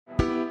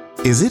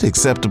Is it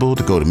acceptable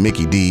to go to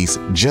Mickey D's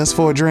just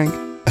for a drink?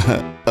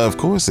 Of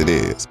course it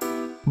is.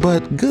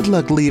 But good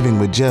luck leaving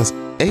with just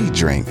a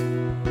drink.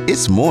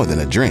 It's more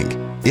than a drink.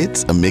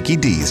 It's a Mickey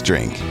D's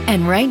drink.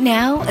 And right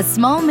now, a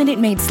small Minute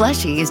Maid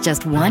slushie is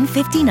just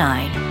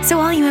 $1.59.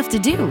 So all you have to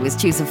do is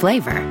choose a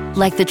flavor,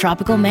 like the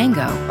tropical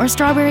mango or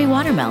strawberry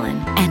watermelon,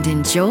 and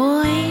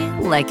enjoy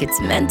like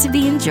it's meant to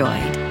be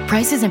enjoyed.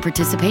 Prices and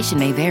participation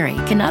may vary.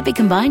 Cannot be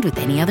combined with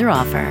any other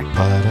offer.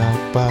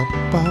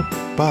 Ba-da-ba-ba-ba.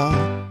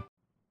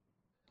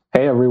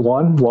 Hey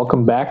everyone,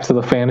 welcome back to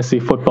the Fantasy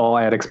Football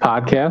Addicts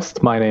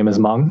podcast. My name is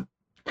Mung.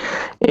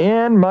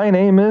 And my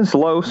name is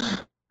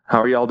Los.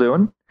 How are y'all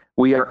doing?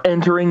 We are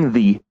entering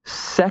the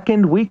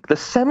second week, the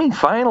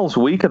semifinals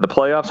week of the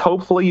playoffs.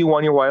 Hopefully you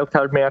won your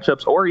wildcard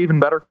matchups, or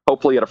even better,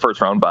 hopefully you had a first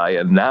round bye,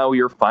 and now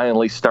you're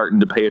finally starting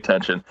to pay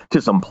attention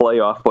to some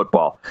playoff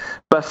football.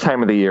 Best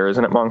time of the year,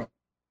 isn't it, Mung?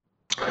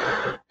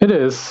 It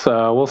is.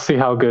 We'll see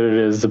how good it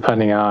is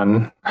depending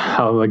on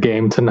how the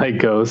game tonight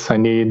goes. I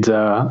need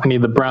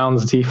the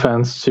Browns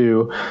defense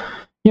to,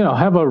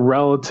 have a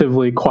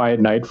relatively quiet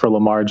night for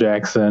Lamar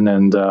Jackson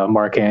and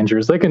Mark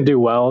Andrews. They can do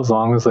well as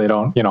long as they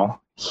don't,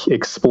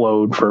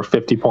 explode for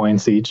 50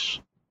 points each.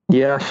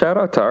 Yeah, shout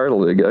out to our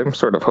league. I'm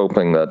sort of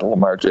hoping that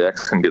Lamar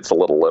Jackson gets a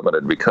little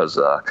limited because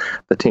the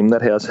team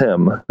that has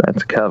him,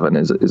 that's Kevin,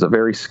 is a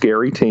very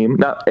scary team.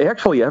 Now,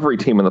 actually, every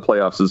team in the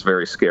playoffs is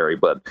very scary,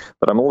 but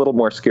I'm a little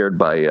more scared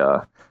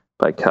by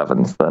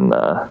Kevin's than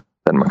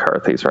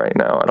McCarthy's right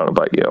now. I don't know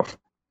about you.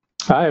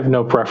 I have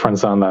no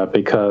preference on that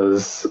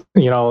because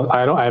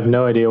I have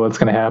no idea what's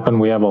going to happen.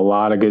 We have a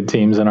lot of good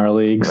teams in our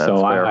league, That's so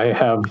fair.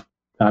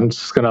 I'm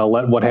just going to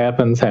let what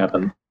happens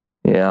happen.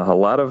 Yeah, a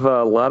lot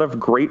of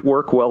great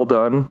work, well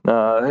done,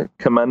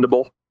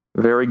 commendable,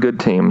 very good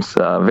teams,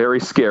 very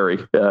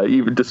scary,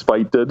 even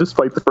despite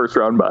the first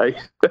round bye.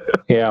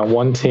 Yeah,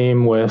 one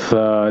team with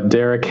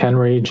Derrick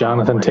Henry,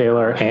 Jonathan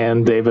Taylor,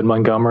 and David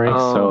Montgomery,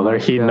 so they're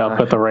heating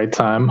up at the right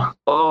time.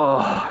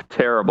 Oh,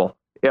 terrible,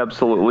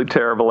 absolutely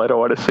terrible. I don't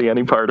want to see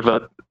any part of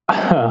it.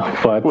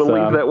 But we'll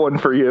leave that one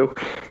for you.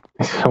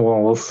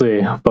 Well, we'll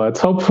see. But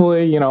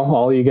hopefully,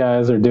 all you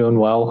guys are doing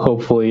well.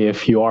 Hopefully,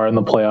 if you are in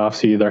the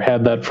playoffs, you either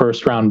had that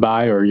first round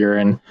bye or you're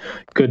in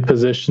good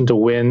position to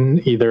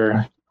win,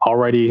 either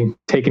already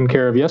taken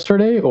care of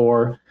yesterday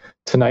or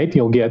tonight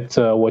you'll get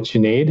what you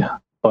need.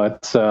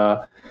 But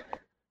we're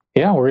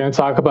going to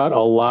talk about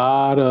a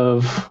lot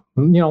of,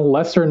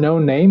 lesser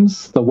known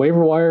names. The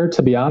waiver wire,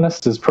 to be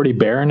honest, is pretty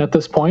barren at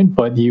this point,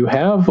 but you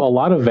have a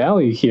lot of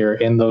value here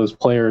in those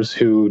players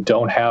who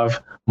don't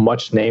have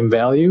much name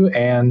value.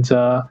 And,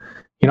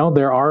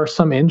 there are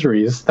some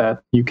injuries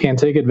that you can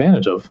take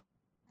advantage of.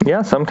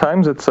 Yeah,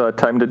 sometimes it's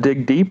time to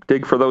dig deep,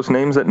 dig for those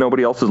names that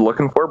nobody else is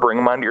looking for, bring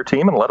them onto your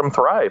team and let them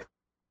thrive.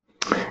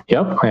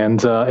 Yep.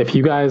 And if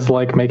you guys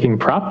like making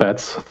prop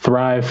bets,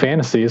 Thrive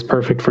Fantasy is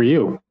perfect for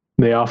you.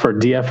 They offer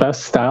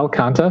DFS-style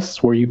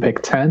contests where you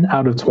pick 10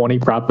 out of 20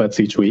 prop bets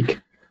each week,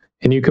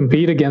 and you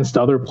compete against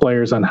other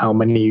players on how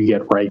many you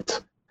get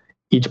right.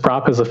 Each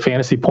prop has a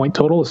fantasy point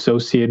total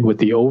associated with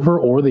the over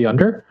or the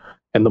under,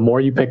 and the more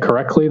you pick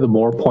correctly, the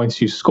more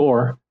points you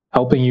score,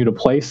 helping you to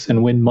place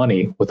and win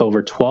money with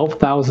over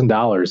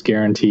 $12,000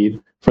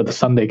 guaranteed for the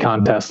Sunday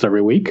contest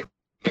every week.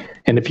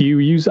 And if you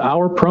use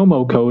our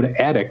promo code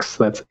ADDICTS,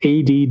 that's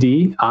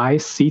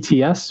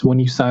ADDICTS, when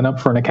you sign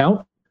up for an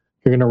account,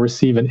 you're going to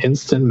receive an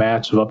instant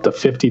match of up to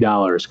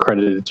 $50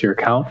 credited to your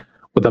account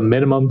with a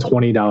minimum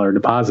 $20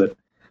 deposit.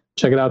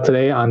 Check it out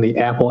today on the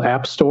Apple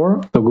App Store,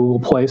 the Google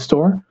Play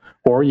Store,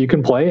 or you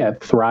can play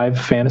at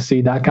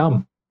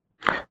thrivefantasy.com.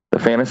 The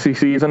fantasy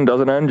season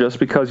doesn't end just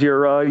because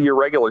your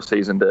regular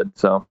season did.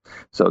 So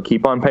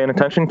keep on paying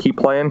attention, keep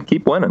playing,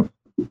 keep winning.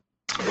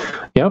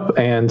 Yep,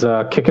 and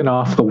kicking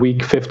off the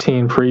Week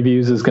 15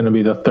 previews is going to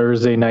be the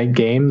Thursday night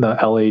game, the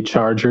LA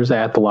Chargers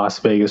at the Las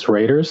Vegas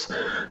Raiders.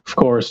 Of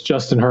course,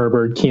 Justin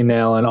Herbert, Keenan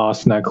Allen,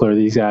 Austin Eckler,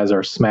 these guys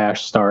are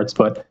smash starts.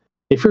 But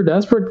if you're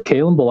desperate,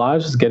 Kalen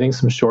Ballage is getting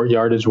some short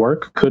yardage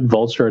work, could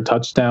vulture a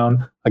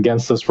touchdown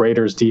against this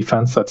Raiders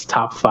defense that's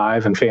top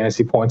 5 in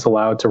fantasy points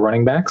allowed to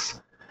running backs.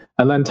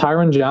 And then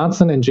Tyron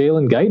Johnson and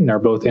Jalen Guyton are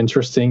both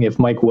interesting if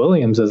Mike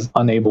Williams is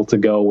unable to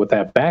go with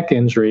that back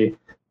injury.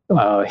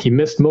 He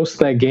missed most of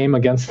that game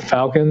against the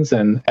Falcons,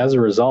 and as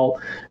a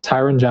result,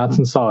 Tyron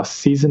Johnson saw a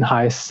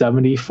season-high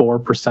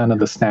 74% of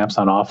the snaps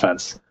on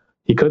offense.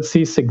 He could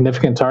see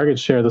significant target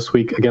share this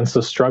week against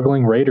the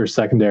struggling Raiders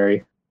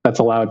secondary that's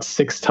allowed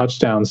 6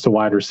 touchdowns to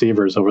wide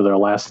receivers over their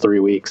last 3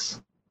 weeks.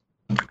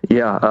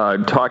 Yeah,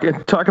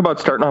 talk about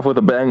starting off with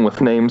a bang with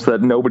names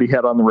that nobody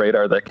had on the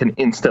radar that can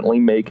instantly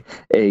make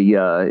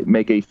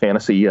a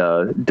fantasy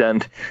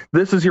dent.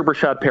 This is your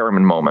Brashad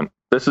Perriman moment.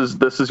 This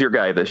is your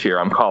guy this year.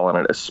 I'm calling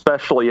it,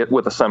 especially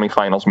with a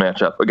semifinals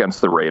matchup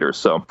against the Raiders.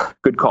 So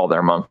good call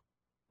there, Monk.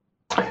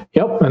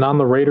 Yep, and on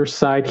the Raiders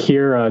side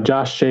here,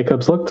 Josh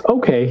Jacobs looked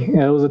okay.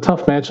 It was a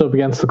tough matchup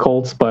against the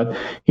Colts, but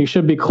he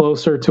should be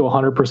closer to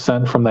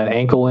 100% from that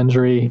ankle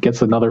injury.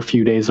 Gets another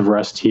few days of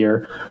rest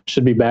here.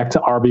 Should be back to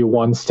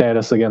RB1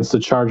 status against the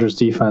Chargers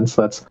defense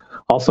that's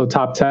Also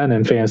top 10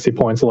 in fantasy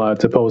points allowed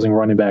to opposing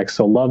running backs.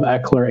 So love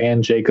Eckler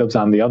and Jacobs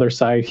on the other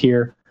side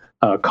here.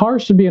 Carr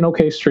should be an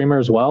okay streamer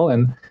as well.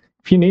 And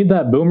if you need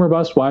that boomer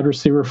bust wide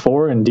receiver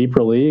 4 in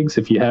deeper leagues,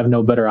 if you have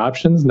no better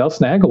options,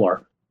 Nelson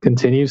Aguilar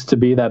continues to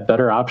be that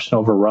better option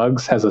over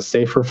Ruggs, has a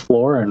safer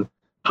floor and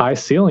high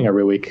ceiling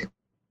every week.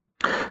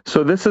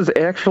 So this is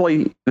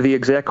actually the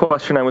exact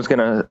question I was going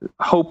to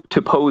hope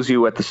to pose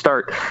you at the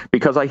start,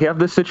 because I have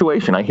this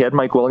situation. I had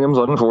Mike Williams,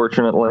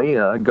 unfortunately,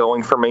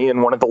 going for me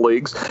in one of the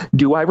leagues.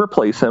 Do I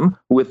replace him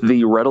with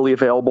the readily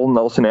available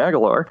Nelson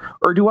Aguilar,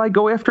 or do I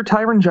go after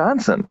Tyron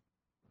Johnson?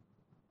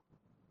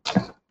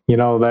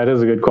 That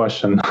is a good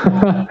question.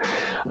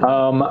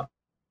 I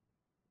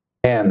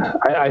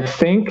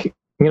think,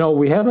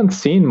 we haven't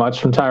seen much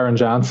from Tyron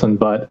Johnson,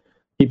 but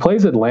he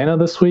plays Atlanta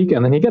this week,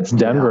 and then he gets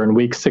Denver in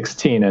week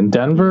 16. And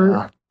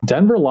Denver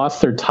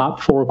lost their top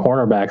 4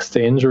 cornerbacks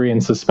to injury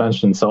and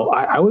suspension. So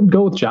I would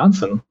go with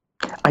Johnson.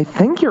 I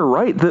think you're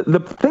right. The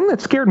thing that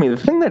scared me, the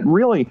thing that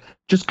really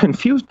just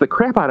confused the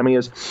crap out of me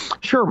is,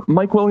 sure,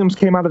 Mike Williams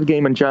came out of the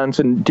game and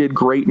Johnson did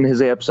great in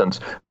his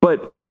absence,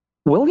 but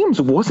Williams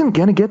wasn't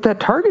going to get that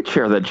target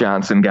share that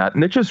Johnson got,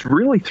 and it just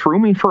really threw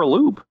me for a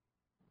loop.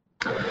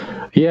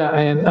 Yeah,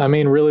 and I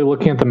mean, really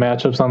looking at the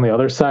matchups on the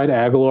other side,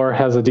 Aguilar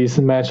has a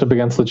decent matchup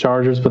against the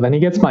Chargers, but then he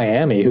gets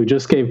Miami, who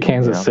just gave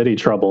Kansas City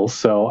trouble.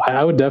 So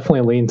I would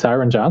definitely lean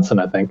Tyron Johnson,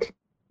 I think.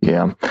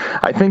 Yeah,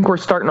 I think we're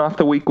starting off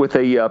the week with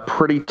a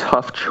pretty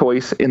tough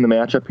choice in the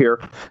matchup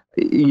here.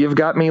 You've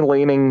got me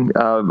leaning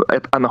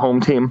on the home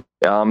team,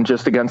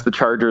 just against the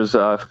Chargers,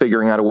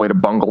 figuring out a way to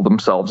bungle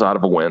themselves out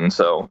of a win.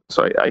 So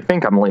I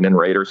think I'm leaning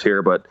Raiders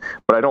here, but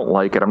I don't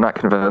like it. I'm not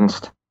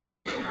convinced.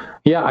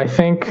 Yeah, I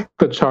think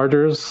the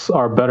Chargers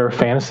are better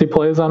fantasy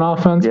plays on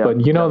offense, but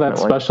definitely. That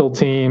special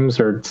teams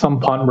or some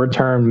punt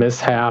return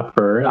mishap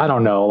or, I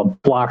don't know, a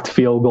blocked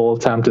field goal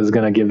attempt is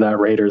going to give that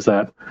Raiders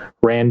that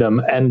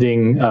random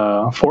ending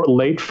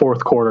late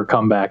fourth quarter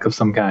comeback of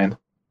some kind.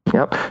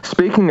 Yep.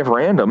 Speaking of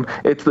random,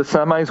 it's the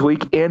semis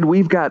week, and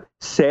we've got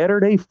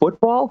Saturday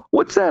football.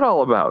 What's that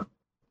all about?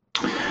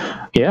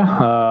 Yeah,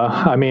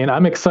 I mean,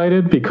 I'm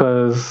excited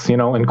because,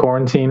 in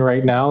quarantine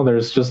right now,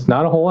 there's just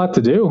not a whole lot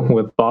to do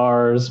with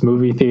bars,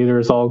 movie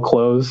theaters all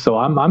closed. So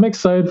I'm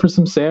excited for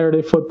some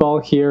Saturday football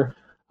here.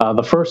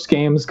 The first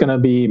game is going to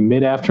be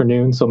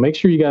mid-afternoon, so make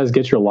sure you guys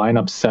get your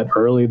lineup set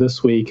early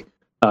this week.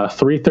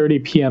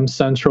 3:30 p.m.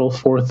 Central,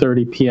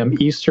 4:30 p.m.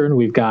 Eastern.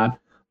 We've got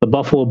the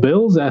Buffalo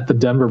Bills at the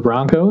Denver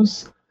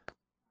Broncos.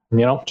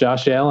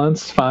 Josh Allen,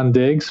 Stephon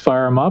Diggs,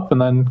 fire them up. And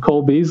then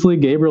Cole Beasley,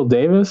 Gabriel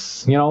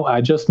Davis.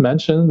 I just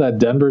mentioned that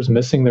Denver's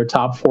missing their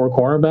top 4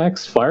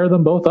 cornerbacks. Fire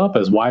them both up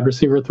as wide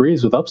receiver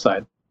 3s with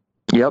upside.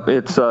 Yep,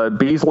 it's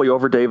Beasley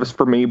over Davis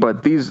for me,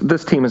 but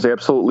this team is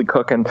absolutely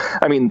cooking.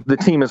 I mean, the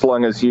team, as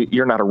long as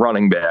you're not a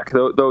running back.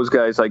 Those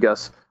guys, I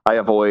guess, I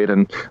avoid.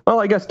 And,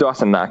 I guess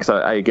Dawson Knox,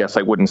 I guess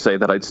I wouldn't say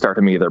that I'd start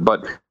him either.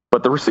 But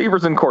the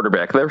receivers and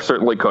quarterback, they're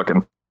certainly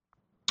cooking.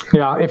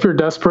 Yeah, if you're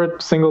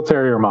desperate,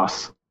 Singletary or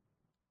Moss.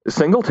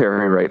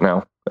 Singletary right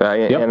now.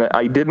 And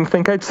I didn't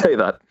think I'd say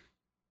that.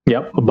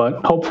 Yep,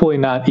 but hopefully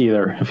not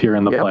either if you're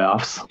in the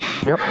playoffs.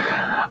 Yep.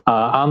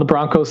 On the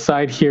Broncos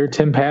side here,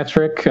 Tim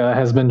Patrick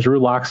has been Drew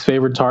Lock's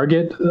favorite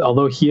target,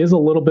 although he is a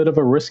little bit of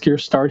a riskier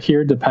start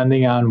here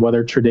depending on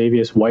whether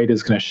Tre'Davious White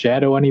is going to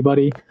shadow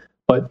anybody.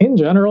 But in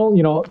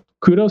general,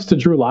 kudos to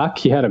Drew Lock.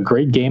 He had a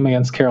great game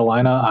against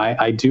Carolina.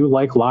 I do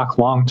like Lock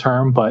long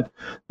term, but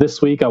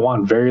this week I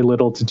want very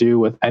little to do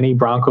with any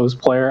Broncos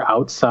player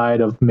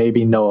outside of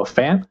maybe Noah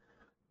Fant.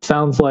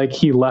 Sounds like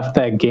he left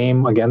that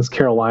game against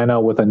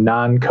Carolina with a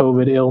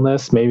non-COVID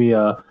illness, maybe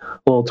a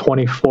little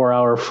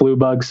 24-hour flu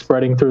bug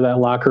spreading through that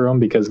locker room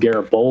because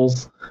Garrett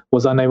Bowles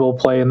was unable to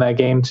play in that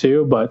game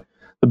too. But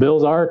the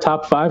Bills are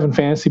top 5 in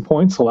fantasy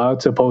points allowed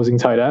to opposing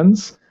tight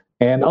ends.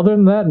 And other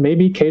than that,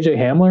 maybe KJ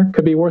Hamler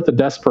could be worth a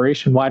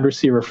desperation wide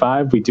receiver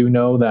 5. We do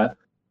know that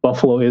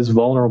Buffalo is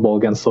vulnerable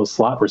against those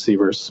slot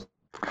receivers.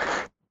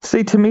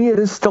 See, to me, it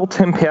is still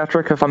Tim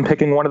Patrick if I'm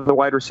picking one of the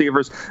wide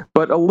receivers,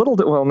 but a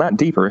little, not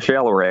deeper,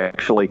 shallower,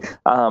 actually.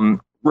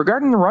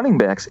 Regarding the running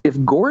backs, if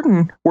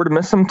Gordon were to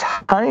miss some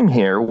time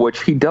here,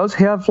 which he does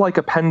have like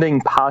a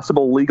pending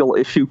possible legal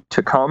issue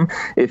to come,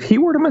 if he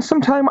were to miss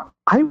some time,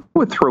 I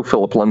would throw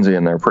Phillip Lindsay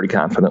in there pretty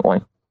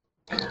confidently.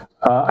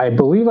 I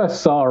believe I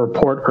saw a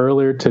report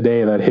earlier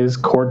today that his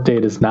court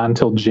date is not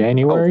until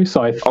January,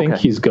 so I think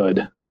he's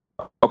good.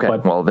 Okay,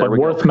 but we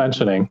worth go.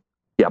 Mentioning.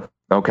 Yep.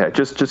 Okay,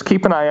 just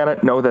keep an eye on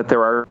it. Know that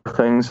there are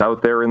things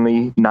out there in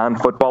the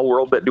non-football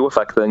world that do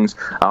affect things,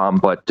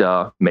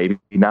 but maybe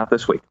not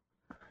this week.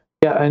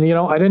 Yeah, and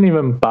I didn't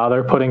even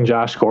bother putting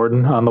Josh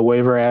Gordon on the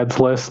waiver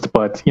ads list,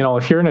 but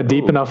if you're in a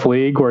deep enough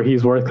league where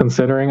he's worth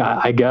considering,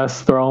 I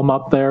guess throw him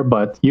up there,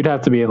 but you'd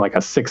have to be in like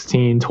a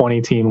 16,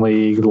 20 team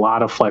league, a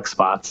lot of flex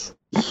spots.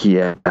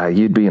 Yeah,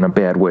 you'd be in a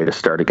bad way to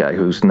start a guy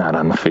who's not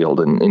on the field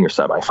in your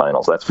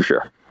semifinals, that's for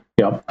sure.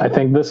 Yep, I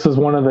think this is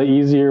one of the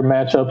easier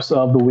matchups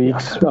of the week.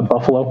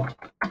 Buffalo.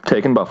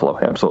 Taking Buffalo,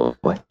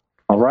 absolutely.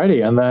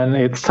 Alrighty, and then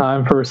it's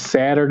time for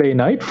Saturday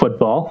night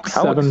football.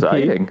 How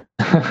exciting.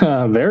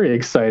 Very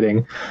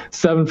exciting.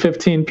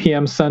 7:15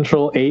 p.m.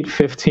 Central,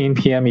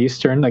 8:15 p.m.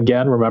 Eastern.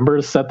 Again, remember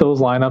to set those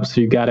lineups if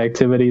you've got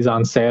activities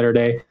on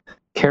Saturday.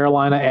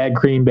 Carolina at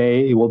Green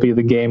Bay will be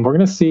the game. We're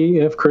going to see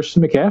if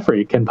Christian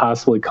McCaffrey can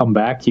possibly come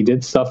back. He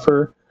did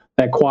suffer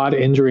that quad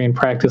injury in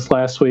practice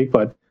last week,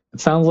 but it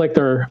sounds like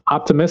they're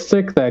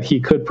optimistic that he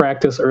could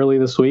practice early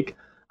this week.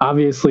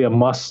 Obviously, a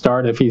must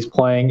start if he's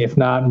playing. If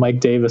not, Mike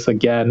Davis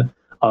again.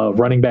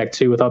 Running back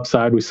 2 with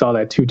upside. We saw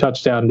that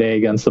 2-touchdown day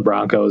against the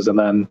Broncos. And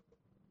then,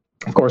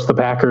 of course, the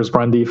Packers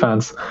run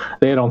defense.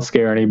 They don't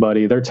scare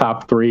anybody. They're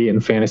top 3 in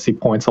fantasy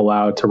points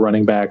allowed to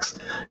running backs,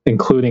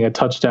 including a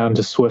touchdown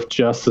to Swift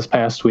just this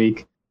past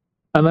week.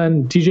 And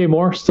then DJ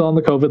Moore still on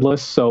the COVID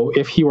list. So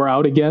if he were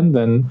out again,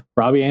 then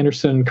Robbie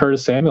Anderson and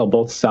Curtis Samuel,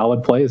 both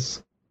solid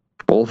plays.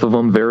 Both of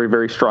them very,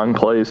 very strong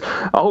plays.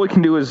 All we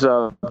can do is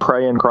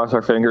pray and cross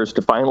our fingers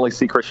to finally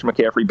see Christian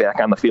McCaffrey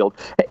back on the field.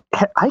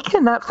 I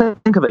cannot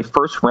think of a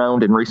first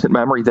round in recent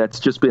memory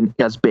that's just been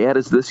as bad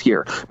as this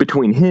year.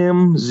 Between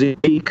him, Zeke,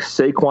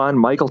 Saquon,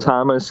 Michael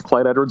Thomas,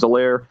 Clyde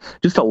Edwards-Helaire,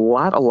 just a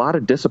lot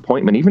of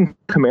disappointment. Even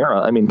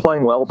Kamara, I mean,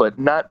 playing well, but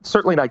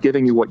certainly not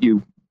giving you what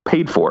you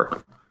paid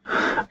for.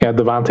 Yeah,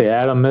 Devontae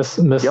Adams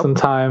missed some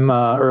time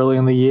early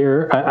in the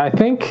year.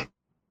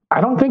 I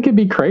don't think it'd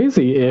be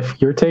crazy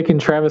if you're taking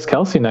Travis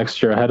Kelce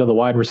next year ahead of the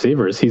wide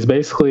receivers. He's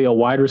basically a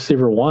wide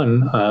receiver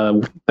 1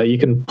 that you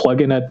can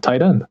plug in at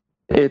tight end.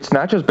 It's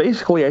not just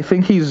basically. I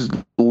think he's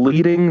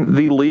leading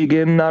the league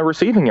in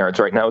receiving yards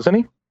right now, isn't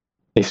he?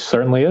 He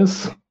certainly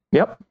is.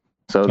 Yep.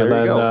 So there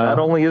you go. Not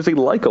only is he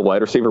like a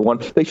wide receiver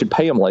 1, they should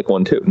pay him like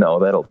one too. No,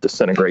 that'll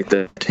disintegrate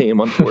the team,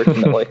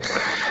 unfortunately.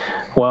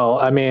 Well,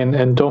 I mean,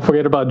 and don't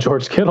forget about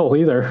George Kittle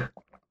either.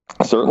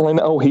 Certainly.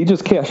 No, he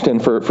just cashed in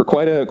for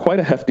quite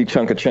a hefty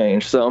chunk of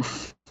change. So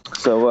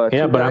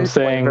yeah, but I'm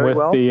saying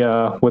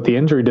with the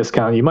injury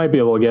discount, you might be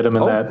able to get him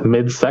in that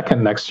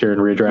mid-second next year in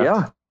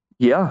redraft.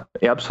 Yeah,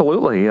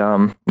 absolutely.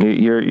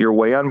 You're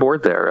way on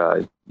board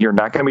there. You're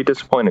not going to be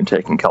disappointed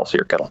taking Kelce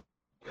or Kittle.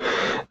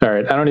 All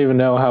right, I don't even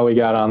know how we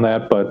got on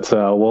that, but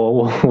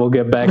we'll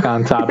get back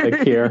on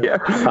topic here.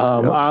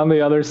 On the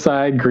other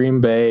side,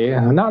 Green Bay,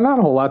 not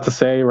a whole lot to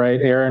say,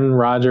 right? Aaron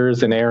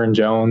Rodgers and Aaron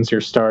Jones,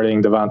 you're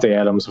starting Devontae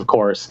Adams, of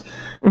course.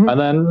 Mm-hmm. And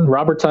then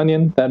Robert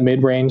Tonyan, that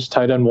mid-range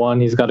tight end 1,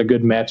 he's got a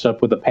good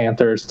matchup with the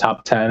Panthers,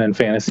 top 10 in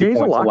fantasy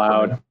points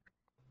allowed.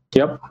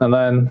 Yep, and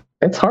then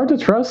it's hard to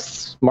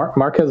trust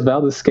Marquez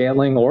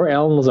Valdes-Scantling or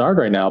Allen Lazard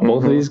right now.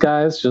 Both of these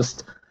guys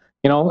just...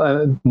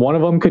 one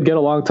of them could get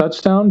a long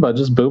touchdown, but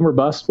just boom or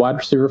bust wide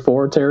receiver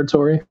 4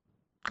 territory.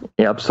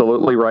 Yeah,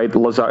 absolutely right.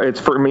 Lazard. It's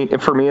for me.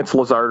 It's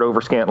Lazard over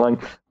Scantling,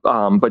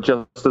 but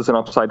just as an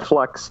upside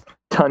flex,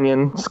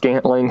 Tonyan,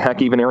 Scantling,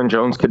 heck, even Aaron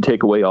Jones could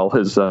take away all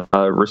his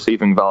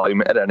receiving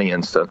volume at any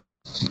instant.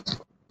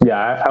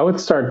 Yeah, I would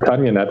start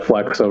Tonyan at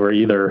flex over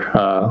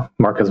either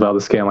Marquez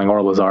Valdes-Scantling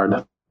or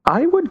Lazard.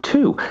 I would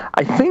too.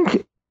 I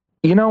think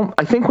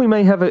we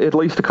may have at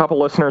least a couple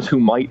listeners who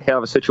might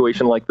have a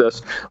situation like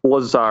this.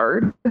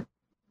 Lazard,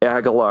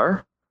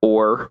 Aguilar,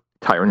 or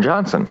Tyron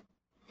Johnson.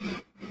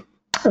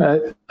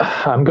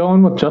 I'm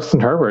going with Justin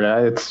Herbert.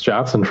 It's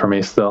Johnson for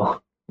me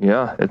still.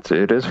 Yeah,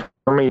 it is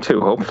for me too.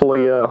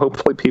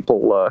 Hopefully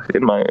people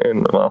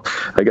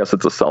I guess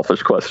it's a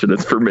selfish question.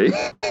 It's for me.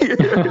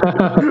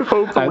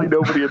 Hopefully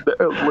nobody in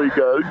the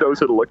league knows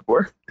who to look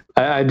for.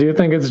 I do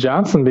think it's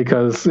Johnson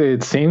because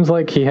it seems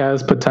like he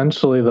has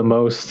potentially the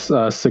most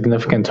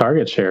significant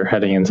target share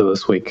heading into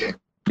this week.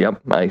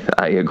 Yep,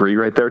 I agree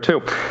right there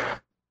too.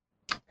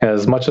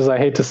 As much as I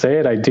hate to say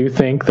it, I do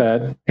think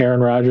that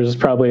Aaron Rodgers is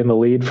probably in the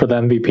lead for the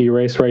MVP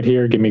race right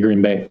here. Give me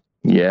Green Bay.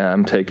 Yeah,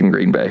 I'm taking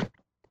Green Bay.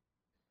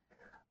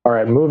 All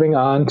right, moving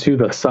on to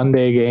the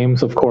Sunday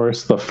games, of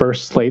course. The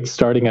first slate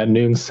starting at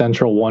noon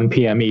Central, 1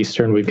 p.m.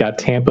 Eastern. We've got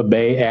Tampa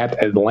Bay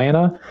at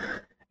Atlanta.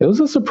 It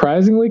was a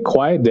surprisingly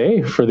quiet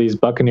day for these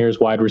Buccaneers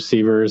wide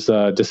receivers,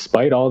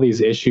 despite all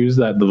these issues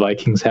that the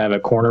Vikings have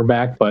at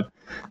cornerback. But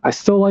I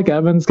still like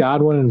Evans,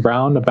 Godwin, and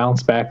Brown to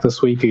bounce back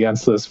this week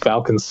against this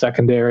Falcons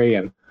secondary.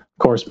 And, of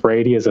course,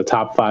 Brady is a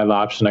top 5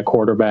 option at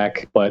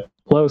quarterback. But,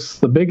 Los,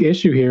 the big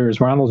issue here is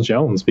Ronald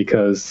Jones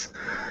because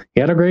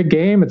he had a great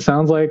game. It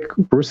sounds like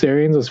Bruce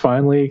Arians is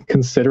finally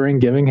considering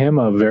giving him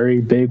a very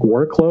big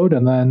workload.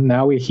 And then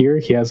now we hear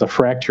he has a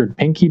fractured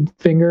pinky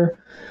finger.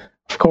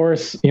 Of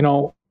course,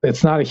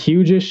 it's not a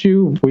huge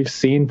issue. We've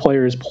seen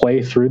players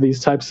play through these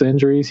types of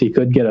injuries. He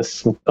could get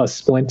a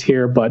splint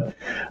here, but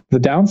the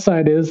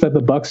downside is that the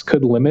Bucs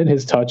could limit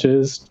his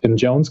touches, and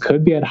Jones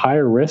could be at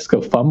higher risk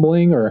of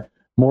fumbling or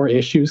more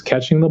issues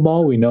catching the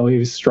ball. We know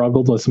he's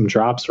struggled with some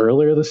drops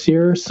earlier this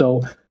year,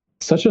 so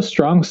such a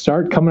strong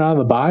start coming out of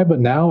the bye, but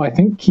now I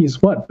think he's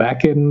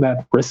back in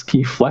that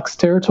risky flex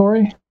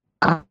territory?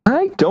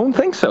 I don't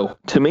think so.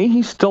 To me,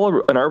 he's still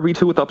an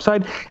RB2 with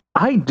upside.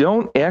 I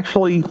don't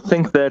actually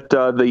think that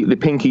the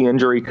pinky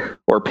injury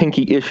or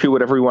pinky issue,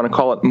 whatever you want to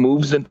call it,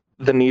 moves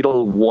the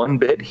needle one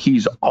bit.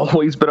 He's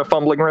always been a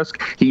fumbling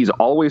risk. He's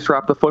always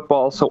dropped the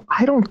football. So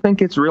I don't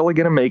think it's really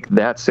going to make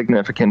that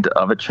significant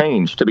of a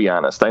change, to be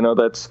honest. I know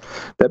that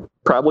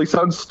probably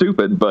sounds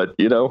stupid, but,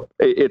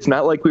 it's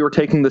not like we were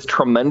taking this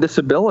tremendous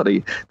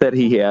ability that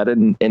he had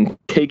and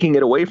taking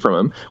it away from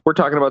him. We're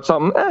talking about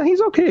something,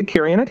 he's okay at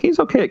carrying it. He's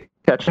okay at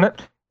catching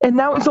it. And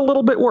now it's a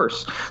little bit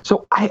worse.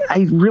 So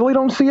I really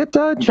don't see it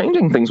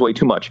changing things way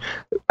too much.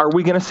 Are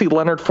we going to see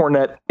Leonard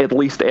Fournette at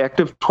least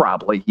active?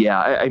 Probably, yeah.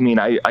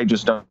 I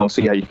just don't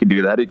see how you can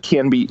do that. It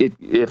can be,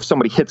 if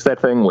somebody hits that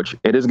thing, which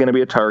it is going to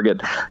be a target,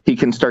 he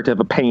can start to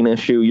have a pain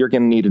issue. You're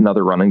going to need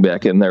another running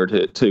back in there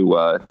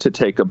to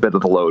take a bit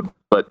of the load.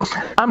 But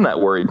I'm not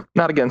worried.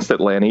 Not against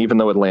Atlanta, even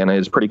though Atlanta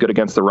is pretty good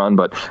against the run.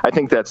 But I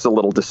think that's a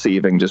little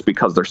deceiving just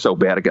because they're so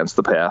bad against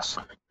the pass.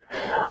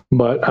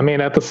 But,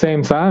 at the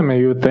same time,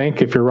 you would think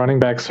if your running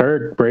back's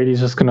hurt, Brady's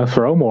just going to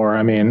throw more.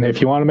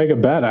 If you want to make a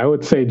bet, I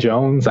would say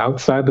Jones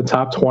outside the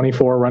top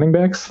 24 running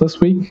backs this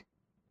week.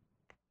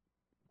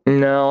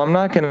 No, I'm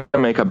not going to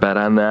make a bet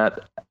on that.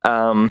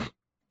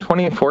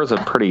 24 is a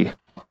pretty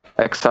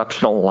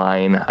exceptional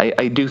line.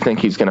 I do think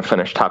he's going to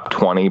finish top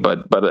 20,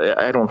 but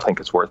I don't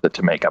think it's worth it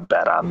to make a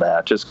bet on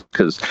that just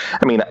because,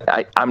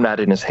 I'm not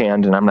in his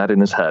hand and I'm not in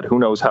his head. Who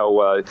knows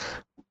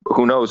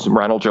who knows?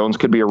 Ronald Jones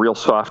could be a real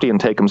softy and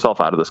take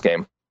himself out of this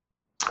game.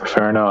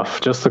 Fair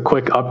enough. Just a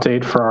quick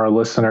update for our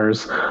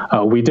listeners.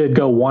 We did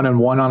go 1-1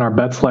 on our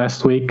bets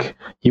last week.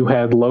 You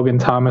had Logan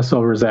Thomas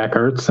over Zach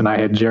Ertz, and I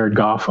had Jared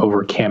Goff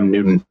over Cam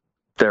Newton.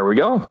 There we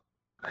go.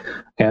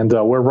 And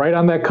we're right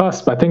on that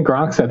cusp. I think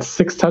Gronk's at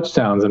 6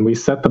 touchdowns, and we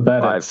set the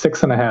bet 5. At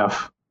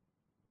 6.5.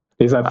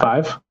 He's at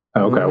 5?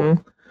 Oh, okay.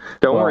 Mm-hmm.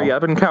 Don't worry,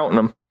 I've been counting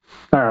him.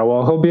 All right,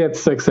 well, he'll be at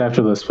 6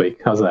 after this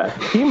week. How's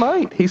that? He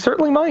might. He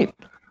certainly might.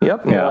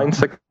 Yep, line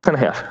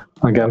 6.5.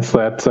 Against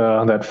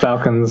that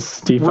Falcons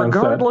defense.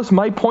 Regardless,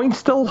 my point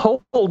still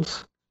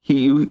holds.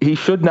 He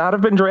should not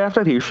have been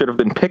drafted. He should have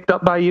been picked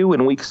up by you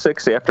in week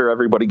 6 after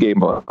everybody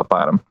gave up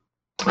on him.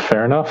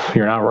 Fair enough.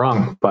 You're not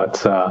wrong.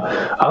 But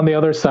on the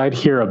other side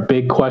here, a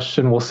big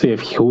question. We'll see if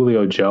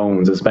Julio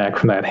Jones is back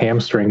from that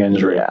hamstring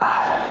injury.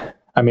 Yeah.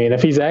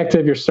 If he's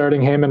active, you're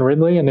starting him and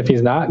Ridley. And if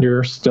he's not,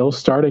 you're still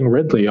starting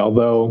Ridley.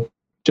 Although,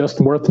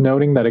 just worth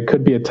noting that it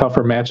could be a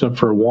tougher matchup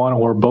for one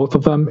or both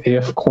of them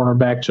if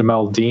cornerback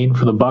Jamel Dean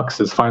for the Bucs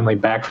is finally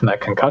back from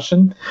that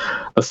concussion.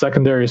 The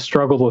secondary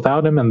struggled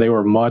without him, and they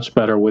were much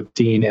better with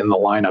Dean in the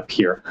lineup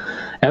here.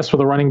 As for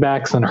the running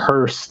backs and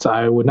Hurst,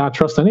 I would not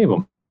trust any of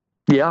them.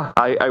 Yeah,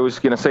 I was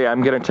going to say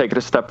I'm going to take it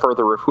a step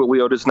further. If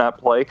Julio does not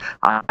play,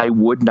 I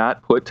would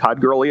not put Todd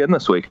Gurley in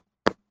this week.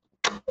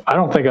 I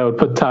don't think I would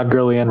put Todd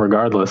Gurley in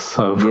regardless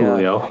of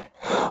Julio.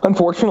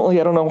 Unfortunately,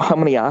 I don't know how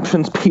many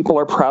options people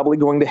are probably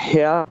going to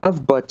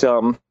have, but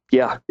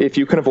if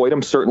you can avoid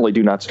him, certainly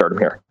do not start him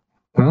here.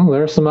 Well,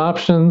 there are some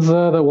options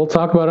that we'll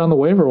talk about on the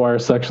waiver wire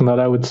section that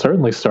I would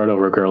certainly start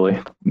over Gurley.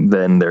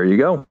 Then there you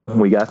go.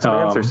 We got some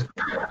answers.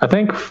 I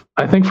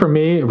think for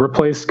me,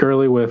 replace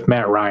Gurley with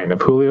Matt Ryan. If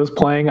Julio's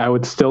playing, I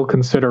would still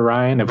consider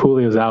Ryan. If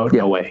Julio's out,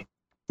 no way.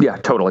 Yeah,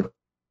 totally.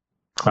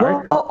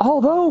 Right.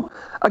 Although,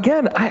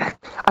 again, I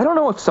don't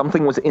know if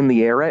something was in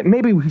the air.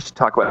 Maybe we should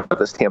talk about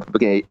this Tampa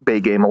Bay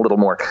game a little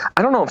more.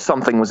 I don't know if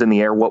something was in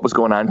the air, what was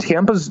going on.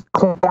 Tampa's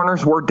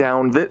corners were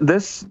down.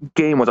 This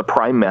game was a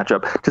prime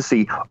matchup to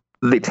see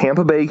the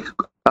Tampa Bay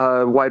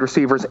wide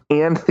receivers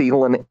and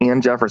Thielen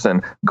and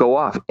Jefferson go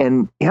off,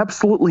 and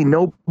absolutely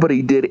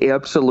nobody did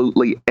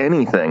absolutely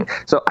anything.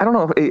 So I don't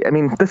know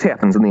if, this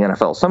happens in the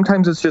NFL.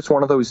 Sometimes it's just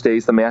one of those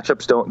days. The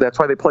matchups don't. That's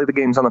why they play the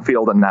games on the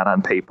field and not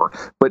on paper.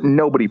 But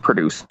nobody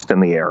produced in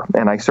the air,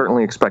 and I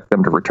certainly expect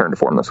them to return to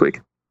form this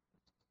week.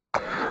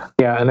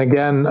 Yeah, and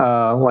again,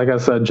 like I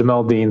said,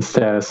 Jamel Dean's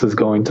status is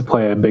going to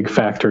play a big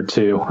factor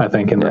too, I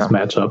think, in this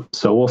matchup.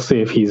 So we'll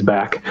see if he's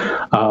back.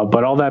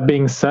 But all that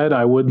being said,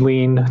 I would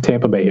lean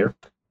Tampa Bay here.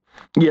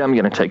 Yeah, I'm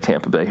going to take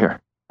Tampa Bay here.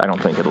 I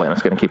don't think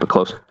Atlanta's going to keep it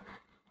close.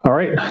 All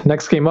right,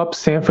 next game up,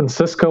 San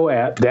Francisco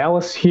at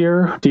Dallas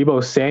here.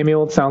 Deebo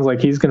Samuel, it sounds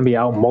like he's going to be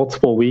out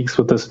multiple weeks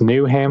with this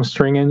new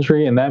hamstring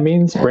injury, and that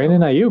means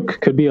Brandon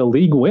Ayuk could be a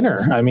league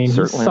winner. He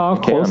saw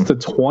close to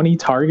 20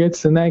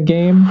 targets in that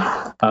game.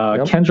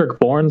 Kendrick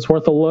Bourne's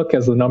worth a look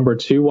as the number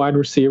 2 wide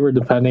receiver,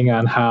 depending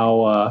on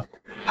how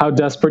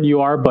desperate you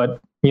are. But,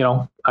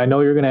 I know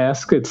you're going to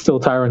ask. It's still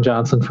Tyron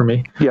Johnson for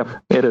me. Yep,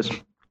 it is.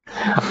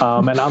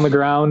 And on the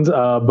ground,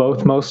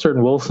 both Mostert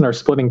and Wilson are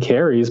splitting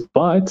carries,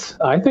 but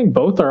I think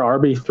both are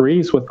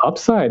RB3s with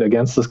upside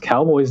against this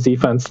Cowboys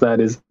defense that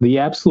is the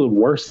absolute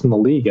worst in the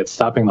league at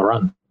stopping the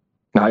run.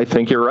 I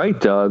think you're right.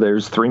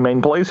 There's 3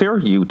 main plays here.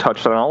 You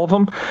touched on all of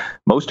them.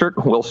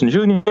 Mostert, Wilson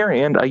Jr.,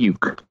 and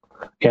Ayuk.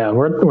 Yeah,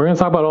 we're going to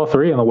talk about all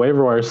 3 in the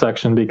waiver wire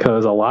section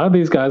because a lot of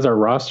these guys are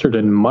rostered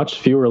in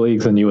much fewer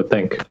leagues than you would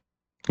think.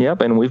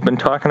 Yep, and we've been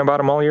talking about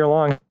them all year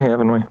long,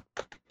 haven't we?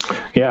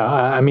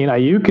 Yeah,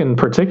 Ayuk in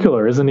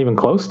particular isn't even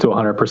close to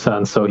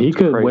 100%, so he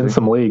could win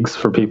some leagues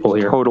for people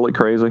here. Totally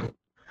crazy.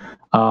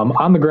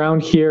 On the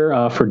ground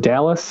here for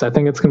Dallas, I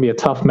think it's going to be a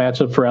tough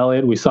matchup for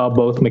Elliott. We saw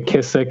both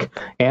McKissick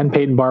and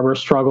Peyton Barber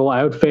struggle.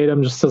 I would fade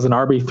him just as an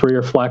RB3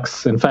 or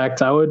flex. In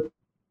fact, I would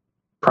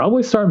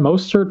probably start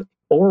Mostert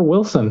or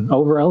Wilson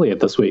over Elliott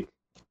this week.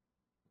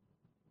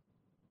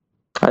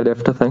 I'd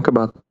have to think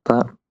about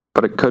that,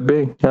 but it could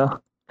be, yeah.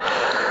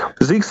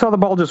 Zeke saw the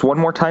ball just one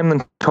more time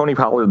than Tony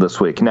Pollard this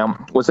week. Now,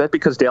 was that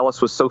because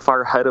Dallas was so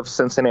far ahead of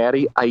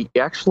Cincinnati? I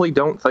actually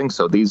don't think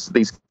so. These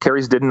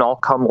carries didn't all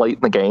come late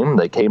in the game.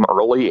 They came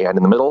early and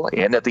in the middle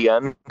and at the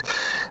end.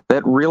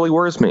 That really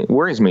worries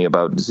me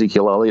about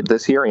Ezekiel Elliott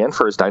this year and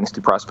for his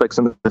dynasty prospects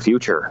in the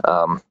future.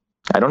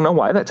 I don't know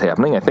why that's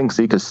happening. I think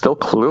Zeke is still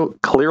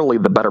clearly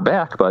the better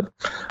back, but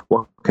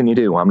what can you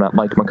do? I'm not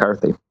Mike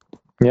McCarthy.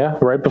 Yeah,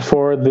 right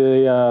before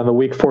the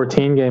Week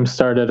 14 game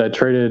started, I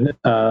traded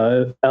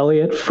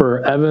Elliott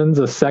for Evans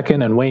a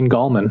second and Wayne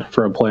Gallman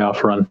for a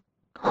playoff run.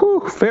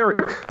 Whew, very,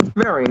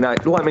 very nice.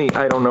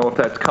 I don't know if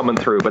that's coming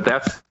through, but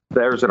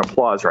there's an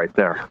applause right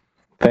there.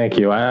 Thank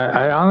you.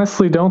 I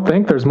honestly don't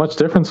think there's much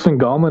difference between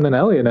Gallman and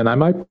Elliott, and I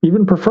might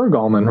even prefer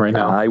Gallman right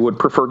now. I would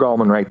prefer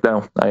Gallman right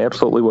now. I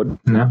absolutely would.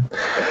 Yeah.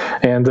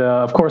 And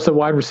of course, at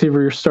wide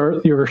receiver,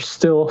 you're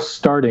still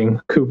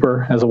starting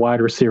Cooper as a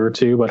wide receiver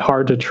too, but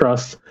hard to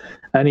trust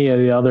any of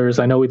the others.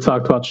 I know we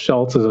talked about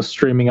Schultz as a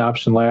streaming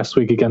option last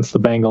week against the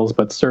Bengals,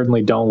 but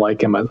certainly don't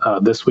like him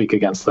this week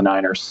against the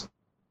Niners.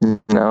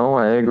 No,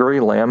 I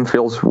agree. Lamb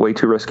feels way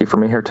too risky for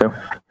me here too.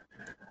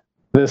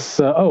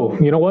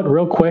 You know what?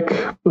 Real quick,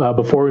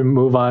 before we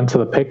move on to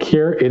the pick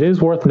here, it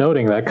is worth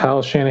noting that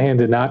Kyle Shanahan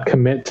did not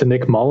commit to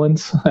Nick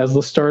Mullins as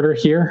the starter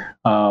here.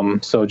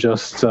 So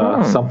just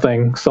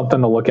something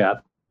to look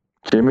at.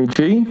 Jimmy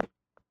G?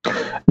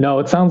 No,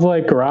 it sounds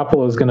like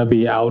Garoppolo is going to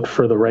be out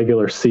for the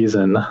regular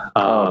season.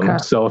 Okay.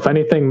 So if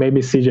anything, maybe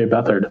CJ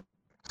Beathard.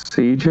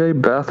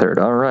 CJ Beathard.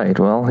 All right.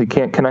 Well, he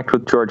can't connect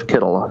with George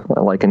Kittle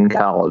like in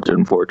college,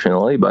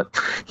 unfortunately, but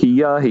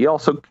he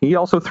also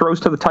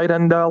throws to the tight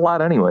end a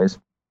lot anyways.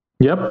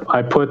 Yep.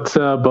 I put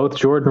both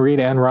Jordan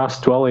Reed and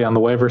Ross Dwelly on the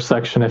waiver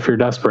section if you're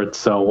desperate.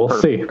 So we'll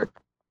see. With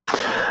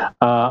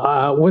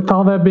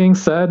all that being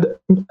said,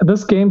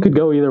 this game could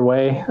go either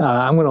way.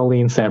 I'm going to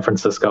lean San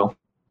Francisco.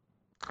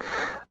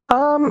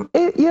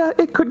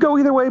 It could go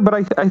either way, but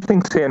I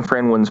think San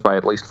Fran wins by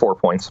at least 4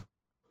 points.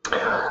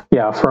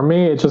 Yeah, for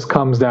me, it just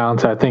comes down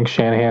to I think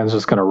Shanahan's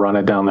just going to run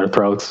it down their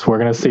throats. We're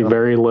going to see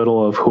very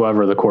little of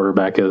whoever the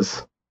quarterback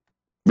is.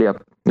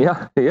 Yep.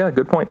 Yeah,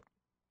 good point.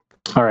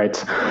 All right.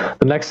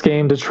 The next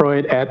game,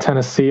 Detroit at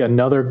Tennessee,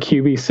 another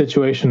QB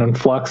situation in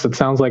flux. It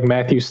sounds like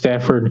Matthew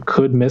Stafford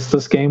could miss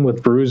this game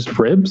with bruised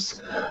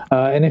ribs.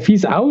 And if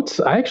he's out,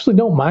 I actually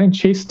don't mind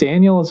Chase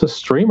Daniel as a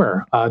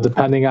streamer,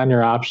 depending on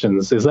your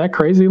options. Is that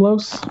crazy,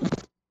 Los?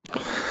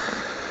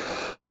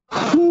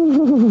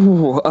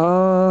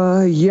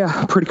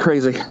 Yeah, pretty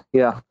crazy.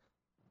 Yeah.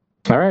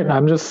 All right.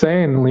 I'm just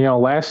saying,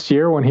 last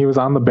year when he was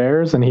on the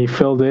Bears and he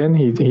filled in,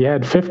 he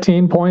had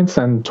 15 points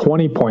and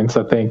 20 points,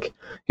 I think,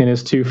 in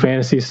his 2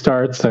 fantasy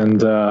starts.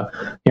 And,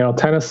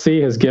 Tennessee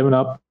has given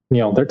up,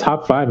 their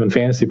top 5 in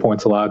fantasy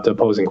points allowed to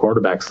opposing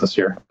quarterbacks this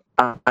year.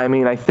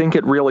 I think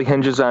it really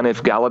hinges on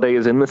if Galladay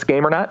is in this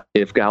game or not.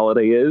 If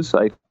Galladay is,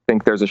 I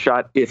think there's a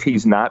shot. If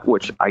he's not,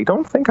 which I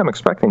don't think I'm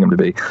expecting him to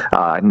be,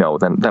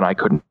 then I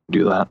couldn't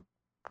do that.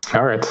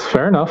 All right,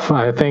 fair enough.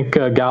 I think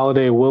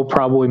Galladay will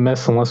probably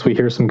miss unless we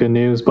hear some good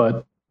news.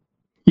 But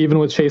even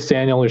with Chase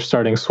Daniel, you're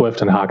starting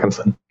Swift and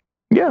Hawkinson.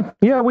 Yeah,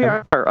 we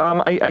are.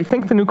 I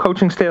think the new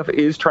coaching staff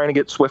is trying to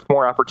get Swift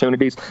more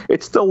opportunities.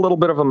 It's still a little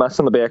bit of a mess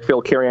in the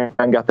backfield.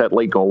 Kerryon got that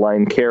late goal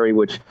line carry,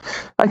 which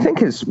I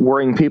think is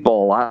worrying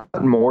people a lot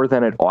more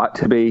than it ought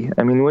to be.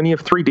 I mean, when you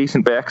have 3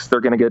 decent backs,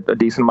 they're going to get a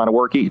decent amount of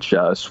work each.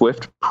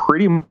 Swift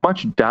pretty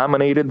much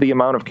dominated the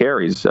amount of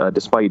carries,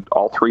 despite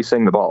all 3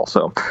 seeing the ball.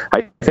 So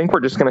I think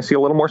we're just going to see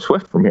a little more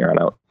Swift from here on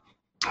out.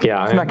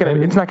 Yeah, it's not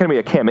going to be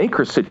a Cam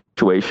Akers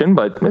situation,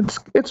 but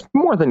it's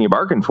more than you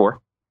bargained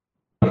for.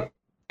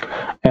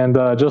 And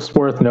just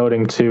worth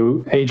noting,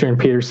 too, Adrian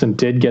Peterson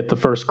did get the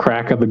first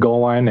crack at the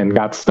goal line and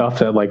got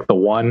stuffed at like the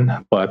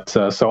 1. But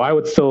so I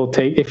would still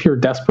take, if you're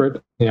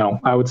desperate,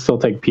 I would still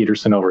take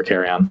Peterson over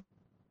Kerryon.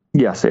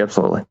 Yes,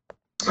 absolutely.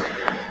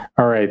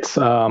 All right.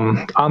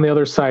 On the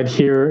other side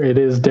here, it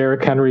is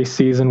Derrick Henry's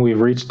season.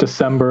 We've reached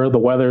December. The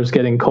weather's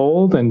getting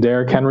cold and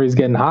Derrick Henry's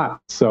getting hot.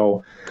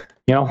 So,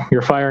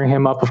 you're firing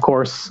him up, of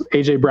course.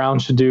 A.J. Brown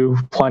should do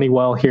plenty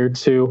well here,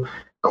 too.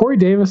 Corey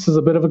Davis is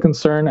a bit of a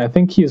concern. I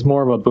think he's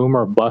more of a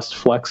boomer bust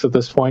flex at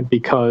this point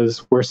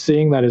because we're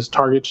seeing that his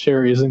target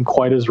share isn't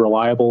quite as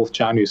reliable with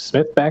Jonnu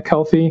Smith back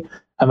healthy.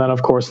 And then,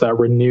 of course, that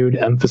renewed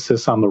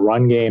emphasis on the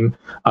run game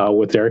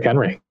with Derrick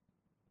Henry.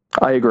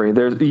 I agree.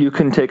 You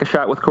can take a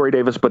shot with Corey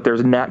Davis, but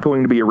there's not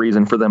going to be a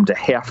reason for them to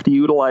have to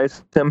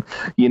utilize him.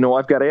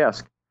 I've got to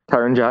ask,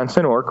 Tyron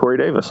Johnson or Corey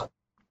Davis?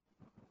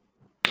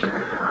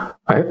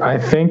 I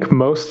think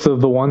most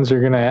of the ones you're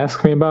going to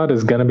ask me about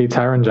is going to be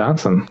Tyron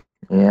Johnson.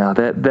 Yeah,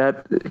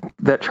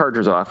 that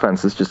Chargers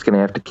offense is just going to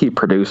have to keep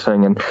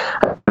producing. And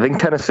I think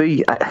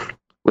Tennessee,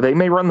 they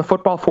may run the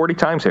football 40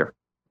 times here.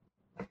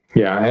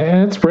 Yeah,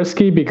 and it's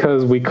risky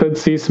because we could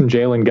see some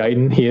Jalen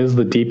Guyton. He is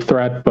the deep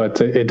threat,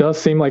 but it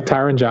does seem like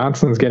Tyron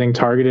Johnson's getting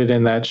targeted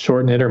in that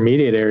short and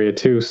intermediate area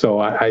too.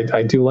 So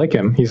I do like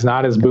him. He's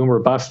not as boom or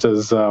bust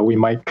as we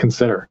might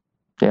consider.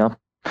 Yeah,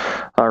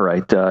 All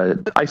right.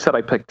 I said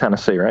I picked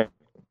Tennessee, right?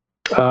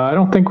 I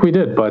don't think we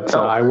did, but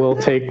I will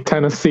take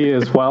Tennessee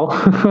as well.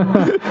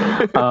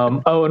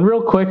 And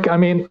real quick, I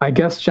mean, I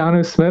guess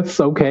Jonnu Smith's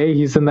okay.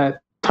 He's in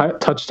that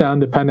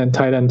touchdown-dependent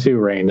tight end 2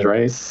 range,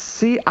 right?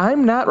 See,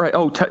 I'm not right.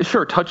 Oh,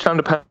 sure,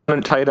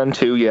 touchdown-dependent tight end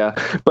 2, yeah.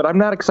 But I'm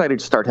not excited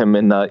to start him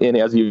in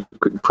as you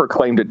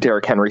proclaimed it,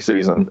 Derrick Henry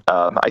season.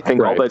 I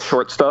think all that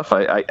short stuff,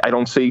 I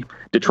don't see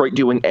Detroit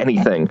doing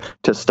anything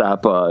to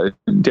stop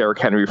Derrick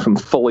Henry from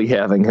fully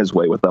having his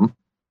way with them.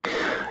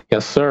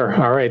 Yes, sir.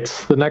 All right.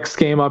 The next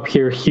game up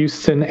here,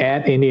 Houston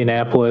at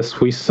Indianapolis.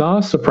 We saw,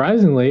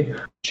 surprisingly,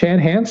 Chad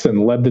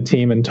Hansen led the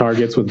team in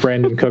targets with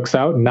Brandon Cooks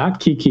out,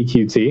 not Kiki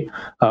QT,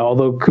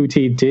 although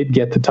QT did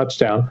get the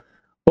touchdown.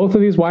 Both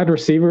of these wide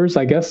receivers,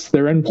 I guess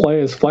they're in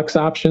play as flex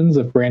options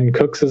if Brandon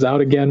Cooks is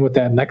out again with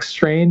that neck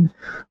strain.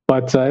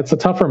 But it's a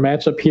tougher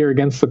matchup here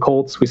against the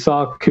Colts. We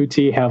saw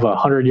QT have a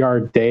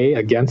 100-yard day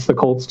against the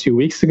Colts 2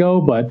 weeks ago,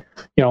 but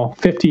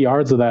 50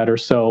 yards of that or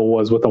so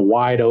was with a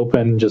wide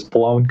open, just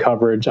blown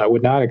coverage. I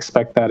would not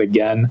expect that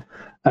again.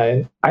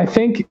 I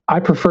think I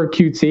prefer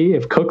QT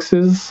if Cooks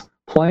is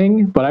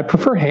playing, but I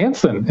prefer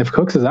Hansen if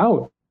Cooks is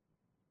out.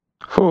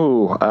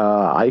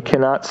 I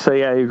cannot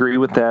say I agree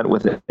with that,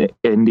 with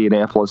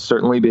Indianapolis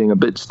certainly being a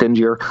bit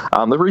stingier.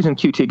 The reason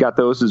QT got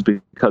those is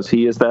because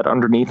he is that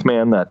underneath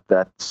man,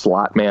 that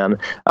slot man.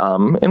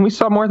 And we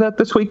saw more of that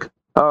this week.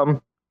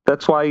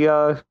 That's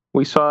why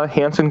we saw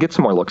Hansen get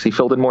some more looks. He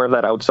filled in more of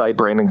that outside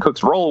Brandon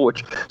Cooks role,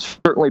 which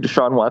certainly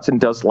Deshaun Watson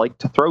does like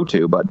to throw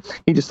to, but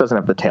he just doesn't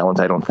have the talent,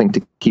 I don't think,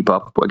 to keep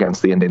up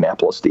against the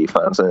Indianapolis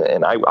defense.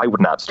 And I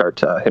would not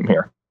start him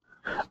here.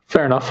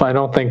 Fair enough. I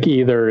don't think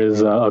either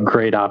is a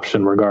great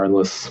option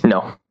regardless.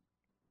 No.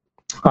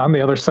 On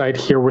the other side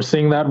here, we're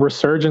seeing that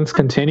resurgence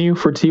continue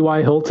for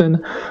T.Y.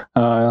 Hilton.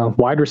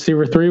 Wide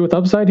receiver 3 with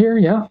upside here,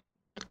 yeah?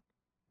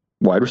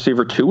 Wide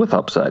receiver 2 with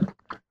upside.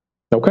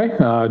 Okay.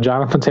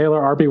 Jonathan Taylor,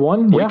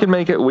 RB1.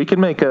 We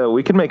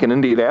can make an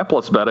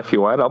Indianapolis bet if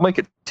you want. I'll make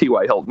a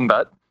T.Y. Hilton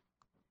bet.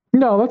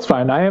 No, that's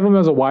fine. I have him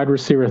as a wide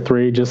receiver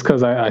 3 just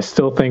because I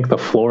still think the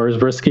floor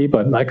is risky,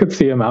 but I could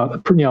see him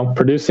out,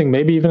 producing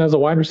maybe even as a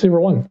wide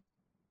receiver 1.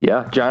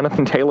 Yeah,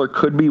 Jonathan Taylor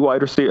could be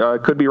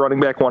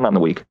running back 1 on the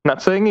week.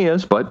 Not saying he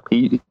is, but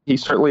he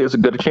certainly has as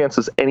good a chance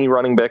as any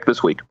running back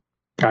this week.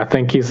 I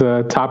think he's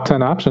a top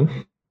 10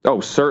 option. Oh,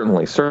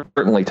 certainly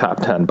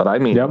top 10. But I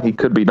mean, He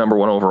could be number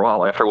 1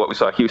 overall after what we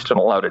saw Houston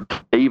allow to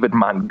David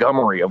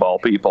Montgomery of all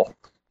people.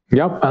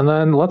 Yep, and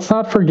then let's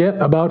not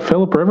forget about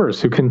Phillip Rivers,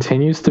 who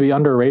continues to be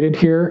underrated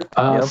here.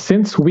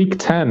 Since week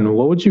 10,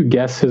 what would you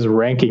guess his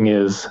ranking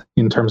is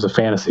in terms of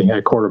fantasy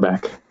at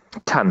quarterback?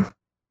 10.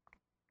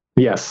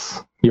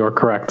 Yes, you're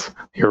correct.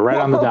 You're right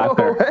on the dot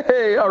there.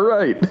 Hey, all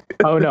right.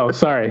 Oh, no,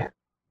 sorry.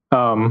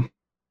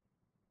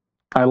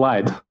 I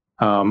lied.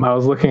 I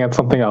was looking at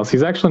something else.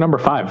 He's actually number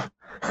 5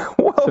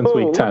 since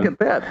week 10. Look at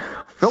that.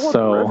 Phillip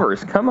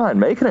Rivers, come on,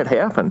 making it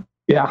happen.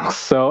 Yeah,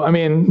 so, I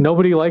mean,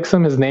 nobody likes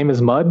him. His name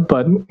is Mud,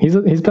 but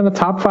he's been a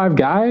top 5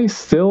 guy,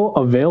 still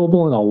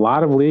available in a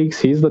lot of leagues.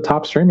 He's the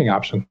top streaming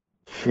option.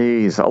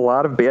 Jeez, a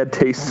lot of bad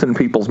tastes in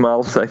people's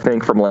mouths, I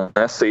think, from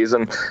last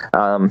season.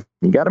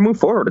 You got to move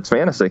forward. It's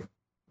fantasy.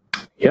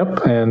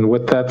 Yep, and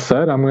with that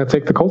said, I'm going to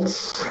take the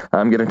Colts.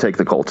 I'm going to take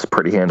the Colts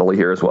pretty handily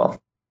here as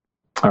well.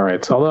 All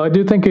right, although I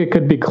do think it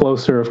could be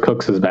closer if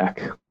Cooks is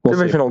back.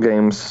 Divisional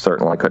games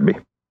certainly could be.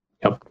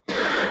 Yep.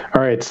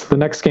 All right, the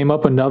next game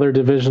up, another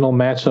divisional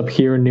matchup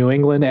here in New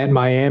England at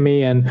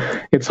Miami, and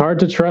it's hard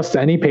to trust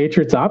any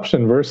Patriots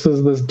option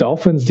versus this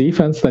Dolphins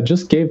defense that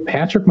just gave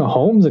Patrick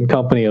Mahomes and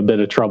company a bit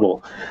of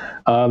trouble.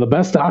 The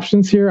best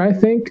options here, I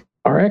think,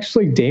 are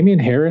actually Damian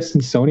Harris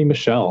and Sony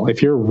Michel.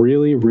 If you're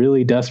really,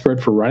 really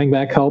desperate for running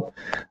back help,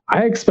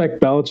 I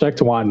expect Belichick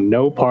to want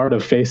no part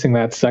of facing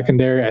that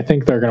secondary. I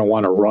think they're going to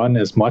want to run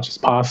as much as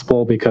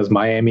possible because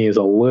Miami is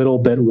a little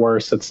bit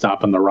worse at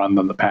stopping the run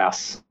than the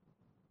pass.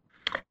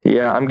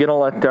 Yeah, I'm going to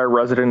let our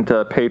resident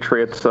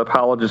Patriots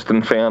apologist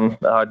and fan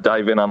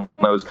dive in on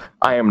those.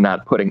 I am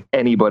not putting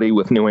anybody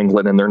with New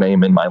England in their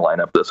name in my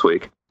lineup this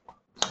week.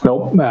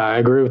 Nope, I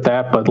agree with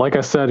that. But like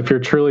I said, if you're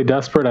truly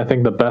desperate, I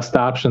think the best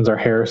options are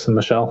Harris and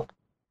Michel.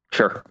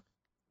 Sure.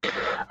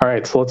 All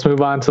right, so let's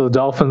move on to the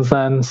Dolphins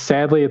then.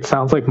 Sadly, it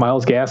sounds like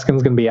Myles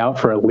Gaskin's going to be out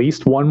for at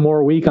least 1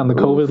 more week on the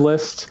COVID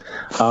list.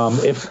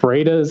 If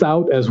Breda is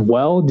out as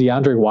well,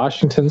 DeAndre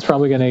Washington's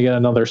probably going to get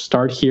another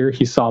start here.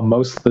 He saw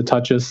most of the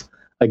touches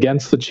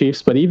against the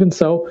Chiefs, but even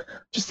so,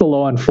 just a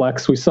low on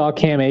flex. We saw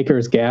Cam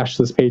Akers gash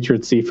this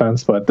Patriots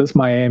defense, but this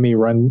Miami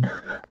run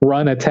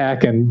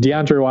attack, and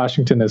DeAndre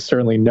Washington is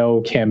certainly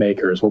no Cam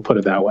Akers. We'll put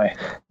it that way.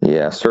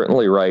 Yeah,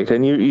 certainly right.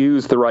 And you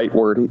use the right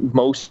word,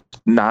 most,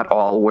 not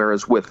all,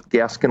 whereas with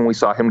Gaskin, we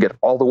saw him get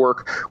all the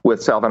work.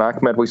 With Salvon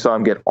Ahmed, we saw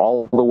him get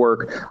all the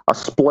work. A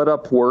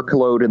split-up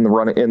workload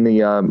in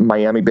the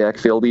Miami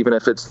backfield, even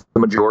if it's the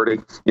majority,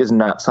 is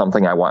not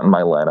something I want in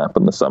my lineup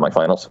in the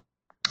semifinals.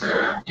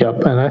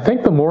 Yep, and I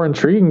think the more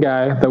intriguing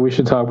guy that we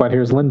should talk about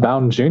here is Lynn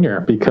Bowden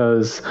Jr.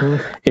 because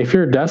if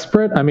you're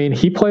desperate, I mean,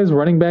 he plays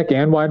running back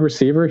and wide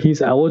receiver.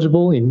 He's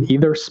eligible in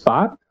either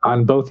spot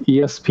on both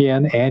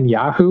ESPN and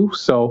Yahoo.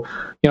 So,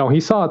 he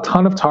saw a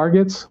ton of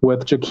targets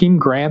with Jakeem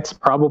Grant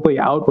probably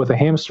out with a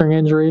hamstring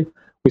injury.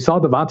 We saw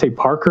Devontae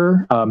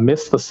Parker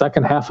miss the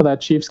second half of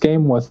that Chiefs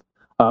game with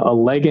a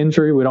leg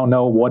injury. We don't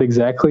know what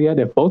exactly yet.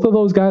 If both of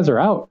those guys are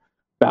out,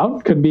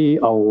 Bowden could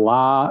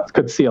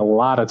see a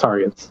lot of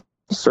targets.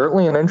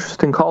 Certainly an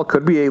interesting call.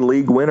 Could be a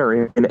league winner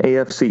in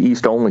AFC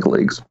East only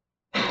leagues.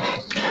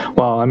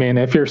 Well, I mean,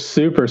 if you're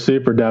super,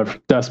 super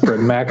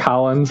desperate, Mac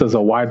Hollins as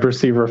a wide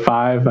receiver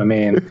 5, I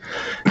mean,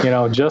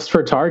 just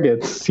for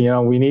targets,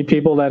 we need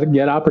people that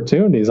get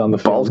opportunities on the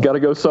field. Ball's got to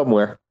go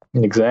somewhere.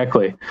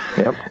 Exactly.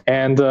 Yep.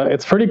 And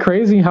it's pretty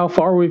crazy how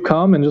far we've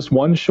come in just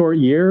one short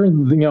year.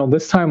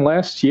 This time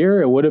last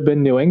year, it would have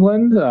been New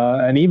England.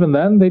 And even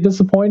then, they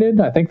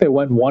disappointed. I think they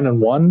went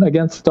 1-1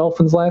 against the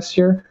Dolphins last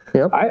year.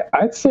 Yep.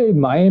 I'd say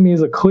Miami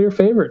is a clear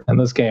favorite in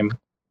this game.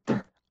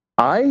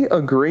 I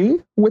agree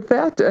with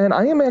that. And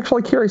I am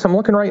actually curious. I'm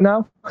looking right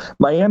now.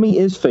 Miami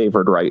is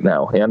favored right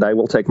now, and I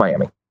will take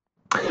Miami.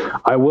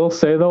 I will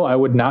say, though, I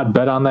would not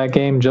bet on that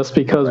game just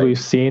because we've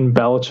seen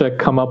Belichick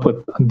come up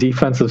with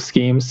defensive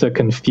schemes to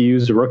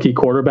confuse rookie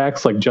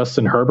quarterbacks like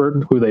Justin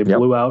Herbert, who they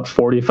blew out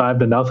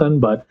 45-0.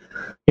 But,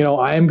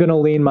 I am going to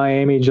lean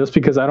Miami just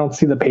because I don't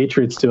see the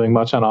Patriots doing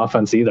much on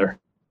offense either.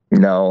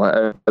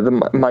 No,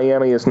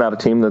 Miami is not a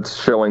team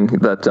that's showing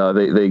that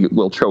they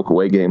will choke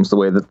away games the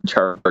way that the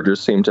Chargers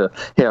seem to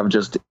have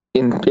just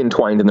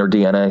entwined in their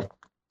DNA.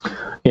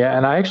 Yeah,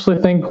 and I actually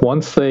think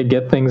once they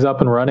get things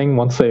up and running,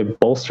 once they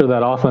bolster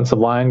that offensive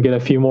line, get a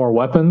few more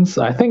weapons,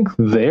 I think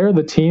they're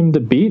the team to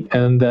beat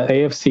in the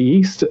AFC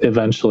East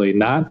eventually,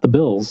 not the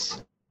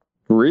Bills.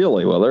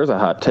 Really? Well, there's a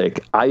hot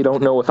take. I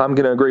don't know if I'm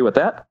going to agree with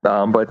that,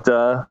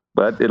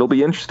 but it'll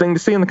be interesting to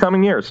see in the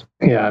coming years.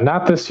 Yeah,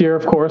 not this year,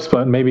 of course,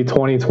 but maybe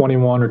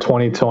 2021 or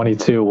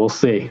 2022. We'll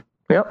see.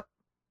 Yep.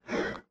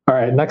 All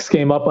right, next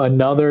game up,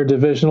 another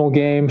divisional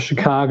game,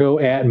 Chicago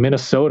at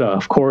Minnesota.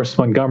 Of course,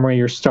 Montgomery,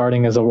 you're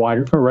starting as a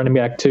running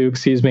back 2,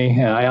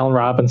 Allen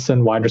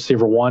Robinson, wide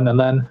receiver 1. And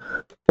then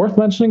worth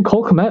mentioning,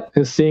 Cole Kmet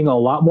is seeing a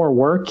lot more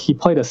work. He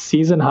played a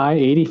season-high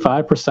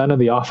 85% of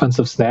the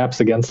offensive snaps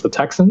against the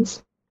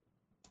Texans.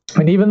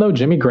 And even though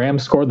Jimmy Graham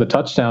scored the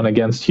touchdown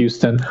against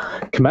Houston,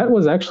 Kmet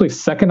was actually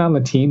second on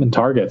the team in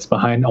targets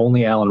behind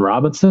only Allen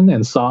Robinson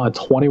and saw a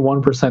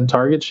 21%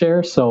 target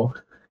share. So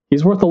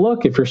he's worth a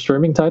look if you're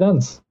streaming tight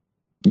ends.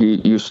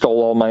 You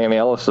stole all my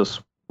analysis.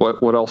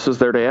 What else is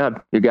there to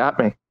add? You got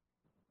me.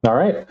 All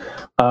right.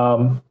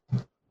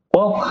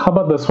 Well, how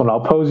about this one?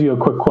 I'll pose you a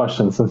quick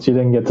question since you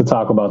didn't get to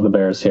talk about the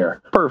Bears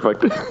here.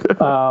 Perfect. If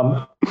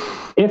Julio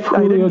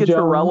I didn't get Jones,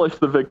 to relish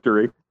the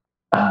victory.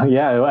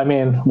 Yeah, I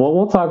mean,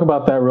 we'll talk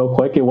about that real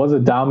quick. It was a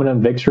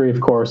dominant victory, of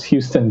course.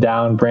 Houston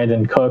down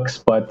Brandon Cooks,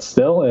 but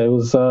still, it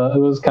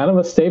was kind of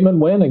a statement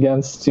win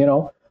against,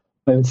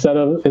 instead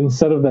of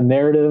the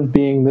narrative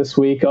being this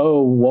week,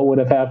 oh, what would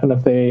have happened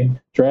if they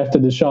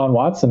drafted Deshaun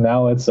Watson?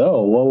 Now it's,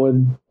 oh,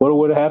 what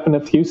would have happened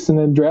if Houston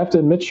had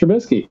drafted Mitch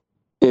Trubisky?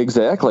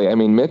 Exactly. I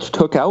mean, Mitch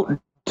took out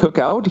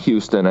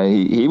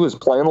Houston. He was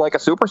playing like a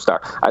superstar.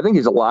 I think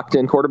he's a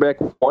locked-in quarterback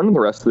 1 the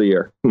rest of the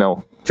year.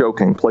 No,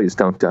 joking. Please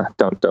don't clip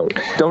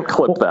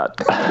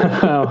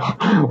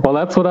that. Well,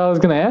 that's what I was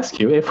going to ask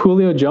you. If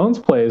Julio Jones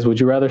plays, would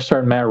you rather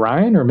start Matt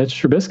Ryan or Mitch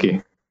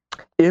Trubisky?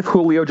 If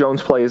Julio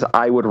Jones plays,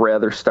 I would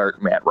rather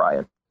start Matt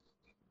Ryan.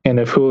 And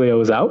if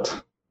Julio is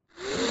out?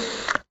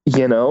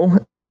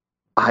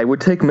 I would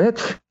take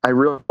Mitch. I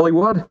really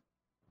would.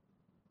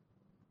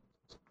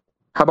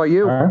 How about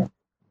you? All right.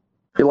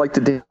 You like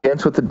to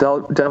dance with the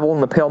devil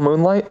in the pale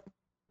moonlight?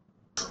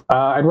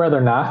 I'd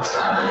rather not,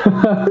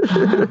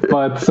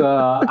 but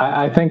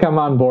I think I'm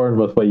on board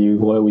with what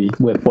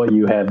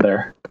you had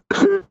there.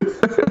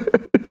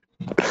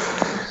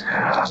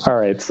 All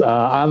right.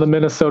 On the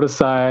Minnesota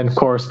side, of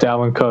course,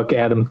 Dalvin Cook,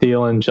 Adam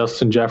Thielen,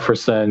 Justin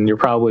Jefferson. You're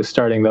probably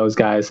starting those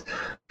guys.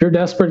 If you're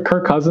desperate,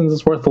 Kirk Cousins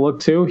is worth a look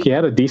too. He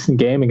had a decent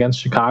game against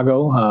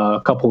Chicago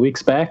a couple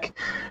weeks back.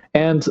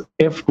 And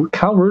if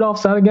Kyle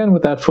Rudolph's out again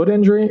with that foot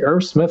injury,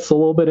 Irv Smith's a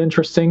little bit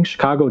interesting.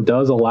 Chicago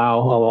does allow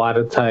a lot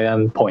of tight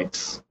end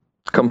points.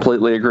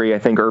 Completely agree. I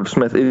think Irv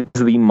Smith is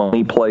the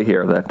money play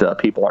here that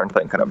people aren't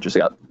thinking of just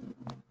yet.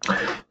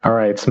 All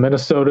right, so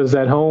Minnesota's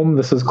at home.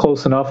 This is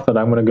close enough that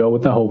I'm going to go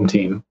with the home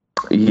team.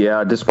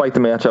 Yeah, despite the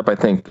matchup, I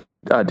think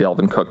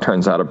Dalvin Cook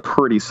turns out a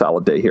pretty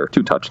solid day here.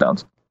 2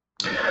 touchdowns.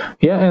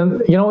 Yeah,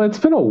 and, it's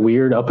been a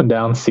weird up and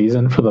down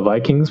season for the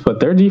Vikings,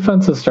 but their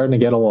defense is starting to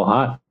get a little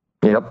hot.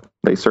 Yep,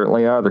 they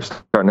certainly are. They're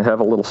starting to have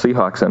a little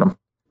Seahawks in them.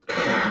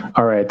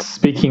 All right,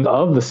 speaking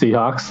of the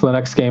Seahawks, the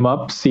next game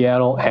up,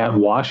 Seattle at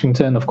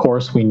Washington. Of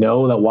course, we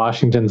know that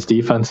Washington's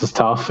defense is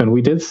tough, and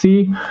we did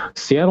see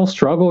Seattle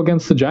struggle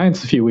against the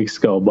Giants a few weeks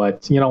ago,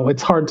 but,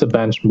 it's hard to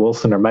bench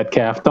Wilson or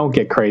Metcalf. Don't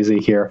get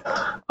crazy here.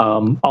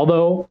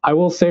 Although, I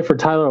will say for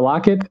Tyler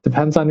Lockett, it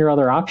depends on your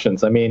other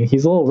options. I mean,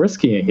 he's a little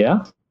risky,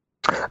 yeah?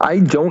 I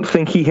don't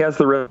think he has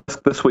the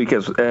risk this week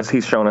as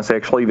he's shown us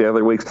actually the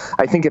other weeks.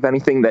 I think if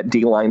anything, that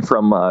D-line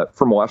from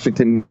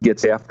Washington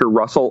gets after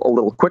Russell a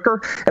little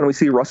quicker, and we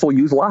see Russell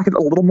use Lockett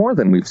a little more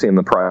than we've seen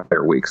the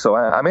prior week. So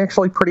I'm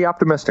actually pretty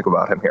optimistic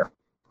about him here.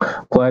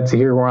 Glad to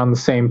hear we're on the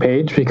same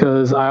page,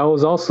 because I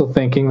was also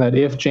thinking that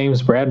if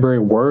James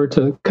Bradberry were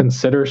to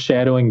consider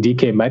shadowing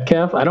DK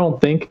Metcalf, I don't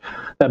think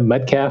that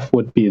Metcalf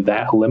would be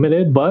that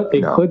limited, but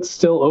it could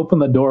still open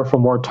the door for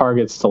more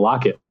targets to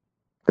Lockett.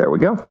 There we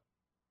go.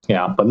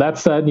 Yeah, but that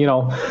said,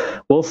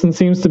 Wilson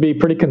seems to be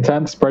pretty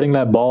content spreading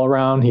that ball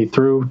around. He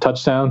threw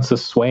touchdowns to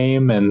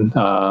Swaim and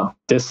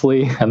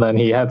Disley, and then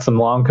he had some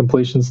long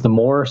completions to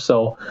Moore.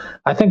 So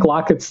I think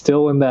Lockett's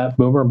still in that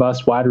boomer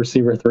bust wide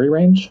receiver 3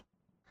 range.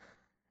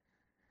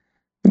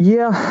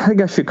 Yeah, I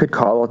guess you could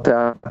call it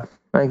that.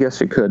 I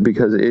guess you could,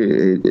 because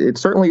it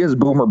certainly is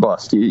boomer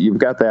bust. You've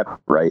got that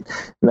right.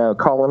 Now,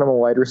 calling him a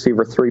wide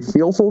receiver 3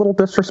 feels a little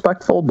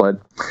disrespectful, but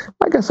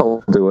I guess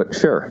I'll do it.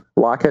 Sure.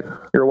 Lockett,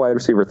 you're a wide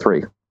receiver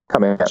 3.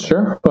 Come in.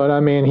 Sure, but I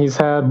mean, he's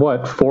had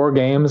 4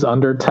 games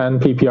under 10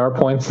 PPR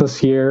points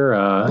this year.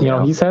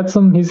 He's had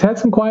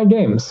some quiet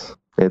games.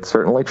 It's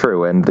certainly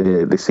true, and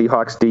the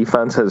Seahawks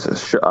defense has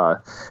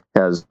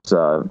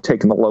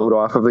taken the load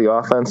off of the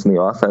offense, and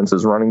the offense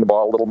is running the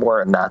ball a little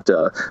more and not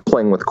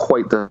playing with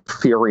quite the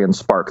fury and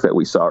spark that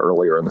we saw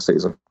earlier in the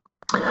season.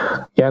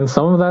 Yeah, and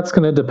some of that's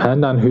going to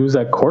depend on who's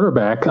at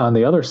quarterback on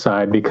the other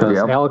side, because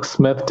Alex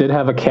Smith did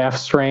have a calf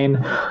strain.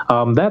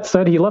 That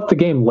said, he left the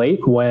game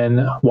late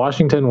when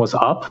Washington was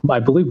up, I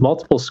believe,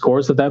 multiple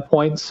scores at that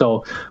point.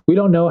 So we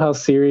don't know how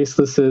serious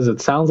this is.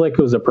 It sounds like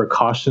it was a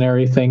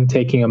precautionary thing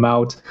taking him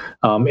out.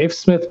 If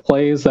Smith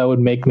plays, that would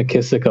make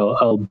McKissick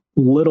a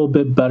little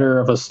bit better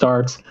of a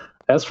start.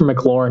 As for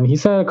McLaurin,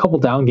 he's had a couple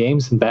down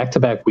games in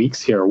back-to-back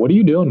weeks here. What are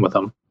you doing with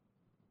him?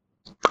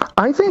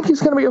 I think he's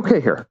going to be okay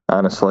here,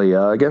 honestly.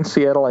 Against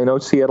Seattle, I know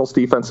Seattle's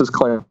defense is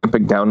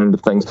clamping down into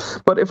things,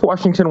 but if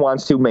Washington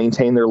wants to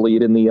maintain their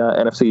lead in the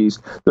NFC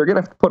East, they're going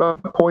to have to put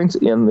up points,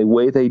 and the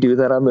way they do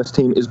that on this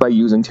team is by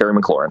using Terry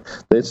McLaurin.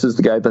 This is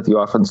the guy that the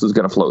offense is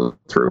going to flow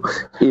through.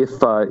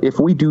 If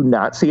we do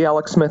not see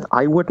Alex Smith,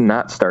 I would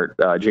not start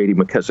J.D.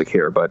 McKissick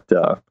here, but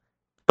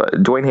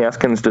Dwayne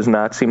Haskins does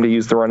not seem to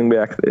use the running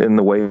back in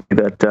the way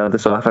that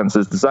this offense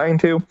is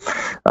designed to.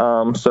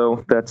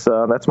 So that's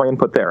my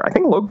input there. I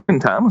think Logan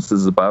Thomas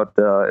is about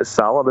as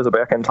solid as a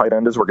back-end tight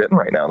end as we're getting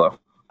right now, though.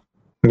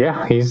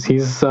 Yeah, he's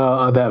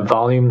that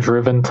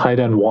volume-driven tight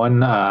end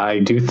 1. I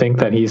do think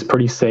that he's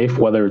pretty safe,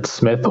 whether it's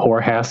Smith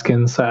or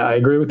Haskins. I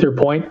agree with your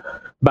point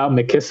about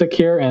McKissick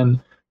here, and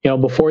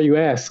before you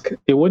ask,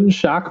 it wouldn't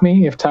shock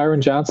me if Tyron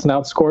Johnson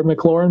outscored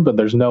McLaurin, but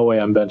there's no way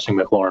I'm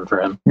benching McLaurin for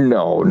him.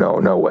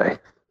 No way.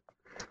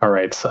 All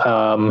right.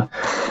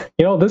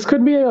 This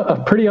could be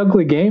a pretty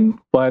ugly game,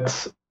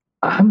 but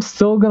I'm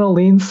still going to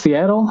lean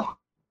Seattle.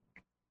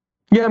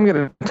 Yeah, I'm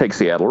going to take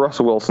Seattle.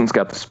 Russell Wilson's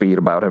got the speed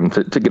about him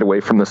to get away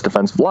from this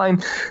defensive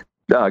line,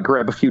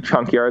 grab a few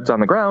chunk yards on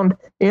the ground,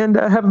 and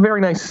have a very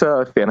nice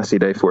fantasy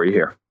day for you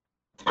here.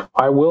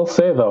 I will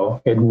say,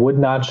 though, it would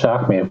not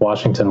shock me if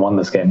Washington won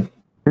this game.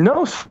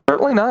 No,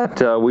 certainly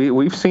not.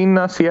 We've seen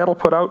Seattle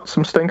put out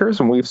some stinkers,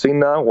 and we've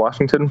seen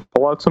Washington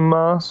pull out some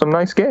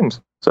nice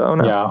games. So,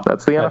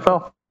 that's the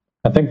NFL.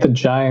 I think the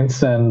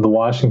Giants and the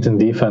Washington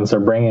defense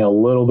are bringing a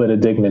little bit of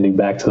dignity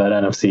back to that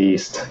NFC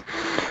East.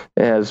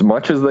 As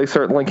much as they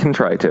certainly can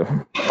try to.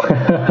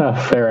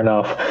 Fair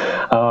enough.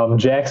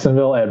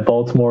 Jacksonville at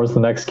Baltimore is the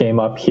next game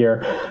up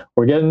here.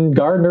 We're getting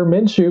Gardner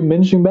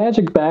Minshew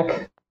Magic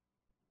back.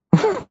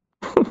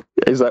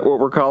 Is that what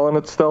we're calling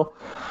it still?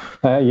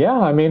 Yeah,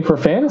 I mean, for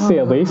fantasy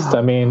at least.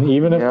 I mean,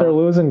 even if they're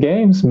losing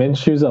games,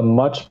 Minshew's a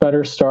much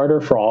better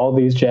starter for all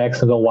these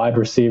Jacksonville wide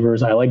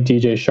receivers. I like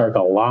DJ Chark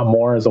a lot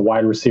more as a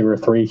wide receiver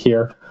 3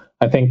 here.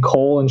 I think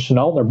Cole and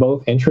Shenault are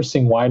both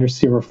interesting wide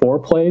receiver 4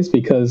 plays,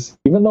 because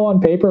even though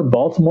on paper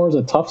Baltimore is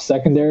a tough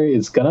secondary,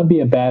 it's going to be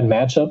a bad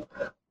matchup.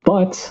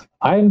 But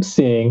I'm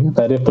seeing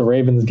that if the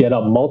Ravens get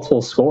up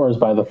multiple scores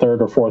by the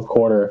 3rd or 4th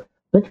quarter,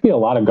 there could be a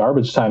lot of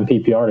garbage time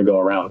PPR to go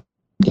around.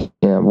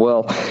 Yeah,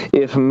 well,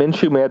 if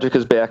Minshew Magic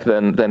is back,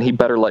 then he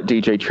better let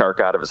DJ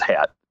Chark out of his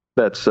hat.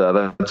 That's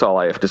all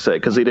I have to say,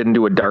 because he didn't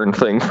do a darn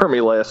thing for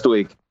me last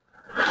week.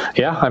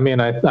 Yeah, I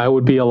mean, I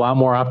would be a lot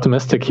more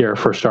optimistic here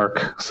for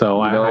Chark.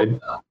 So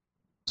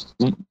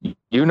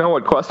you know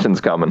what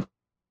question's coming.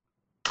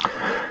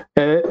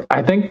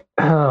 I think,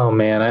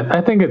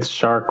 I think it's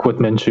Chark with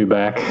Minshew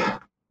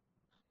back.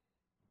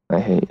 I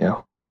hate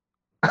you.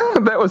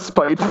 That was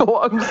spiteful.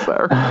 I'm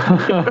sorry.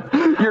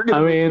 You're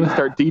going to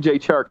start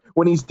DJ Chark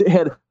when he's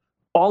had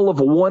all of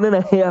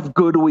 1.5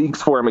 good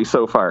weeks for me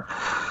so far.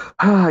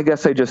 I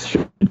guess I just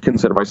should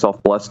consider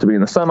myself blessed to be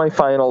in the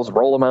semifinals,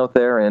 roll him out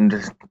there, and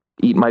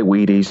eat my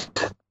Wheaties.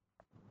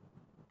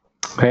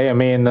 Hey, I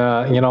mean,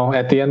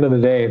 at the end of the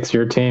day, it's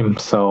your team,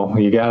 so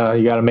you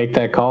gotta make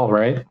that call,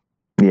 right?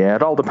 Yeah,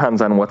 it all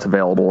depends on what's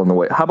available in the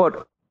way. How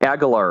about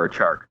Aguilar or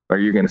Chark? Or are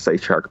you going to say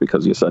Chark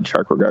because you said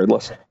Chark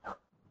regardless?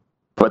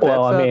 But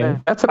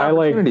that's an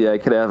opportunity I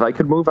could have. I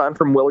could move on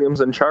from Williams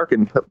and Chark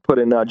and put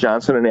in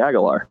Johnson and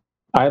Aguilar.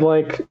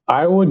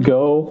 I would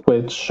go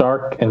with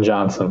Shark and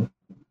Johnson.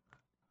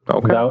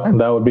 Okay.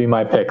 That would be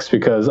my picks,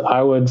 because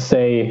I would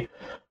say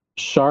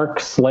Shark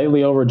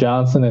slightly over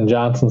Johnson and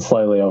Johnson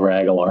slightly over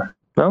Aguilar.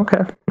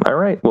 Okay. All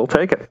right. We'll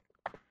take it.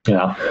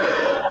 Yeah.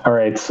 All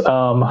right.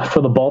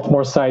 For the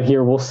Baltimore side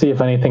here, we'll see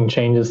if anything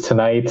changes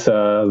tonight.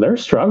 They're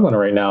struggling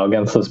right now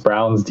against this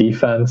Browns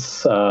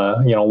defense.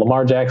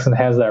 Lamar Jackson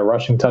has that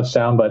rushing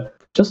touchdown, but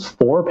just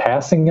 4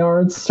 passing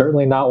yards,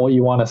 certainly not what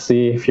you want to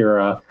see if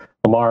you're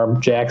Lamar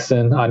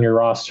Jackson on your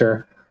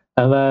roster.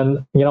 And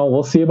then,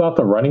 we'll see about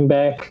the running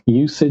back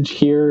usage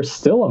here.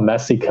 Still a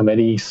messy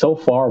committee. So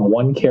far,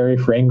 1 carry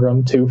for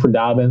Ingram, 2 for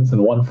Dobbins,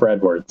 and 1 for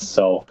Edwards.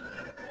 So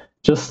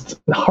just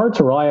hard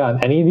to rely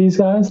on any of these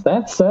guys.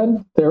 That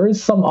said, there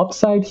is some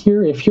upside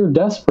here if you're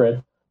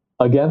desperate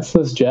against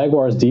this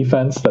Jaguars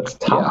defense that's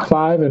top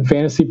 5 in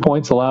fantasy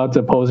points allowed to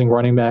opposing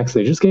running backs.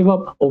 They just gave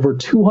up over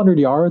 200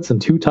 yards and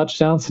 2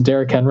 touchdowns to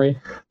Derrick Henry.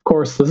 Of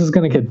course, this is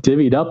going to get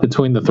divvied up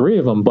between the 3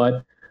 of them,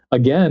 but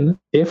again,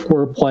 if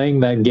we're playing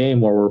that game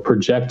where we're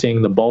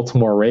projecting the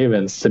Baltimore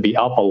Ravens to be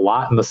up a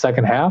lot in the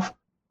second half,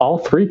 all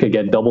 3 could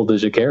get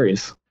double-digit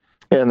carries.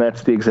 And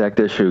that's the exact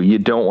issue. You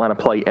don't want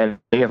to play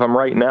any of them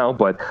right now,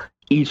 but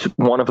each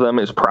one of them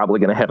is probably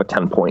going to have a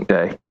 10-point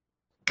day.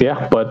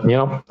 Yeah, but,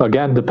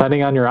 again,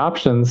 depending on your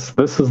options,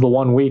 this is the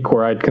 1 week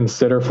where I'd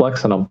consider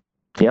flexing them.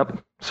 Yep,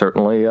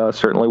 certainly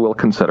will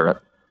consider it.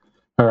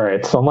 All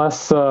right, so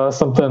unless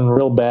something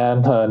real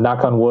bad,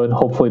 knock on wood,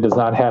 hopefully does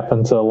not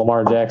happen to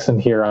Lamar Jackson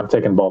here, I'm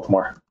taking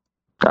Baltimore.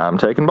 I'm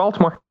taking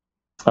Baltimore.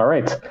 All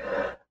right.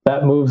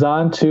 That moves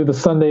on to the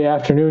Sunday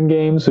afternoon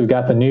games. We've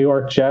got the New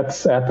York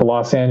Jets at the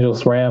Los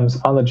Angeles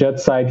Rams. On the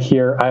Jets side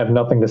here, I have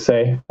nothing to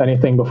say.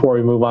 Anything before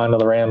we move on to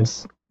the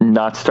Rams?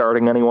 Not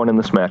starting anyone in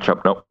this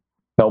matchup, nope.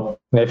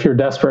 Nope. If you're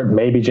desperate,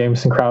 maybe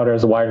Jameson Crowder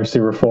as a wide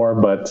receiver 4,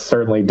 but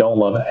certainly don't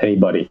love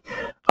anybody.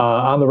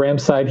 On the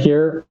Rams side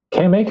here,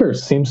 Cam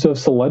Akers seems to have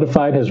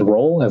solidified his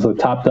role as a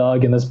top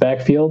dog in this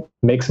backfield,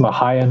 makes him a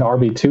high-end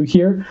RB2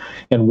 here.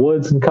 And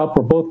Woods and Kupp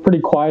were both pretty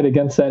quiet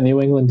against that New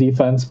England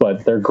defense,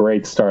 but they're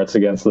great starts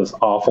against this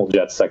awful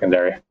Jets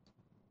secondary.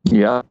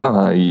 Yeah,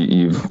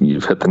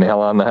 you've hit the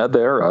nail on the head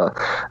there.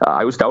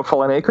 I was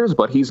doubtful on Akers,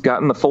 but he's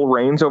gotten the full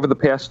reins over the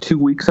past 2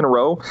 weeks in a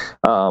row,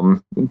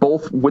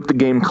 both with the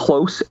game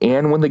close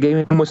and when the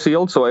game was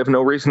sealed. So I have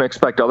no reason to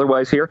expect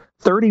otherwise here.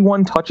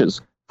 31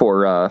 touches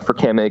for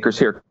Cam Akers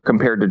here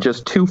compared to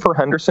just 2 for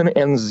Henderson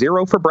and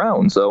 0 for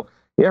Brown. So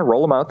yeah,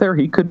 roll him out there.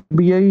 He could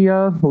be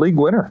a league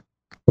winner.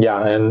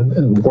 Yeah,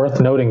 and worth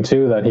noting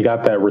too that he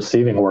got that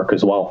receiving work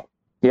as well.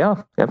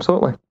 Yeah,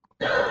 absolutely.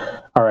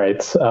 All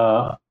right.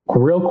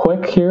 Real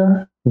quick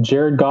here,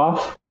 Jared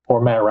Goff or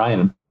Matt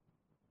Ryan?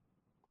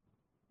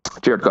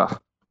 Jared Goff.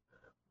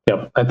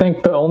 Yep. I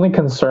think the only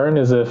concern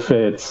is if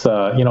it's,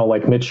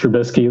 like Mitch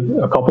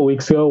Trubisky a couple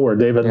weeks ago where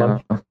David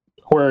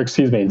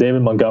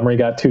Montgomery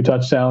got 2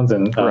 touchdowns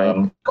and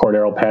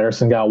Cordero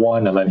Patterson got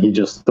 1, and then he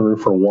just threw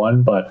for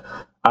 1. But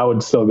I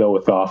would still go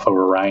with Goff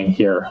over Ryan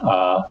here.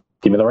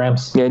 Give me the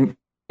Rams. And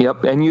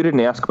you didn't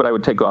ask, but I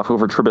would take Goff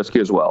over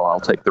Trubisky as well. I'll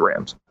take the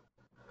Rams.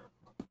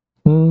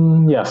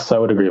 Yes, I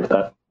would agree with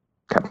that.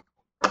 Okay.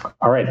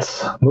 All right,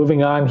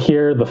 moving on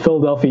here. The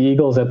Philadelphia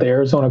Eagles at the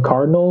Arizona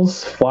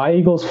Cardinals. Fly,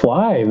 Eagles,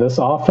 fly. This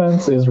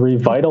offense is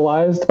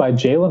revitalized by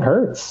Jalen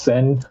Hurts,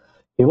 and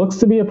he looks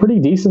to be a pretty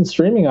decent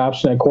streaming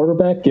option at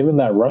quarterback, given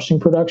that rushing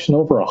production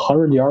over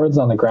 100 yards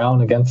on the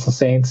ground against the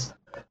Saints.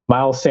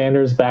 Miles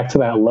Sanders back to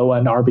that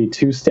low-end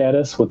RB2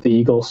 status with the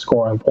Eagles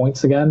scoring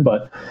points again,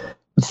 but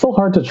it's still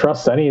hard to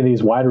trust any of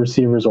these wide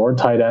receivers or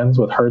tight ends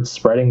with Hurts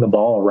spreading the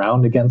ball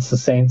around against the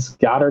Saints.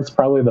 Goddard's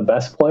probably the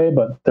best play,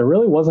 but there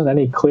really wasn't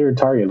any clear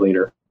target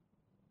leader.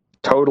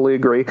 Totally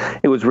agree.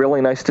 It was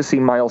really nice to see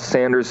Miles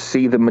Sanders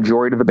see the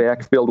majority of the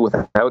backfield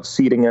without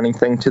ceding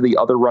anything to the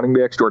other running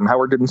backs. Jordan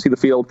Howard didn't see the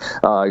field,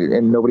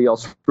 and nobody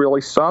else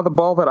really saw the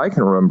ball that I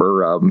can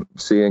remember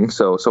seeing.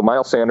 So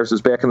Miles Sanders is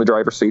back in the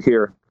driver's seat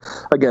here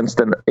against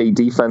a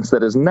defense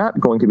that is not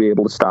going to be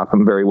able to stop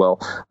him very well,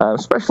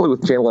 especially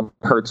with Jalen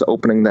Hurts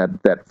opening that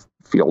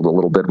field a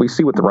little bit. We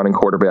see with the running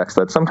quarterbacks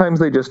that sometimes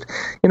they just,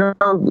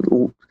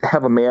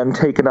 have a man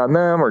taken on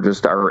them or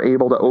just are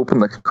able to open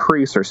the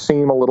crease or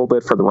seam a little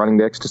bit for the running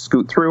backs to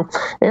scoot through.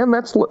 And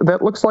that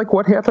looks like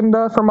what happened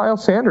for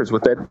Miles Sanders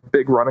with that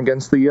big run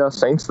against the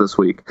Saints this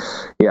week.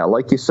 Yeah,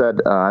 like you said,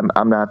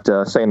 I'm not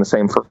saying the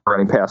same for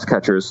any pass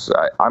catchers.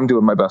 I'm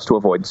doing my best to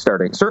avoid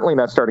certainly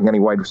not starting any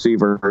wide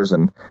receivers,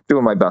 and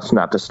doing my best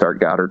not to start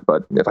Goddard.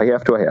 But if I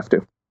have to, I have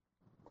to.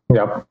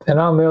 Yep. And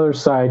on the other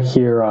side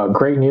here,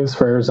 great news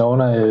for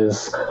Arizona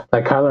is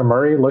that Kyler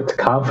Murray looked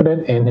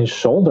confident in his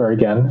shoulder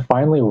again,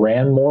 finally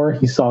ran more.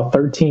 He saw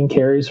 13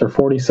 carries for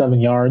 47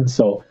 yards.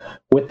 So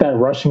with that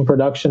rushing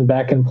production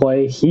back in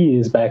play, he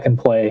is back in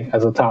play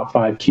as a top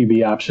 5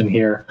 QB option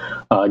here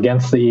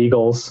against the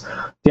Eagles.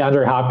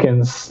 DeAndre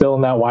Hopkins still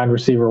in that wide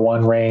receiver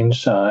 1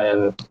 range.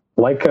 And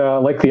like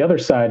the other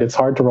side, it's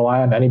hard to rely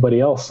on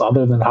anybody else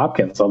other than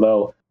Hopkins,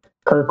 although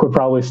Kirk would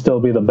probably still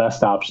be the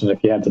best option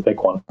if you had to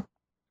pick one.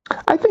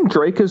 I think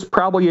Drake is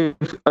probably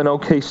an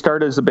okay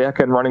start as a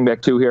back-end running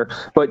back too here.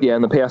 But yeah,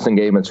 in the passing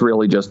game, it's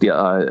really just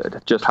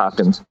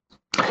Hopkins.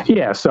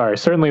 Yeah, sorry.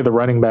 Certainly the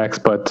running backs,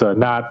 but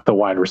not the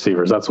wide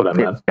receivers. That's what I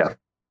meant. Yeah.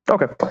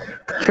 Okay.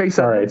 Chase.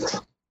 All right.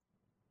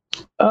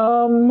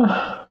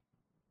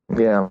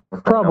 Yeah.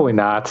 Probably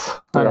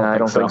not. I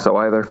don't think so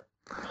either.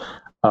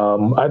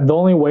 The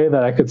only way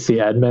that I could see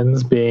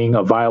Edmonds being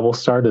a viable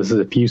start is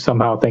if you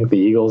somehow think the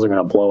Eagles are going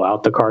to blow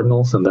out the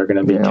Cardinals and they're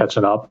going to be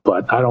catching up,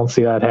 but I don't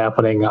see that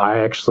happening. I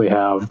actually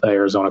have the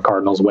Arizona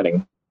Cardinals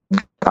winning.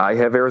 I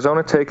have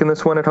Arizona taking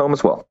this one at home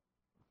as well.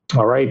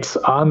 All right,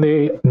 on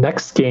the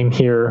next game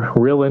here,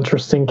 real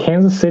interesting,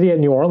 Kansas City and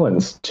New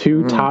Orleans,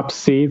 two top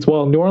seeds.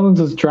 Well, New Orleans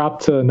has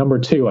dropped to number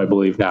 2, I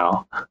believe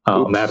now,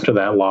 after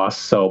that loss.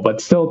 So, but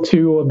still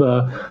 2 of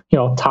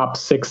the top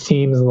 6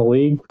 teams in the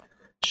league.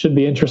 Should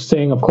be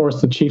interesting. Of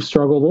course, the Chiefs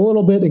struggled a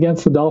little bit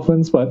against the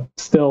Dolphins, but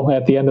still,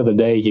 at the end of the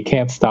day, you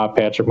can't stop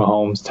Patrick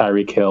Mahomes,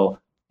 Tyreek Hill,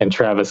 and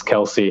Travis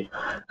Kelce.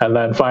 And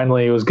then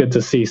finally, it was good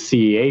to see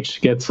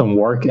CEH get some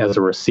work as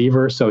a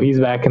receiver. So he's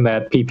back in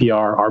that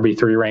PPR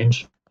RB3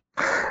 range.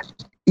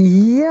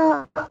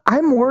 Yeah,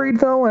 I'm worried,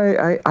 though.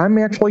 I'm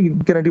actually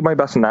going to do my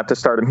best not to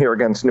start him here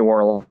against New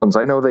Orleans.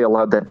 I know they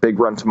allowed that big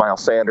run to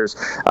Miles Sanders.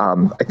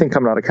 I think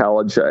coming out of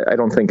college, I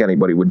don't think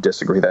anybody would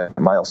disagree that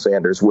Miles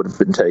Sanders would have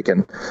been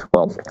taken.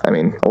 Well, I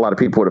mean, a lot of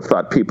people would have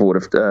thought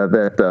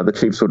that the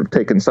Chiefs would have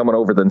taken someone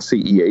over than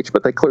CEH,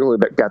 but they clearly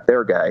got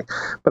their guy.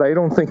 But I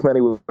don't think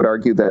many would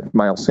argue that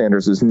Miles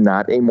Sanders is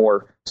not a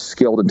more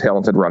skilled and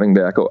talented running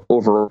back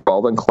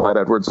overall than Clyde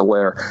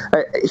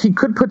Edwards-Helaire. He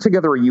could put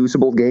together a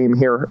usable game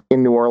here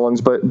in New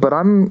Orleans, but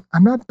I'm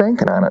not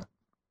banking on it.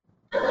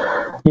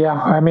 Yeah,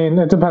 I mean,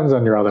 it depends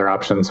on your other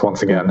options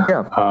once again.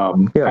 Yeah.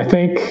 I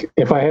think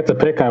if I had to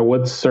pick, I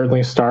would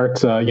certainly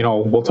start,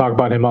 we'll talk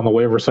about him on the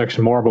waiver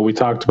section more, but we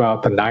talked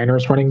about the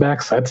Niners running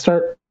backs. I'd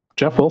start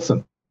Jeff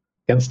Wilson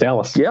against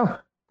Dallas. Yeah,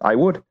 I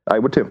would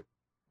too.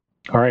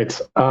 All right.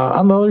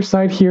 On the other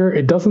side here,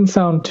 it doesn't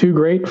sound too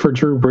great for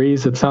Drew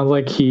Brees. It sounds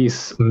like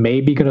he's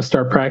maybe going to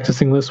start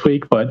practicing this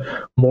week, but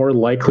more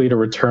likely to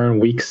return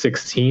week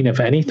 16, if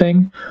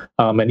anything.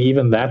 And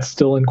even that's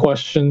still in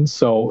question.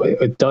 So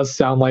it does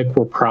sound like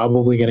we're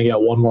probably going to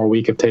get one more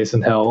week of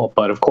Taysom Hill.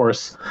 But of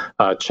course,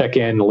 check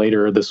in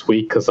later this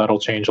week because that'll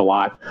change a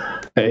lot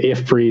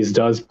if Brees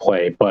does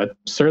play. But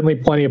certainly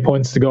plenty of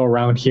points to go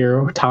around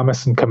here.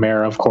 Thomas and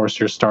Kamara, of course,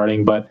 you're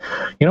starting. But,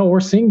 we're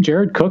seeing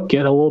Jared Cook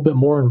get a little bit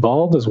more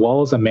involved, as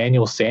well as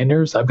Emmanuel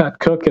Sanders. I've got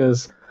Cook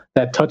as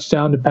that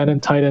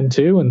touchdown-dependent tight end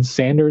 2, and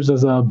Sanders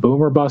as a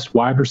boomer-bust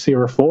wide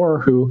receiver 4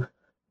 who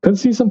could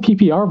see some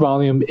PPR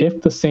volume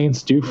if the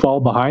Saints do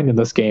fall behind in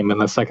this game in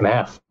the second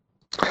half.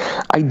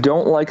 I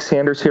don't like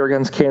Sanders here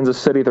against Kansas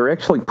City. They're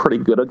actually pretty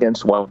good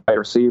against wide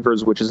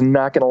receivers, which is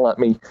not going to let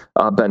me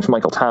bench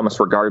Michael Thomas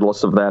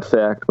regardless of that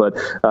fact. But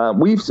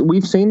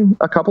we've seen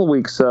a couple of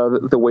weeks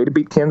the way to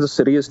beat Kansas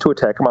City is to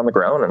attack them on the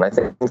ground, and I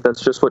think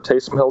that's just what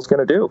Taysom Hill's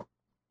going to do.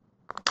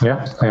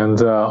 Yeah,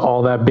 and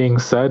all that being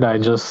said, I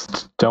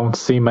just don't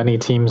see many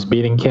teams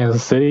beating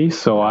Kansas City,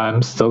 so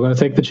I'm still going to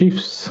take the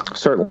Chiefs.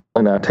 Certainly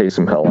not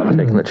Taysom Hill. I'm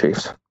taking the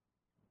Chiefs.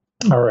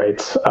 All right,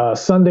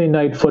 Sunday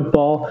Night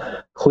Football,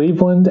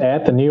 Cleveland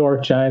at the New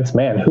York Giants.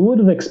 Man, who would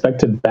have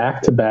expected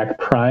back-to-back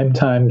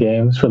primetime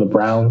games for the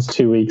Browns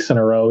 2 weeks in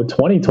a row?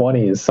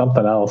 2020 is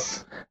something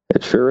else.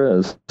 It sure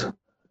is.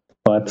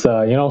 But,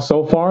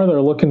 so far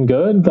they're looking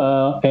good.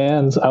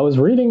 And I was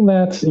reading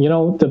that,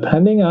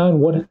 depending on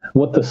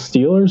what the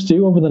Steelers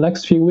do over the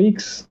next few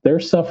weeks,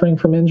 they're suffering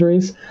from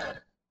injuries.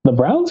 The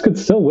Browns could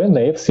still win the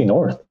AFC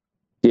North.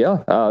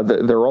 Yeah,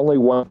 they're only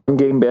one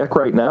game back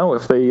right now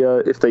if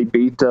they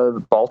beat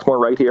Baltimore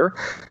right here.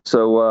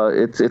 So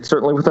it's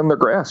certainly within their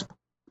grasp.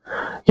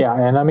 Yeah,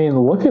 and I mean,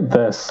 look at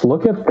this.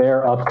 Look at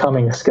their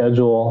upcoming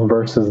schedule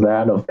versus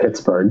that of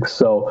Pittsburgh.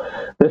 So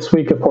this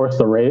week, of course,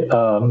 the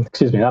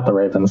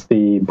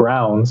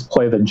Browns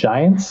play the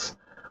Giants.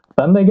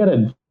 Then they get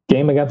a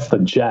game against the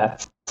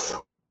Jets.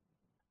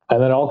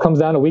 And then it all comes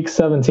down to week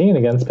 17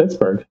 against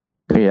Pittsburgh.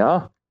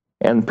 Yeah.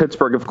 And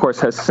Pittsburgh, of course,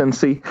 has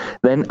Cincy,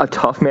 then a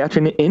tough match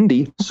in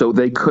Indy, so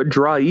they could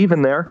draw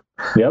even there.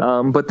 Yep.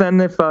 But then,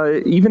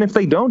 even if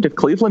they don't, if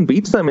Cleveland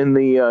beats them in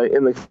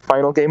the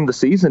final game of the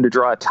season to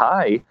draw a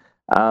tie,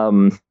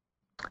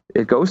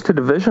 it goes to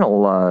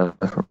divisional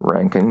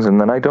rankings.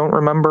 And then I don't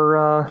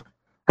remember.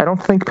 I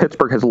don't think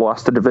Pittsburgh has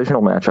lost a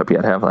divisional matchup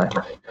yet, have they?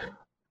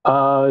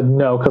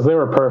 No, because they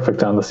were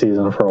perfect on the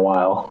season for a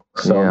while.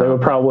 So they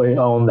would probably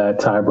own that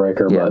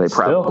tiebreaker. Yeah, but they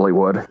probably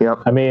would. Yep.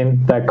 I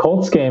mean, that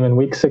Colts game in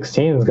week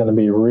 16 is going to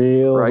be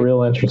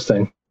real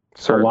interesting.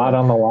 Certainly. A lot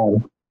on the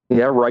line.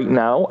 Yeah, right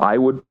now I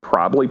would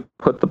probably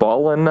put the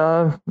ball in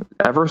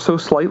ever so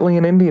slightly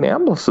in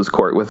Indianapolis's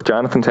court with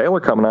Jonathan Taylor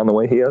coming on the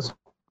way he is.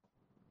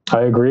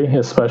 I agree,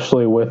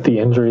 especially with the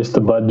injuries to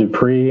Bud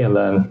Dupree. And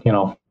then,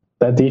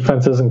 that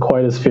defense isn't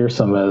quite as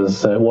fearsome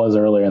as it was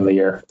earlier in the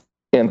year.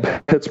 And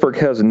Pittsburgh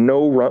has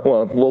no run.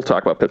 Well, we'll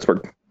talk about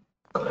Pittsburgh.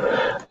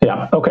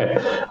 Yeah, okay.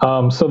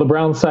 So the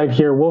Browns side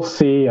here, we'll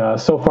see.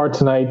 So far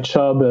tonight,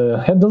 Chubb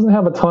doesn't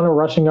have a ton of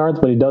rushing yards,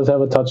 but he does have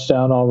a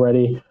touchdown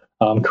already.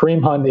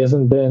 Kareem Hunt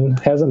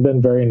hasn't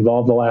been very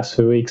involved the last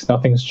few weeks.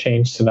 Nothing's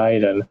changed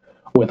tonight, and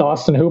with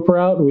Austin Hooper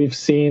out, we've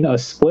seen a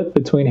split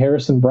between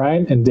Harrison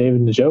Bryant and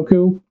David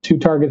Njoku, 2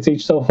 targets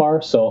each so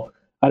far. So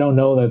I don't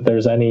know that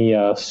there's any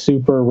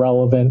super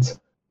relevant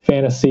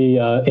fantasy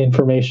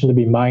information to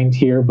be mined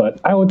here,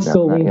 but I would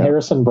still lean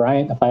Harrison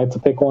Bryant if I had to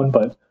pick one,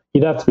 but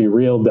you'd have to be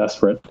real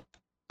desperate.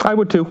 I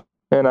would too,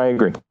 and I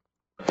agree.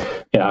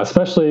 Yeah,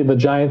 especially the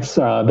Giants.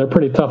 They're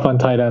pretty tough on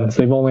tight ends.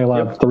 They've only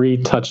allowed 3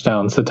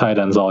 touchdowns to tight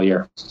ends all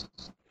year.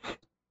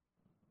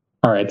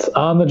 All right,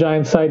 on the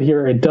Giants side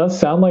here, it does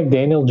sound like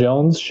Daniel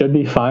Jones should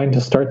be fine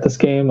to start this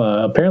game.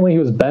 Apparently, he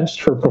was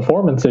benched for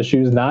performance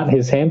issues, not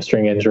his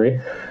hamstring injury.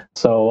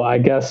 So I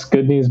guess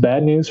good news,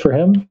 bad news for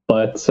him.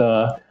 But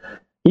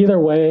either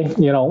way,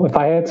 if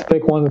I had to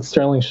pick one, it's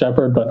Sterling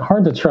Shepard, but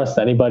hard to trust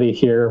anybody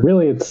here.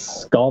 Really,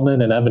 it's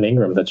Gallman and Evan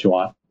Ingram that you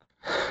want.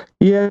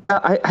 Yeah,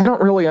 I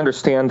don't really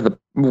understand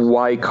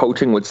why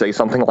coaching would say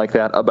something like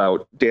that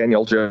about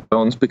Daniel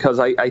Jones, because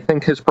I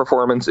think his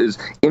performance is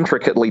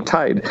intricately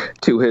tied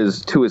to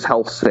his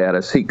health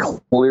status. He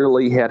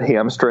clearly had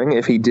hamstring.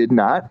 If he did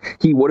not,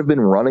 he would have been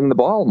running the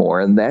ball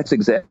more, and that's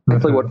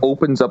exactly what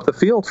opens up the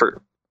field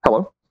for.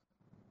 Hello?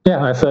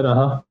 Yeah, I said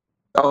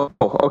Oh,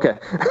 okay.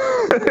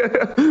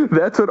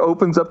 That's what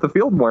opens up the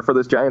field more for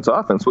this Giants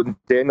offense, when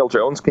Daniel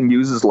Jones can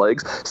use his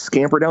legs,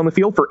 scamper down the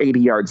field for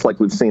 80 yards like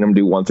we've seen him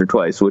do once or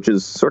twice, which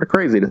is sort of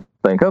crazy to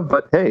think of.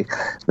 But hey,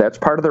 that's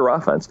part of their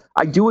offense.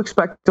 I do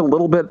expect a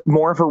little bit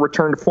more of a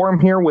return to form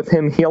here with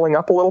him healing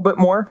up a little bit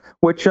more,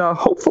 which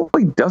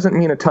hopefully doesn't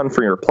mean a ton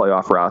for your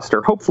playoff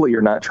roster. Hopefully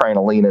you're not trying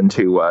to lean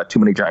into too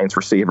many Giants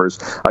receivers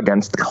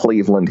against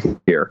Cleveland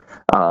here.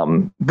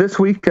 This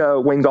week,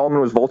 Wayne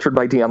Gallman was vultured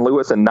by Deion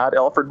Lewis and not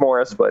Alfred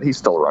Morris, but he's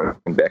still running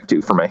back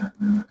too for me.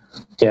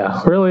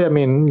 Yeah, really, I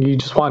mean, you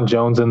just want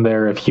Jones in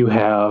there if you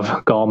have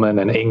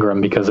Gallman and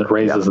Ingram because it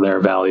raises their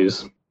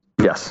values.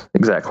 Yes,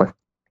 exactly.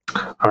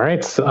 All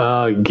right,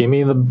 give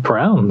me the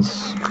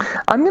Browns.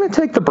 I'm going to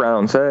take the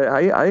Browns.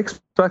 I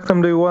expect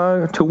them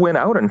to win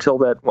out until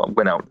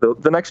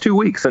the next 2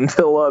 weeks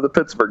until the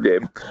Pittsburgh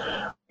game.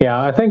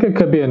 Yeah, I think it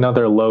could be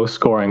another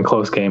low-scoring,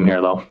 close game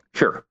here, though.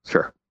 Sure.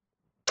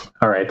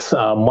 All right,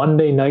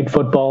 Monday Night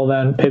Football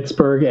then,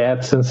 Pittsburgh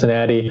at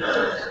Cincinnati.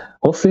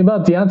 We'll see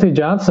about Deontay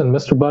Johnson,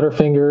 Mr.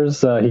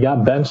 Butterfingers. He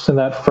got benched in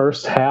that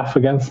first half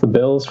against the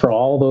Bills for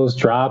all those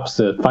drops.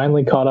 It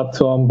finally caught up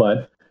to him,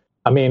 but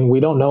I mean, we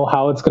don't know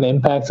how it's going to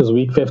impact his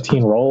Week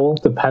 15 role.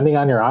 Depending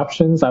on your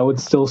options, I would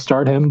still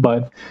start him.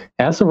 But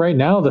as of right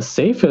now, the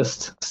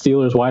safest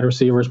Steelers wide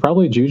receiver is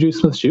probably Juju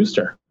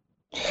Smith-Schuster.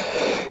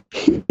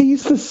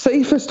 He's the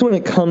safest when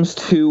it comes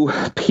to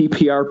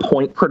PPR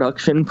point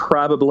production,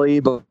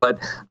 probably, but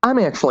I'm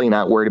actually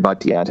not worried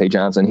about Deontay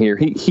Johnson here.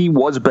 He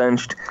was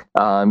benched.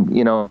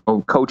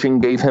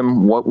 Coaching gave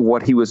him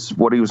what he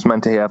was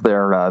meant to have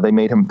there.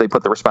 They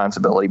put the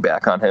responsibility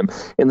back on him.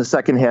 In the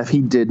second half,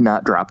 he did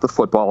not drop the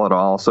football at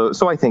all.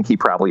 So I think he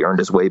probably earned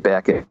his way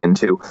back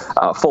into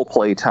full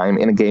play time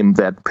in a game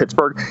that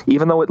Pittsburgh,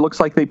 even though it looks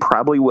like they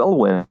probably will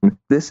win,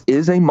 this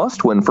is a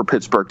must win for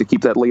Pittsburgh to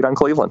keep that lead on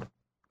Cleveland.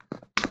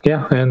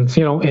 Yeah, and,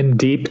 in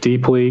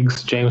deep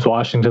leagues, James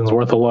Washington's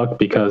worth a look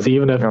because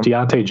even if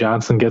Deontay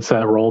Johnson gets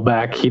that roll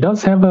back, he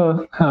does have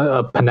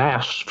a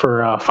panache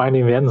for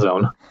finding the end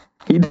zone.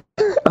 He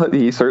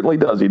certainly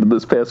does. He did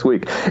this past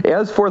week.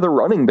 As for the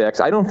running backs,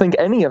 I don't think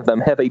any of them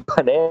have a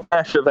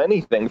panache of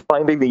anything,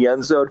 finding the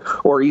end zone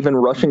or even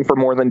rushing for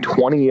more than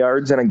 20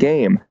 yards in a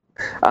game.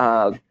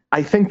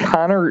 I think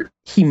Connor,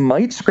 he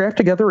might scrap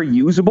together a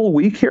usable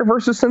week here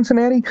versus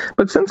Cincinnati,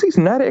 but since he's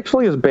not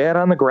actually as bad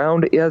on the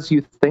ground as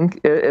you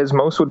think, as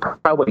most would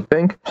probably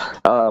think,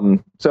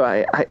 so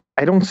I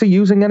don't see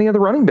using any of the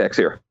running backs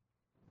here.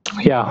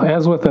 Yeah,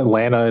 as with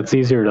Atlanta, it's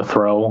easier to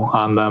throw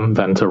on them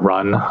than to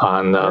run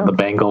on the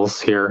Bengals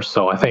here.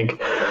 So I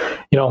think,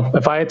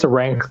 if I had to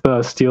rank the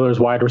Steelers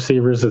wide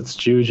receivers, it's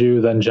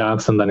Juju, then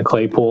Johnson, then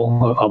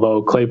Claypool,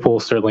 although Claypool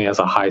certainly has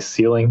a high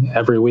ceiling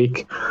every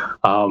week.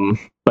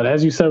 But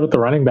as you said with the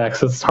running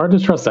backs, it's hard to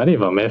trust any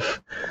of them.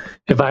 If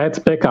I had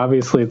to pick,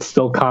 obviously it's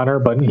still Connor,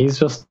 but he's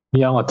just,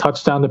 a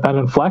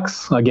touchdown-dependent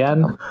flex.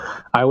 Again,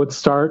 I would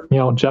start,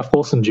 Jeff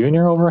Wilson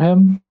Jr. over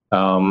him.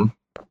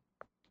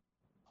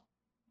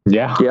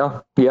 Yeah,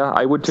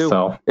 I would too.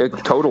 So.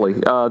 Totally.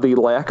 The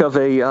lack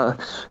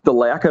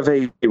of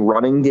a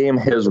running game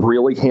has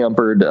really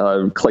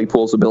hampered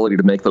Claypool's ability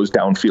to make those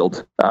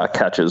downfield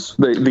catches.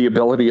 The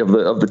ability of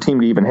the team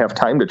to even have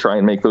time to try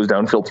and make those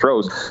downfield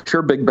throws.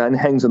 Sure, Big Ben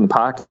hangs in the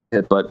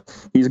pocket, but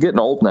he's getting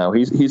old now.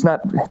 He's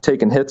not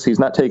taking hits. He's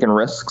not taking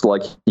risks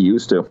like he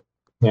used to.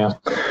 Yeah,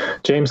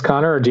 James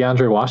Conner or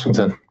DeAndre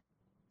Washington?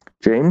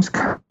 James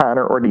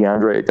Conner or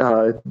DeAndre,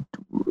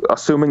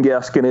 assuming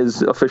Gaskin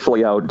is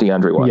officially out,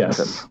 DeAndre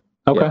Washington. Yes.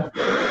 Okay.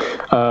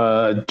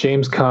 Yeah.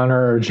 James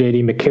Conner or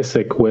J.D.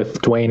 McKissick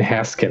with Dwayne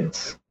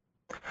Haskins?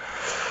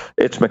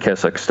 It's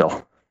McKissick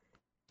still.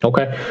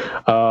 Okay.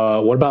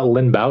 What about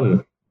Lynn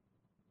Bowden?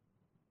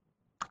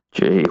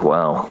 Gee,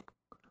 wow.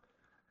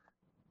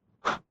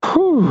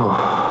 Whew.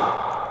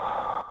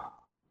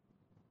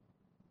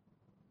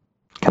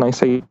 Can I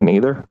say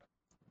neither?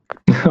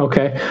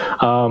 Okay.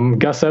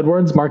 Gus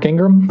Edwards, Mark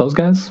Ingram, those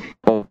guys?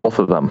 Both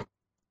of them.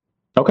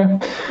 Okay.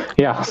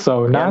 Yeah,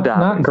 so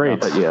not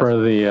great for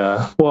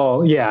the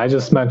well, yeah, I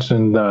just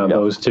mentioned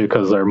those two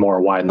because they're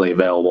more widely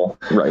available.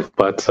 Right.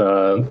 But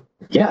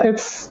yeah,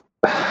 it's,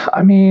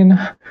 I mean,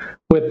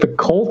 with the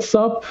Colts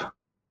up,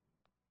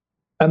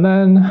 and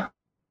then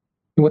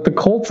with the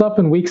Colts up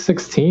in week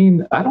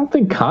 16, I don't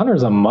think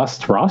Connor's a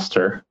must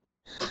roster.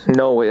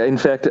 No, in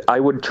fact, I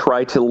would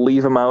try to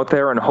leave him out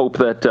there and hope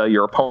that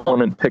your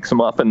opponent picks him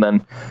up and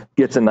then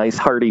gets a nice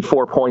hearty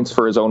 4 points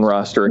for his own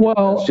roster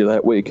against you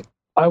that week.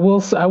 I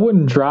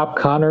wouldn't drop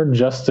Connor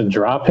just to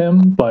drop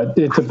him, but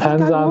it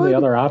depends on the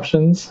other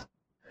options.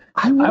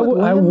 I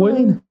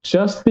wouldn't,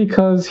 just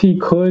because he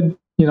could,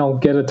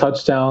 get a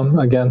touchdown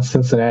against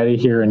Cincinnati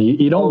here, and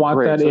you don't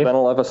want that. So then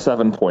I'll have a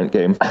 7-point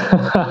game.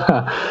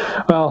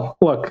 Well,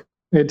 look,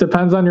 it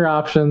depends on your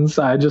options.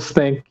 I just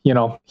think,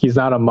 he's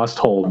not a must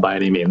hold by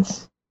any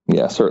means.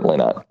 Yeah, certainly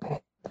not.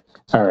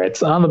 All right.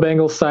 So on the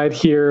Bengals side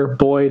here,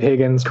 Boyd,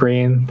 Higgins,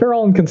 Green, they're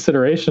all in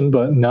consideration,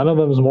 but none of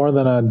them is more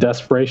than a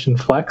desperation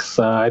flex.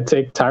 I'd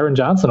take Tyron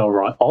Johnson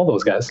over all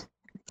those guys.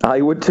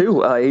 I would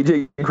too.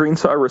 AJ Green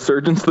saw a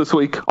resurgence this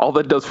week. All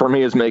that does for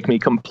me is make me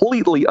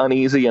completely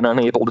uneasy and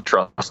unable to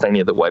trust any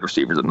of the wide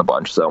receivers in the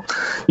bunch. So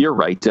you're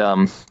right.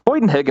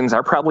 Boyd and Higgins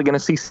are probably going to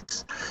see...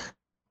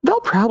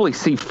 They'll probably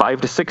see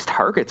 5 to 6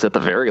 targets at the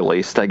very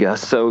least, I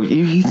guess. So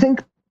you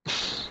think...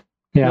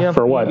 Yeah,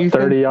 for what,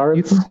 30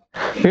 yards?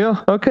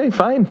 Yeah, okay,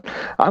 fine.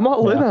 I'm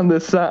all in on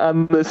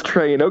this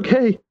train.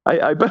 Okay,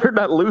 I better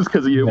not lose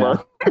because of you, man.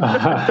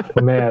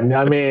 Man,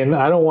 I mean,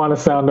 I don't want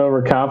to sound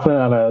overconfident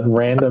on a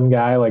random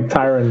guy like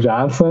Tyron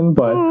Johnson,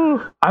 but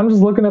I'm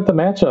just looking at the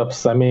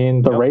matchups. I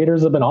mean, the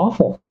Raiders have been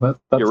awful. That's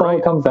all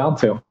it comes down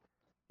to.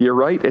 You're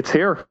right. It's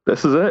here.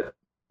 This is it.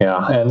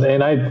 Yeah,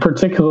 and I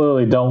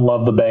particularly don't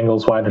love the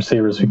Bengals wide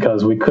receivers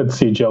because we could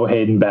see Joe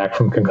Hayden back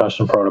from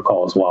concussion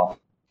protocol as well.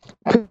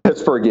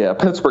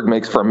 Pittsburgh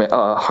makes for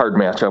a hard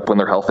matchup when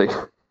they're healthy.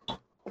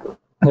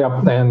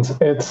 Yep, and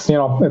it's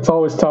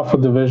always tough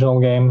with divisional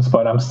games,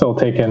 but I'm still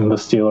taking the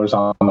Steelers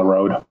on the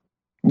road.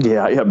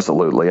 Yeah,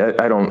 absolutely.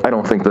 I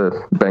don't think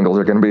the Bengals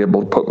are going to be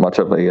able to put much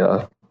of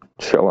a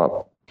show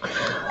up.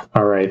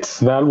 All right,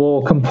 that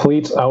will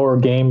complete our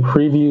game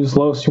previews.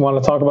 Los, you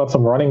want to talk about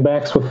some running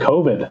backs with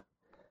COVID?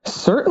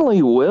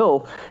 Certainly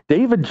will.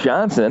 David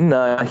Johnson,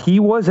 he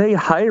was a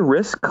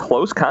high-risk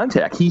close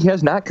contact. He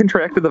has not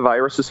contracted the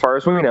virus as far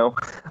as we know.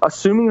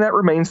 Assuming that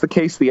remains the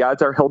case, the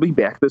odds are he'll be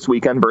back this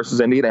weekend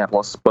versus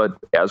Indianapolis. But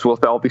as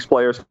with all these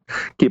players,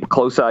 keep a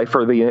close eye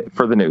for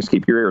the news.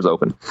 Keep your ears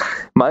open.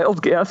 Myles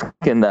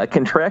Gaskin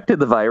contracted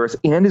the virus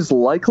and is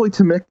likely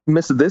to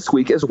miss this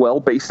week as well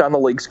based on the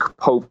league's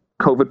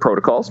COVID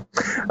protocols.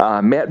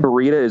 Matt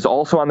Breida is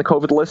also on the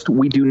COVID list.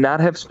 We do not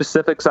have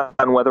specifics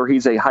on whether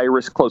he's a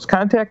high-risk close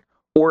contact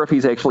or if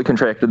he's actually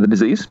contracted the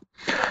disease.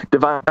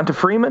 Devonta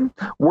Freeman,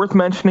 worth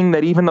mentioning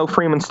that even though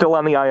Freeman's still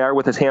on the IR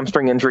with his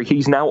hamstring injury,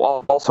 he's now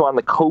also on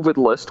the COVID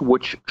list,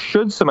 which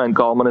should cement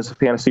Gallman as a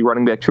fantasy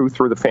running back through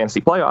the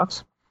fantasy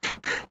playoffs.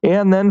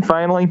 And then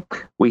finally,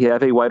 we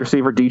have a wide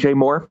receiver, DJ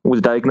Moore, who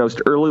was diagnosed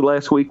early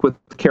last week with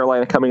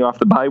Carolina coming off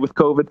the bye with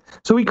COVID.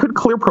 So he could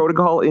clear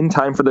protocol in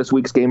time for this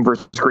week's game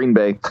versus Green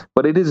Bay,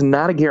 but it is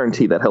not a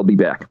guarantee that he'll be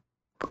back.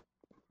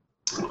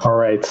 All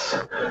right.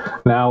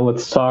 Now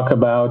let's talk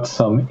about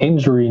some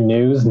injury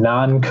news,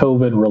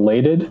 non-COVID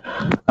related.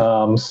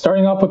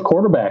 Starting off with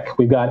quarterback,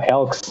 we've got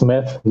Alex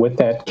Smith with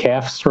that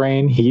calf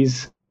strain.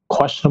 He's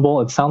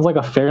questionable. It sounds like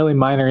a fairly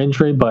minor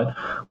injury, but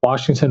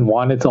Washington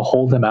wanted to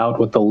hold him out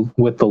with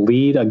the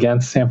lead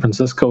against San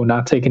Francisco,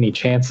 not take any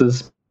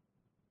chances.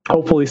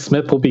 Hopefully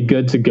Smith will be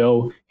good to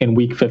go in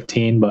week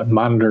 15, but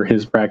monitor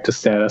his practice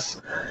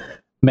status.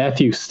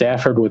 Matthew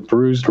Stafford with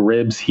bruised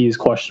ribs, he's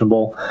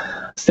questionable.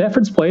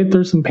 Stafford's played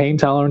through some pain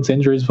tolerance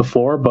injuries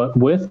before, but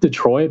with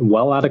Detroit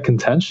well out of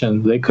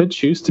contention, they could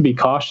choose to be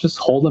cautious,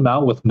 hold him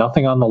out with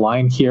nothing on the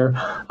line here,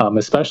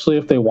 especially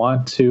if they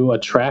want to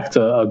attract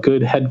a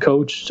good head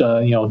coach,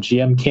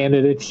 GM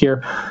candidate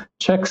here.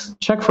 Check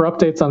for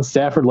updates on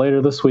Stafford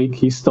later this week.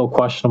 He's still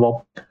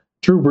questionable.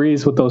 Drew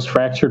Brees with those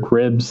fractured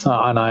ribs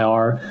on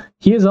IR.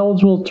 He is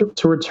eligible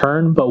to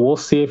return, but we'll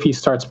see if he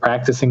starts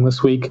practicing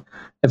this week.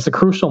 It's a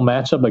crucial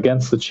matchup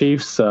against the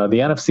Chiefs. The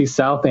NFC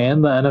South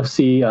and the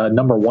NFC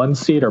number 1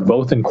 seed are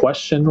both in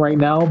question right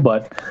now.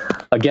 But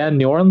again,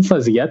 New Orleans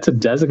has yet to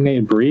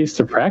designate Brees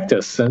to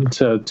practice and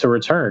to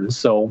return.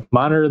 So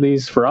monitor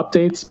these for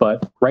updates.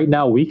 But right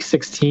now, week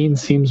 16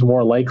 seems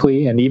more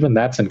likely, and even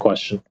that's in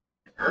question.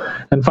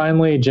 And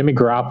finally, Jimmy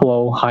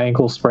Garoppolo, high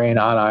ankle sprain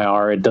on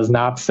IR. It does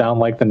not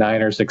sound like the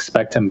Niners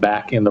expect him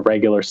back in the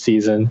regular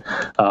season.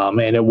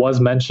 And it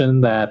was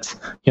mentioned that,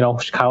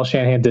 Kyle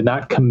Shanahan did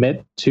not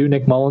commit to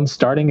Nick Mullins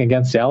starting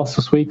against Dallas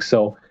this week.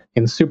 So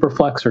in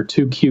Superflex or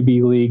 2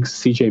 QB leagues,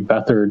 CJ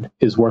Beathard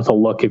is worth a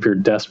look if you're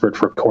desperate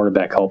for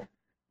quarterback help.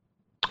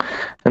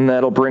 And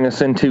that'll bring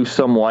us into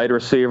some wide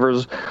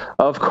receivers.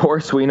 Of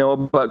course, we know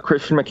about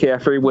Christian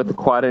McCaffrey with the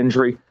quad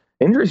injury.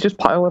 Injuries just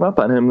piling up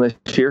on him this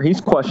year.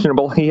 He's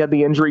questionable. He had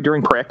the injury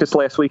during practice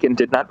last week and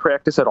did not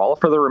practice at all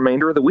for the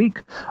remainder of the week.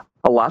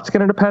 A lot's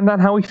going to depend on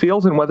how he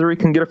feels and whether he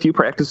can get a few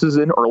practices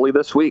in early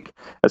this week,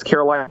 as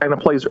Carolina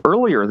plays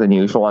earlier than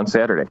usual on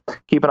Saturday.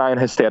 Keep an eye on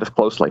his status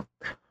closely.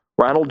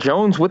 Ronald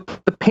Jones with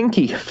the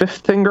pinky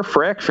fifth finger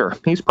fracture.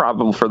 He's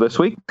probable for this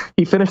week.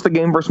 He finished the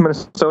game versus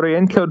Minnesota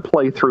and could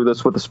play through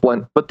this with a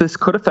splint, but this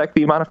could affect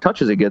the amount of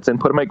touches he gets and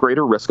put him at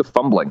greater risk of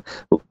fumbling,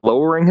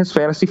 lowering his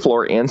fantasy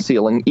floor and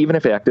ceiling, even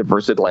if active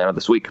versus Atlanta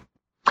this week.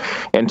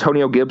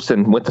 Antonio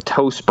Gibson with the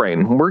toe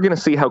sprain. We're going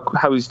to see how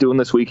he's doing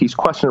this week. He's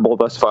questionable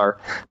thus far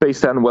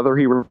based on whether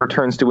he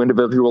returns to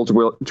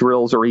individual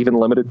drills or even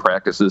limited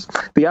practices.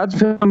 The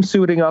odds of him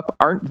suiting up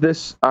aren't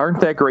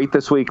that great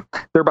this week.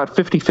 They're about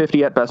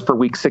 50-50 at best for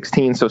week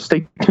 16, so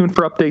stay tuned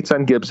for updates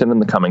on Gibson in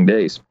the coming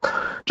days.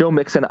 Joe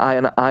Mixon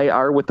on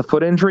IR with the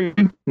foot injury.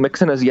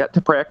 Mixon has yet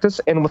to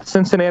practice, and with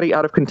Cincinnati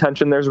out of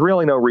contention, there's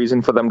really no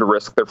reason for them to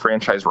risk their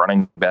franchise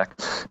running back.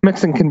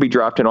 Mixon can be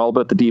dropped in all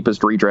but the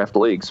deepest redraft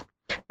leagues.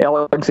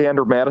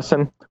 Alexander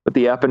Madison with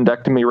the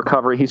appendectomy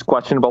recovery. He's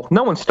questionable.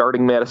 No one's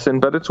starting Madison,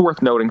 but it's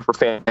worth noting for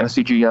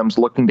fantasy GMs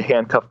looking to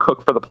handcuff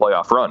Cook for the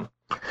playoff run.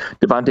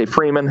 Devontae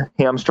Freeman,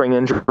 hamstring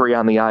injury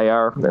on the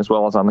IR, as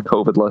well as on the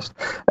COVID list.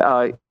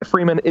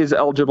 Freeman is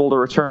eligible to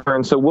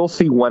return, so we'll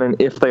see when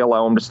and if they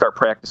allow him to start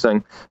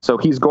practicing. So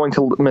he's going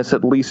to miss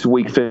at least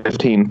week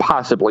 15,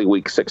 possibly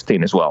week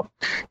 16 as well.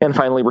 And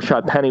finally,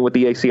 Rashad Penny with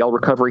the ACL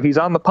recovery. He's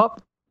on the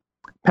PUP.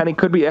 Penny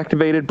could be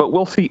activated, but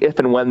we'll see if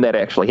and when that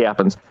actually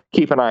happens.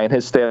 Keep an eye on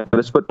his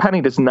status, but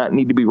Penny does not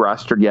need to be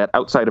rostered yet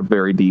outside of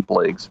very deep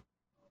leagues.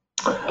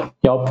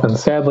 Yep, and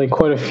sadly,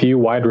 quite a few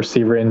wide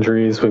receiver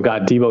injuries. We've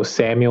got Deebo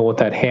Samuel with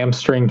that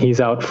hamstring. He's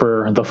out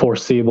for the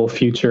foreseeable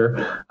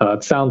future.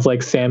 It sounds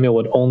like Samuel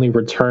would only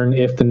return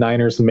if the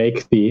Niners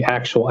make the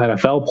actual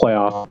NFL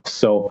playoffs,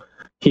 so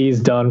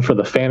he's done for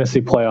the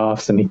fantasy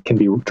playoffs, and he can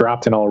be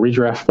dropped in all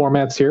redraft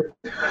formats here.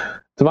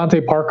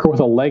 Devontae Parker with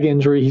a leg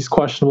injury, he's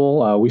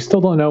questionable. We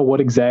still don't know what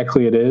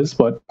exactly it is,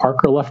 but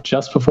Parker left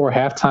just before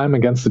halftime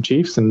against the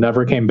Chiefs and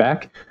never came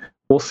back.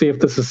 We'll see if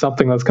this is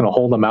something that's going to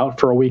hold him out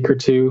for a week or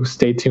two.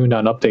 Stay tuned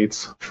on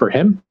updates for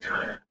him.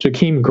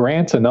 Jakeem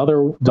Grant,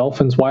 another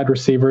Dolphins wide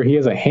receiver, he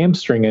has a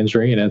hamstring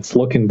injury, and it's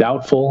looking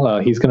doubtful.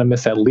 He's going to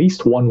miss at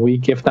least 1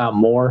 week, if not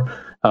more.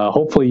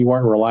 Hopefully you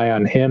won't rely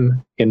on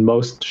him in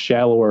most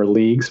shallower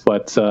leagues,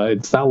 but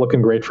it's not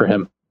looking great for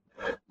him.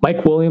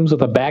 Mike Williams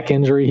with a back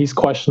injury, he's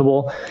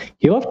questionable.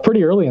 He left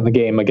pretty early in the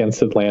game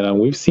against Atlanta.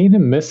 We've seen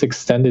him miss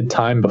extended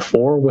time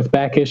before with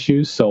back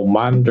issues, so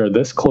monitor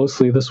this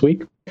closely this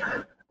week.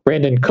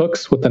 Brandon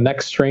Cooks with the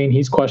neck strain,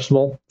 he's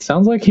questionable.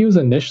 Sounds like he was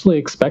initially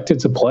expected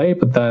to play,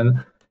 but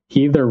then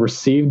he either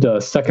received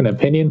a second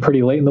opinion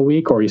pretty late in the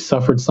week or he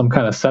suffered some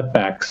kind of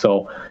setback,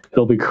 so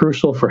it'll be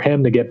crucial for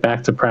him to get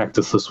back to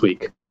practice this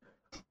week.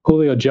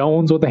 Julio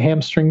Jones with a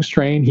hamstring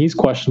strain, he's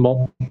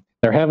questionable.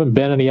 There haven't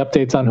been any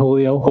updates on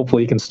Julio.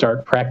 Hopefully he can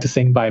start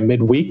practicing by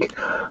midweek.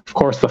 Of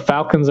course, the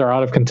Falcons are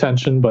out of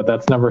contention, but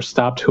that's never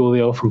stopped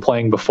Julio from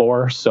playing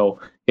before. So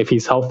if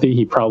he's healthy,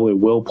 he probably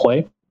will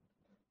play.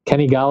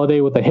 Kenny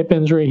Golladay with a hip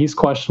injury, he's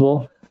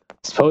questionable.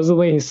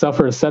 Supposedly he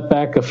suffered a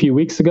setback a few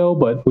weeks ago,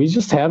 but we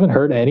just haven't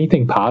heard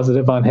anything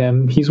positive on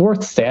him. He's worth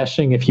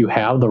stashing if you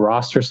have the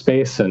roster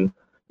space and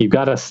you've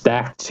got a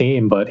stacked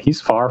team, but he's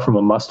far from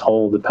a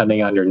must-hold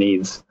depending on your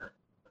needs.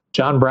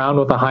 John Brown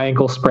with a high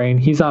ankle sprain,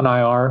 he's on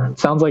IR.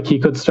 Sounds like he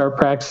could start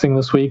practicing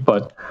this week,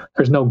 but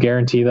there's no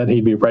guarantee that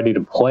he'd be ready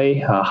to play.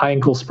 High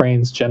ankle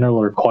sprains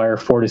generally require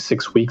 4 to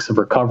 6 weeks of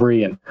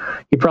recovery, and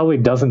he probably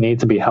doesn't need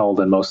to be held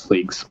in most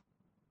leagues.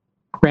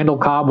 Randall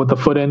Cobb with the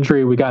foot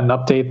injury, we got an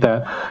update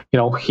that,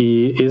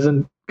 he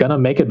isn't going to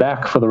make it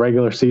back for the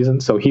regular season,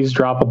 so he's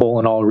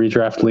droppable in all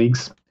redraft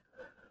leagues.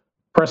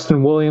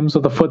 Preston Williams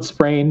with a foot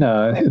sprain.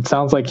 It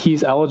sounds like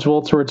he's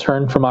eligible to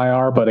return from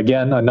IR, but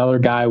again, another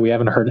guy we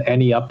haven't heard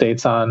any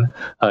updates on.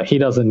 He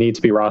doesn't need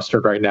to be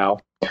rostered right now.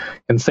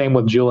 And same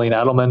with Julian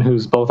Edelman,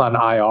 who's both on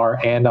IR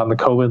and on the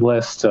COVID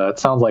list. It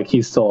sounds like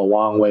he's still a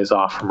long ways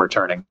off from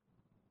returning.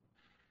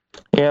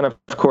 And of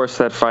course,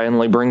 that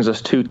finally brings us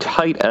to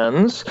tight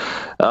ends.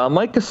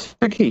 Mike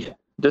Gesicki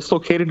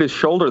dislocated his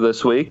shoulder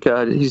this week.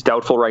 He's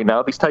doubtful right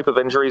now. These type of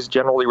injuries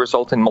generally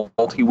result in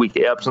multi-week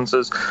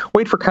absences.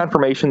 Wait for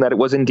confirmation that it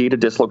was indeed a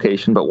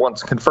dislocation, but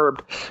once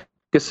confirmed,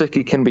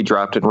 Gesicki can be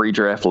dropped in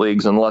redraft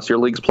leagues unless your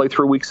leagues play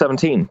through week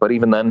 17. But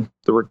even then,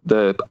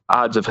 the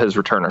odds of his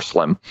return are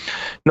slim.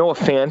 Noah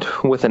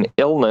Fant with an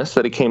illness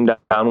that he came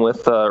down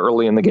with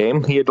early in the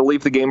game. He had to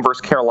leave the game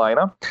versus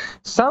Carolina.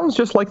 Sounds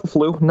just like the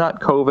flu,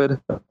 not COVID.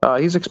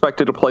 He's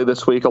expected to play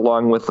this week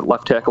along with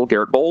left tackle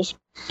Garrett Bowles.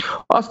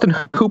 Austin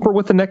Hooper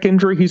with a neck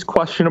injury. He's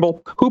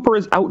questionable. Hooper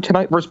is out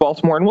tonight versus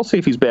Baltimore, and we'll see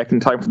if he's back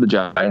in time for the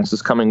Giants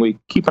this coming week.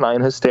 Keep an eye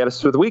on his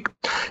status through the week.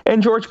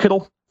 And George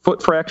Kittle,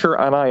 foot fracture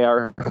on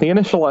IR. The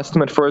initial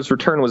estimate for his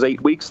return was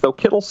 8 weeks, though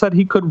Kittle said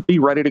he could be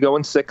ready to go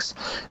in 6.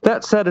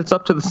 That said, it's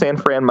up to the San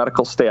Fran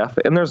medical staff,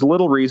 and there's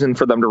little reason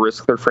for them to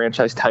risk their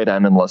franchise tight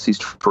end unless he's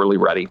truly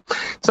ready.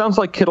 Sounds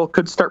like Kittle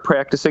could start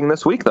practicing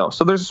this week, though,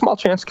 so there's a small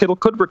chance Kittle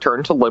could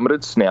return to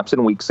limited snaps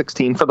in week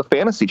 16 for the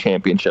fantasy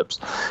championships.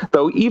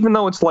 Though, even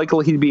though it's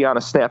likely he'd be on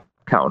a snap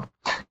count.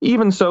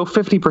 Even so,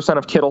 50%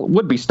 of Kittle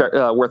would be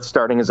worth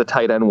starting as a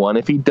tight end one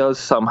if he does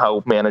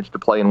somehow manage to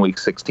play in Week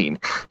 16.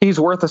 He's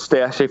worth a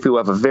stash if you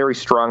have a very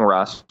strong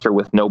roster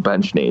with no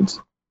bench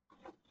needs.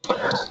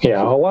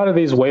 Yeah, a lot of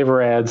these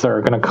waiver ads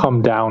are going to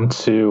come down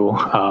to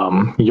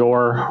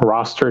your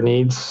roster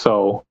needs.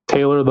 So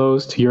tailor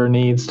those to your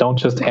needs. Don't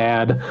just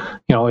add,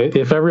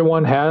 if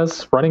everyone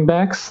has running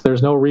backs,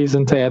 there's no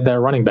reason to add that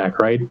running back,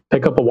 right?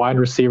 Pick up a wide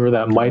receiver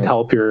that might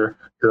help your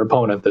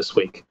opponent this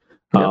week.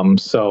 Yep.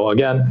 So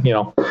again,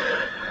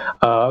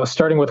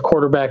 starting with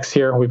quarterbacks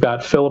here, we've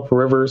got Phillip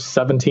Rivers,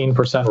 17%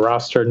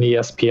 rostered in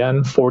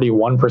ESPN,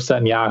 41%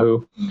 in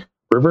Yahoo.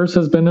 Rivers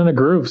has been in a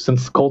groove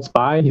since the Colts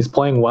bye. He's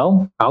playing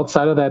well.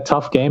 Outside of that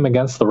tough game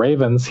against the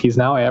Ravens, he's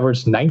now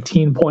averaged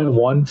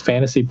 19.1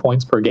 fantasy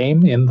points per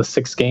game in the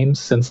 6 games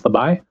since the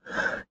bye.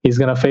 He's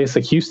going to face a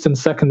Houston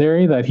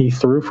secondary that he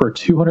threw for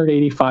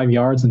 285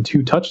 yards and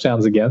 2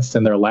 touchdowns against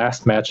in their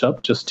last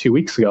matchup just 2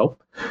 weeks ago.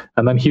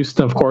 And then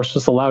Houston, of course,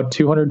 just allowed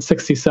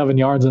 267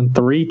 yards and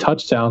 3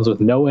 touchdowns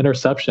with no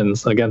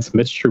interceptions against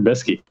Mitch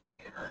Trubisky.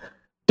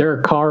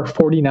 Derek Carr,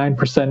 49%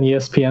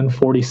 ESPN,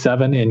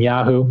 47 in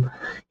Yahoo.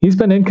 He's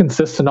been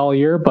inconsistent all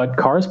year, but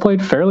Carr's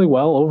played fairly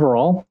well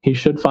overall. He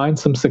should find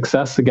some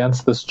success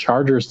against this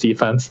Chargers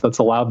defense that's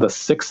allowed the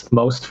 6th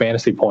most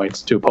fantasy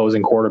points to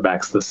opposing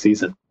quarterbacks this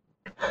season.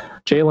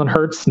 Jalen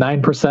Hurts,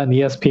 9%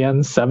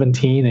 ESPN,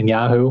 17 in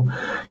Yahoo.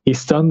 He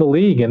stunned the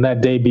league in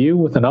that debut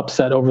with an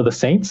upset over the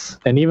Saints,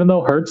 and even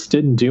though Hurts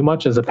didn't do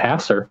much as a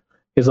passer,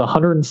 his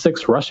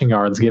 106 rushing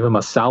yards give him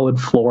a solid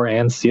floor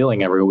and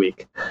ceiling every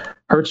week.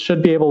 Hurts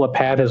should be able to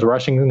pad his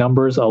rushing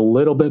numbers a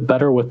little bit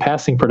better with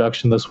passing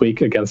production this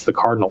week against the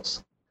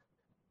Cardinals.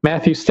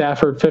 Matthew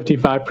Stafford,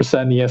 55%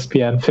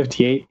 ESPN,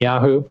 58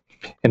 Yahoo.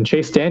 And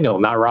Chase Daniel,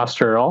 not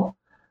rostered at all.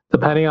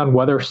 Depending on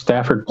whether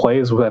Stafford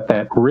plays with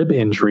that rib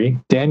injury,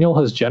 Daniel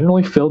has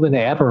generally filled in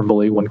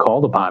admirably when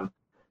called upon.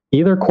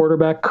 Either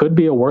quarterback could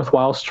be a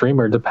worthwhile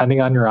streamer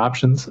depending on your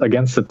options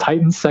against the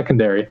Titans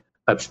secondary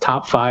that's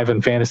top 5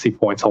 in fantasy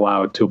points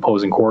allowed to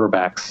opposing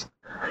quarterbacks.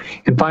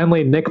 And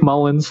finally, Nick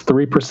Mullins,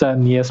 3%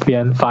 in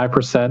ESPN,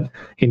 5%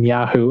 in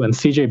Yahoo, and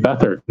CJ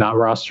Beathard, not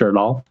rostered at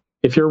all.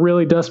 If you're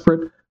really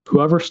desperate,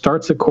 whoever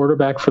starts at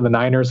quarterback for the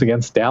Niners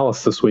against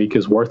Dallas this week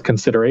is worth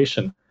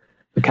consideration.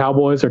 The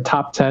Cowboys are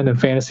top 10 in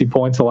fantasy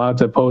points allowed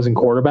to opposing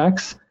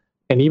quarterbacks,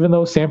 and even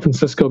though San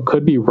Francisco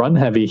could be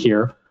run-heavy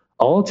here,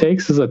 all it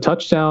takes is a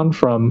touchdown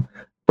from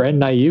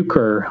Brandon Ayuk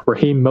or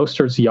Raheem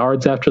Mostert's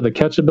yards after the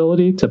catch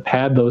ability to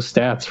pad those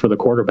stats for the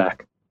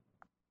quarterback.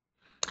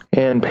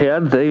 And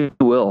pad they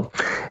will.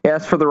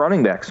 As for the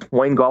running backs,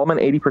 Wayne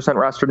Gallman, 80%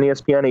 rostered in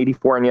ESPN,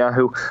 84 in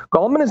Yahoo.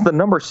 Gallman is the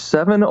number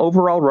 7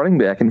 overall running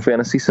back in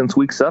fantasy since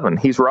week 7.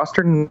 He's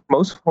rostered in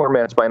most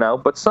formats by now,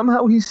 but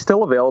somehow he's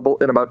still available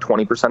in about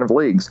 20% of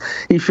leagues.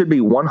 He should be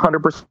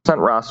 100%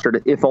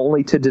 rostered, if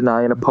only to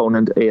deny an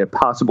opponent a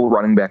possible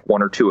running back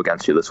 1 or 2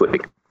 against you this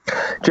week.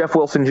 Jeff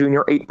Wilson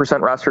Jr., 8%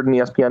 rostered in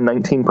ESPN,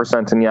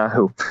 19% in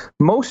Yahoo.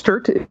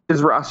 Mostert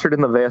is rostered in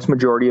the vast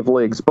majority of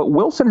leagues, but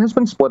Wilson has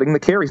been splitting the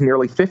carries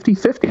nearly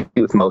 50-50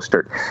 with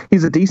Mostert.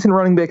 He's a decent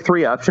running back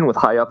 3 option with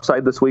high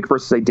upside this week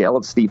versus a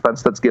Dallas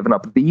defense that's given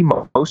up the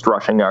most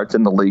rushing yards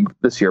in the league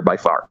this year by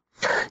far.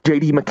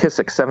 J.D.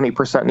 McKissick,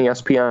 70% in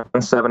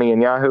ESPN, 70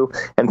 in Yahoo,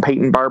 and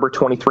Peyton Barber,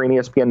 23 in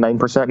ESPN,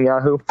 9% in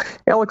Yahoo.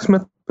 Alex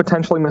Smith,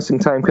 potentially missing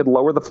time, could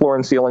lower the floor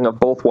and ceiling of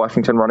both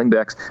Washington running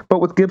backs, but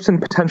with Gibson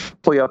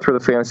potentially out through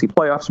the fantasy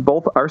playoffs,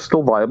 both are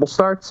still viable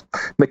starts.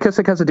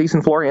 McKissick has a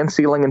decent floor and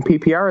ceiling in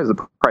PPR as a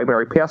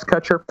primary pass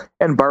catcher,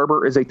 and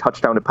Barber is a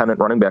touchdown-dependent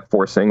running back,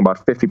 forcing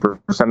about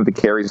 50% of the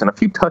carries and a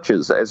few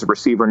touches as a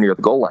receiver near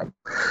the goal line.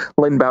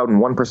 Lynn Bowden,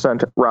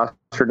 1%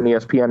 rostered in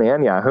ESPN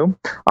and Yahoo.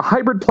 A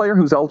hybrid player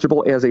who's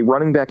eligible as a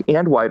running back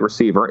and wide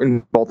receiver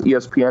in both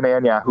ESPN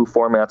and Yahoo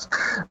formats.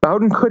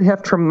 Bowden could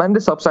have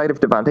tremendous upside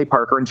if Devontae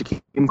Parker and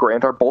Jakeem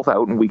Grant are both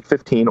out in Week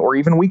 15 or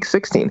even Week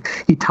 16.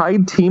 He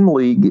tied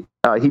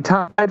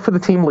for the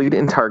team lead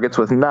in targets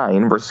with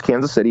 9 versus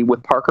Kansas City,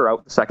 with Parker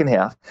out the second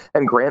half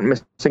and Grant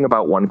missing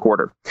about 1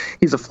 quarter.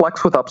 He's a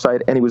flex with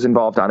upside, and he was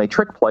involved on a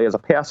trick play as a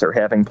passer,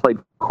 having played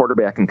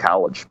quarterback in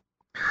college.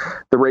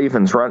 The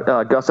Ravens,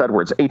 Gus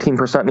Edwards,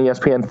 18% in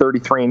ESPN,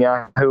 33 in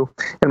Yahoo,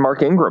 and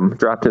Mark Ingram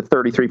dropped to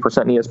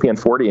 33% in ESPN,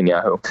 40 in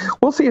Yahoo.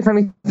 We'll see if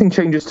anything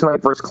changes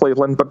tonight versus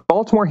Cleveland, but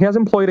Baltimore has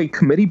employed a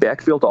committee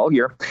backfield all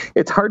year.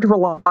 It's hard to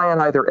rely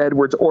on either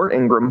Edwards or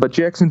Ingram, but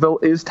Jacksonville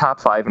is top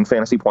 5 in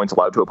fantasy points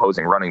allowed to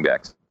opposing running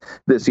backs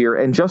this year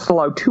and just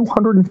allowed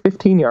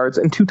 215 yards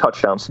and 2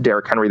 touchdowns to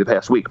Derrick Henry the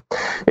past week.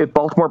 If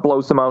Baltimore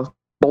blows them out,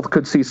 both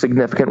could see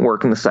significant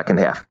work in the second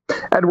half.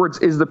 Edwards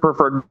is the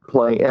preferred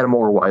play and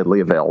more widely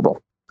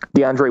available.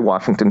 DeAndre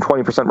Washington,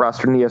 20%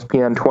 rostered in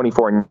ESPN,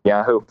 24 in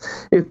Yahoo.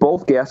 If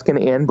both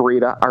Gaskin and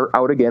Breida are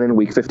out again in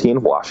Week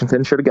 15,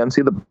 Washington should again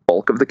see the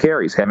bulk of the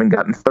carries, having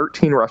gotten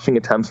 13 rushing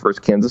attempts versus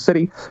Kansas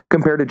City,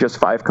 compared to just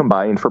 5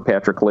 combined for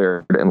Patrick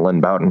Laird and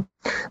Lynn Bowden.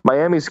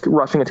 Miami's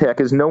rushing attack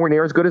is nowhere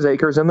near as good as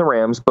Akers and the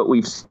Rams, but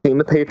we've seen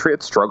the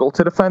Patriots struggle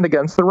to defend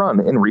against the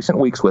run in recent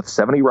weeks, with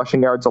 70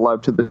 rushing yards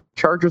allowed to the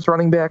Chargers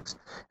running backs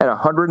and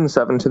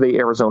 107 to the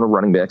Arizona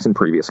running backs in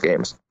previous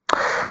games.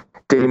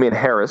 Damian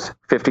Harris,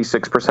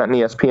 56% in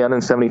ESPN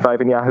and 75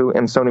 in Yahoo,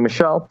 and Sony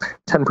Michel,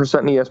 10%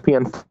 in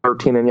ESPN,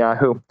 13 in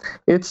Yahoo.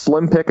 It's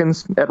slim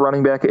pickings at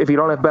running back. If you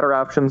don't have better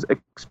options,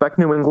 expect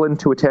New England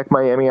to attack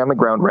Miami on the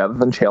ground rather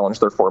than challenge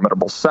their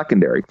formidable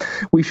secondary.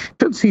 We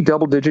should see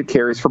double-digit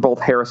carries for both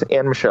Harris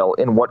and Michel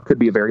in what could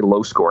be a very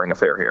low-scoring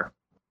affair here.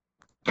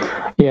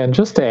 Yeah, and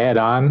just to add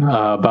on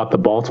about the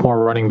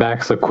Baltimore running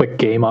backs, a quick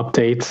game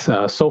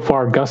update. So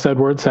far, Gus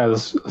Edwards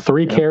has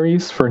 3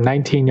 carries for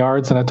 19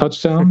 yards and a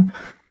touchdown.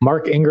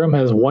 Mark Ingram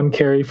has 1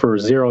 carry for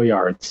 0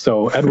 yards.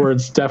 So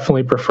Edwards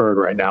definitely preferred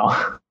right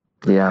now.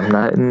 Yeah,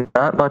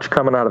 not much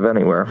coming out of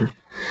anywhere.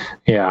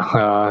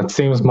 Yeah, it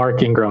seems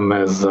Mark Ingram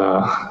has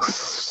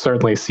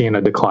certainly seen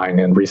a decline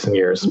in recent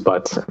years.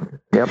 But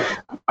yep.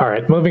 All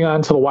right, moving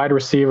on to the wide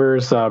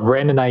receivers.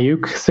 Brandon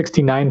Ayuk,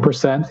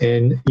 69%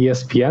 in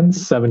ESPN,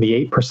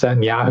 78%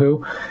 in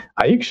Yahoo.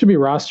 Ayuk should be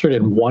rostered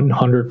in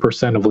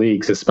 100% of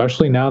leagues,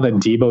 especially now that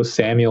Deebo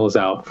Samuel is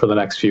out for the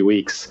next few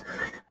weeks.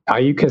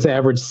 Ayuk has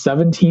averaged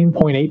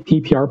 17.8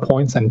 PPR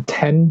points and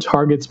 10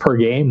 targets per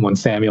game when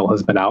Samuel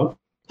has been out.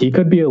 He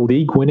could be a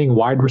league-winning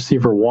wide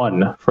receiver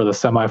 1 for the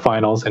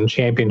semifinals and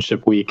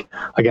championship week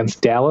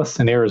against Dallas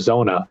and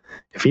Arizona.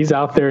 If he's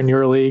out there in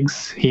your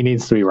leagues, he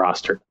needs to be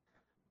rostered.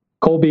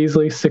 Cole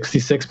Beasley,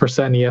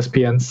 66% in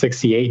ESPN,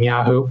 68% in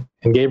Yahoo.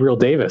 And Gabriel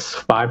Davis,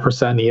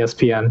 5% in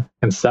ESPN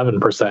and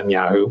 7% in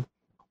Yahoo.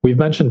 We've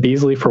mentioned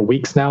Beasley for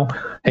weeks now,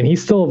 and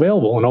he's still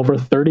available in over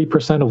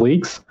 30% of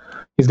leagues.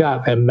 He's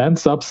got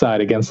immense upside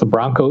against the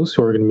Broncos,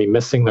 who are going to be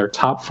missing their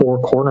top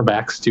 4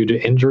 cornerbacks due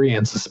to injury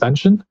and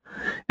suspension.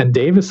 And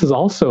Davis has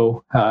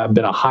also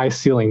been a high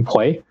ceiling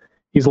play.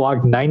 He's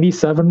logged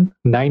 97,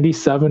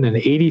 97, and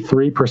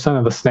 83%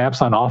 of the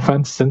snaps on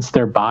offense since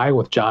their bye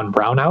with John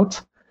Brown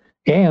out.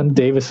 And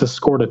Davis has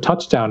scored a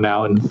touchdown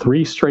now in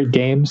 3 straight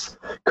games.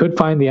 Could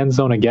find the end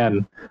zone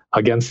again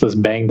against this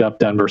banged up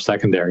Denver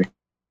secondary.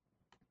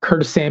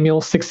 Curtis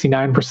Samuel,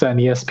 69%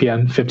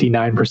 ESPN,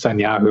 59%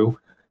 Yahoo.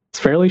 It's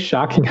fairly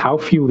shocking how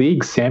few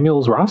leagues Samuel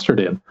is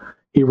rostered in.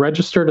 He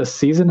registered a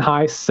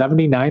season-high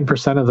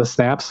 79% of the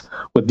snaps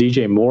with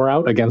DJ Moore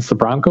out against the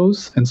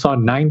Broncos and saw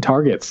 9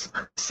 targets,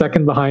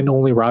 second behind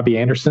only Robbie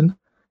Anderson.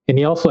 And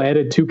he also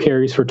added 2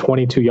 carries for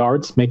 22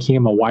 yards, making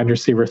him a wide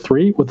receiver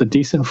 3 with a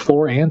decent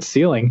floor and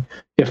ceiling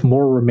if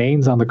Moore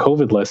remains on the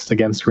COVID list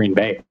against Green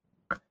Bay.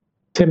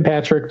 Tim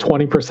Patrick,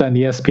 20%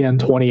 ESPN,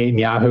 28 in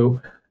Yahoo.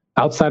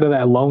 Outside of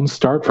that lone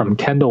start from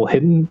Kendall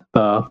Hinton,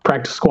 the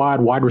practice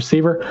squad wide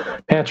receiver,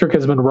 Patrick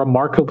has been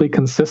remarkably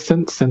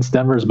consistent since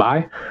Denver's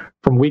bye.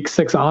 From week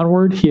 6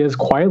 onward, he has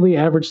quietly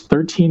averaged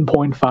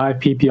 13.5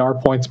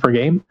 PPR points per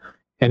game,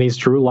 and he's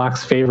Drew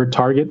Lock's favorite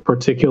target,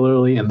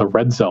 particularly in the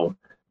red zone.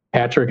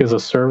 Patrick is a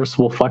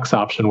serviceable flex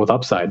option with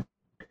upside.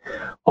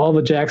 All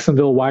the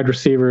Jacksonville wide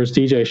receivers,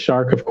 DJ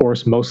Shark, of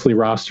course, mostly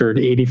rostered,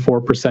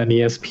 84%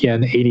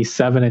 ESPN,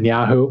 87% in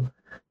Yahoo.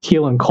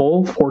 Keelan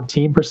Cole,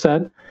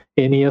 14%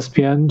 in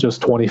ESPN,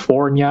 just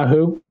 24% in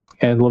Yahoo.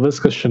 And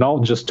Laviska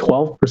Shenault, just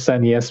 12%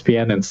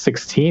 ESPN and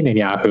 16% in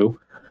Yahoo.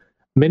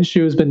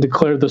 Minshew has been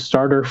declared the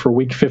starter for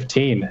Week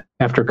 15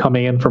 after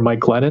coming in for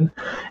Mike Glennon,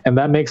 and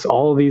that makes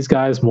all of these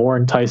guys more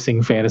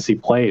enticing fantasy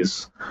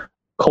plays.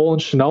 Cole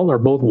and Shenault are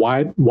both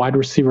wide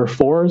receiver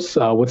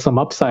 4s with some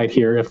upside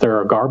here if there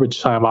are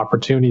garbage time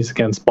opportunities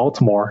against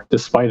Baltimore,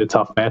 despite a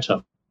tough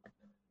matchup.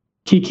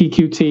 Kiki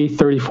QT,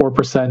 34%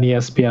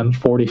 ESPN,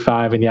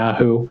 45% in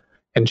Yahoo.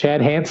 And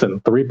Chad Hansen,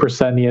 3%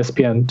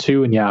 ESPN,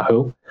 2% in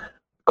Yahoo.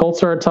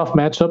 Colts are a tough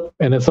matchup,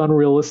 and it's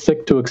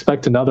unrealistic to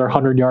expect another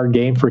 100-yard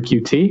game for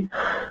QT.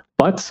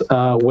 But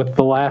with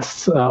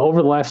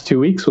over the last 2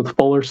 weeks, with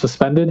Fuller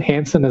suspended,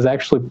 Hansen has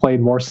actually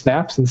played more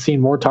snaps and seen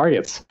more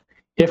targets.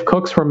 If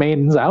Cooks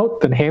remains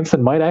out, then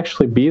Hansen might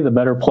actually be the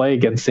better play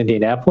against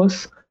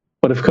Indianapolis.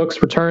 But if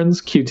Cooks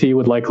returns, QT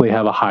would likely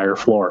have a higher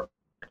floor.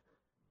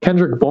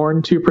 Kendrick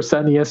Bourne, 2%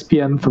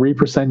 ESPN,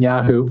 3%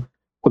 Yahoo.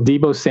 With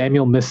Deebo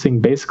Samuel missing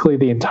basically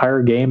the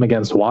entire game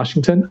against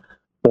Washington,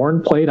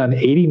 Bourne played on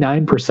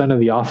 89% of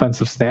the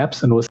offensive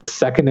snaps and was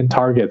second in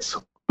targets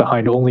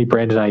behind only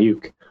Brandon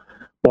Ayuk.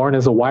 Bourne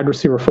is a wide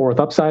receiver 4 with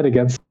upside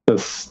against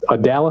a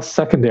Dallas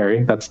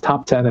secondary that's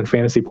top 10 in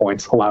fantasy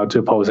points allowed to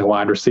opposing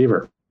wide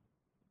receiver.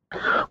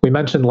 We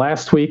mentioned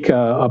last week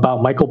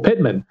about Michael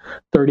Pittman,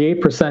 38%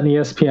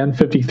 ESPN,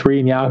 53%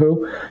 in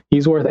Yahoo.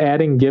 He's worth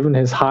adding given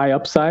his high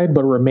upside,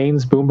 but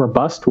remains boom or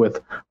bust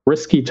with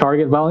risky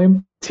target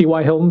volume.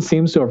 T.Y. Hilton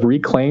seems to have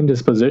reclaimed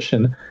his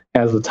position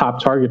as the top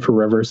target for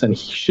Rivers, and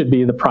he should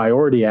be the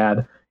priority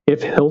ad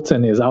if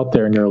Hilton is out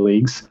there in your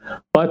leagues.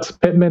 But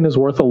Pittman is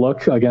worth a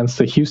look against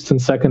the Houston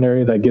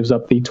secondary that gives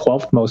up the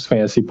 12th most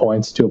fantasy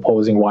points to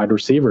opposing wide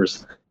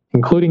receivers,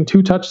 including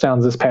 2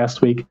 touchdowns this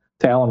past week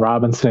to Allen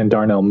Robinson and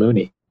Darnell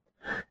Mooney.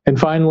 And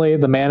finally,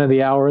 the man of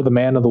the hour, the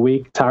man of the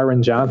week,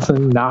 Tyron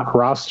Johnson, not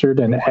rostered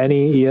in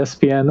any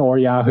ESPN or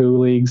Yahoo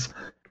leagues.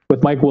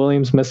 With Mike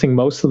Williams missing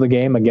most of the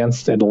game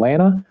against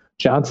Atlanta,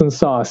 Johnson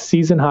saw a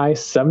season-high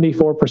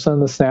 74% of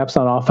the snaps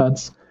on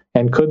offense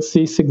and could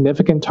see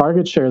significant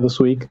target share this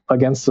week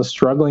against the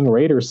struggling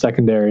Raiders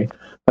secondary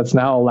that's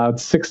now allowed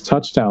 6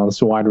 touchdowns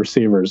to wide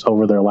receivers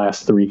over their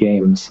last 3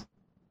 games.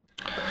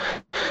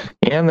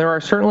 And there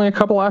are certainly a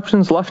couple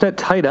options left at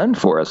tight end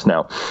for us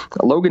now.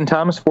 Logan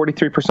Thomas,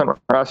 43%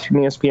 rostered in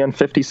ESPN,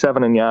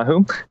 57 in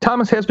Yahoo.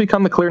 Thomas has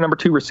become the clear number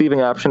 2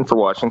 receiving option for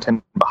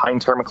Washington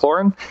behind Terry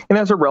McLaurin and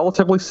has a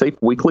relatively safe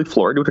weekly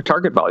floor due to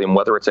target volume,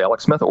 whether it's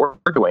Alex Smith or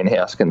Dwayne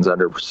Haskins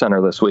under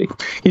center this week.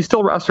 He's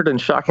still rostered in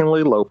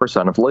shockingly low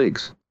percent of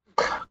leagues.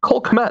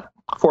 Cole Kmet,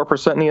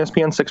 4% in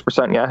ESPN,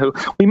 6% in Yahoo.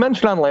 We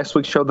mentioned on last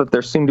week's show that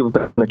there seemed to have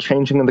been a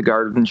changing in the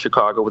guard in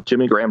Chicago with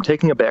Jimmy Graham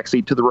taking a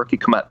backseat to the rookie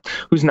Kmet,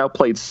 who's now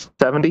played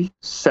 70,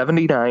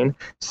 79,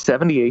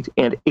 78,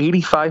 and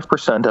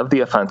 85% of the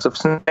offensive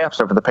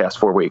snaps over the past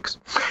 4 weeks.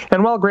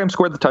 And while Graham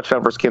scored the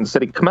touchdown versus Kansas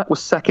City, Kmet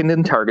was second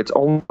in targets,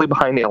 only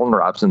behind Allen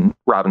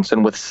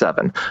Robinson with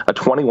 7, a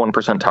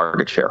 21%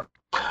 target share.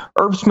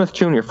 Irv Smith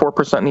Jr.,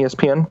 4% in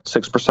ESPN,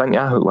 6%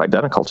 Yahoo,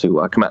 identical to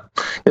Kmet.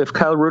 If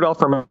Kyle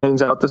Rudolph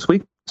remains out this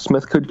week,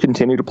 Smith could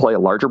continue to play a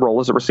larger role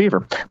as a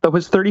receiver, though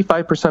his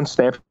 35%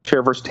 snap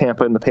share versus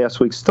Tampa in the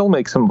past week still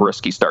makes him a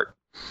risky start.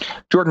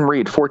 Jordan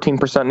Reed,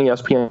 14% in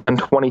ESPN,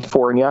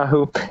 24 in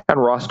Yahoo, and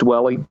Ross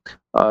Dwelley,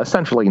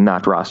 essentially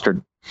not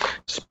rostered.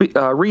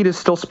 Reed is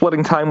still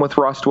splitting time with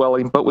Ross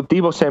Dwelley, but with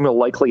Deebo Samuel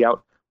likely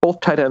out, both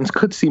tight ends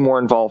could see more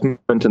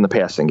involvement in the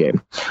passing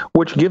game,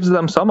 which gives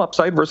them some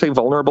upside versus a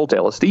vulnerable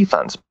Dallas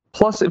defense.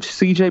 Plus, if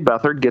C.J.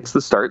 Beathard gets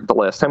the start, the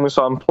last time we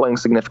saw him playing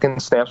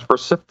significant snaps for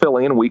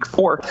Philly in Week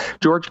 4,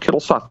 George Kittle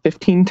saw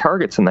 15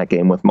 targets in that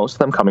game, with most of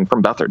them coming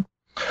from Beathard.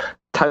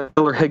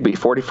 Tyler Higbee,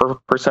 44%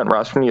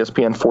 roster in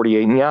ESPN,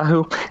 48 in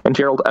Yahoo, and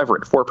Gerald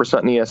Everett,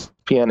 4% in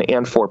ESPN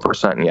and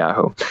 4% in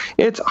Yahoo.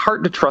 It's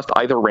hard to trust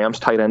either Rams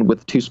tight end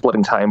with 2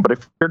 splitting time, but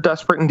if you're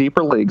desperate in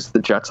deeper leagues,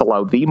 the Jets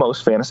allow the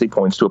most fantasy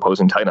points to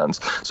opposing tight ends,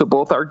 so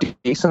both are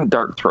decent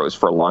dart throws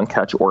for a long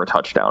catch or a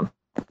touchdown.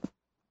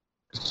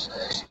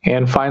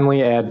 And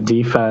finally, at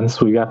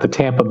defense, we got the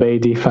Tampa Bay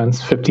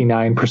defense,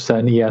 59%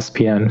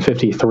 ESPN,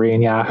 53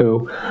 in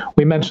Yahoo.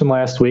 We mentioned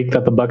last week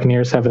that the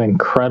Buccaneers have an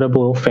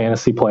incredible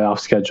fantasy playoff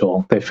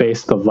schedule. They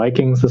faced the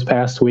Vikings this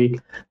past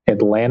week,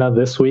 Atlanta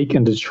this week,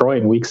 and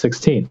Detroit in Week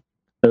 16.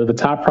 They're the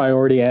top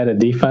priority at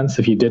defense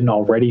if you didn't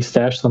already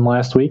stash them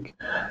last week.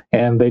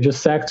 And they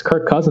just sacked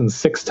Kirk Cousins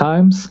 6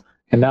 times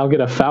and now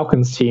get a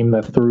Falcons team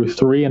that threw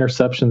 3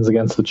 interceptions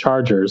against the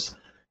Chargers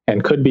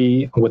and could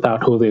be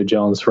without Julio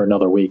Jones for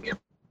another week.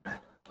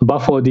 The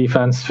Buffalo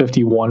defense,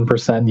 51%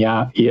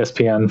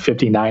 ESPN,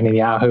 59 in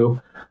Yahoo.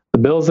 The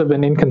Bills have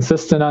been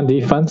inconsistent on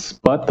defense,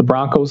 but the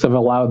Broncos have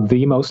allowed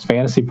the most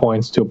fantasy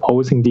points to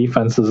opposing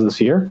defenses this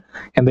year,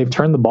 and they've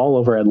turned the ball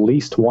over at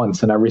least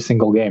once in every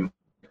single game.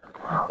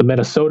 The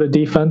Minnesota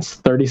defense,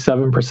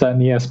 37% in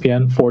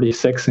ESPN,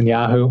 46 in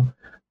Yahoo.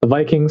 The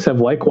Vikings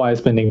have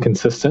likewise been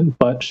inconsistent,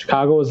 but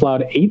Chicago has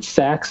allowed 8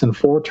 sacks and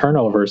 4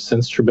 turnovers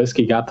since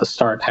Trubisky got the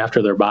start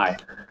after their bye.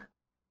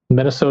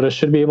 Minnesota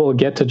should be able to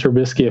get to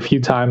Trubisky a few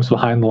times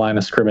behind the line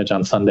of scrimmage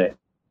on Sunday.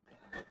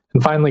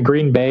 And finally,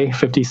 Green Bay,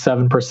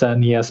 57%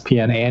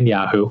 ESPN and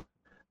Yahoo.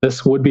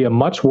 This would be a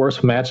much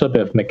worse matchup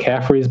if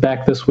McCaffrey is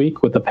back this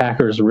week, with the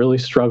Packers really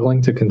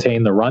struggling to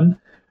contain the run.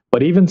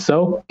 But even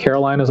so,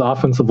 Carolina's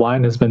offensive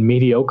line has been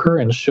mediocre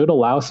and should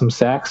allow some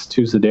sacks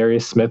to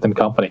Zadarius Smith and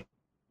company.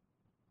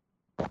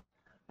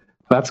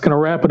 That's going to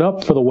wrap it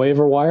up for the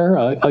waiver wire.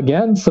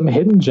 Again, some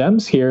hidden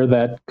gems here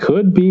that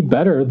could be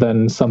better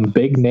than some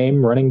big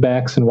name running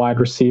backs and wide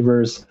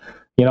receivers.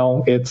 You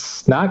know,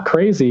 it's not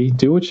crazy.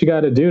 Do what you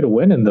got to do to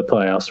win in the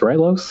playoffs, right,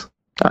 Los?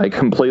 I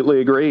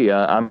completely agree.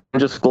 I'm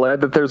just glad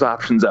that there's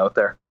options out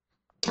there.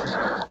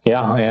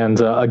 Yeah, and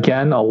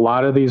again, a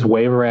lot of these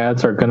waiver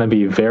ads are going to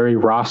be very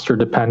roster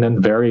dependent,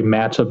 very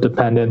matchup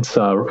dependent.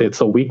 It's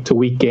a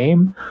week-to-week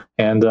game,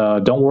 and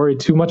don't worry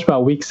too much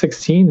about Week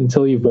 16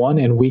 until you've won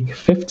in Week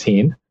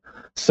 15.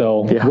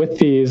 So with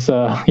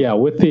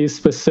these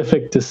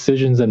specific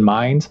decisions in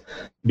mind,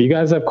 if you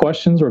guys have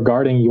questions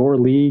regarding your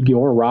league,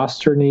 your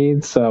roster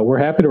needs, we're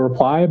happy to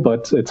reply,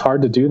 but it's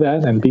hard to do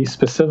that and be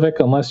specific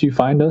unless you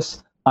find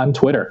us on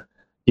Twitter.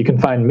 You can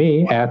find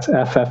me at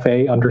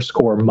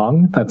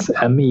FFA_Mung. That's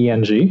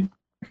MENG.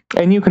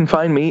 And you can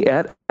find me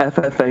at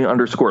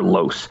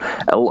FFA_Los,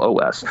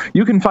 LOS.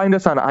 You can find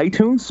us on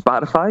iTunes,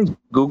 Spotify,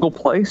 Google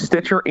Play,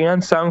 Stitcher,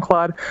 and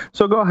SoundCloud.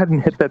 So go ahead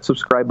and hit that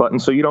subscribe button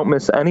so you don't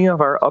miss any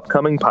of our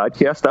upcoming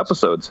podcast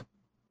episodes.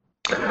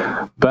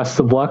 Best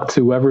of luck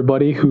to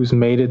everybody who's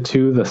made it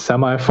to the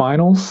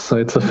semifinals.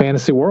 It's a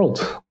fantasy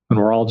world, and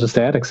we're all just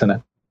addicts in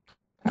it.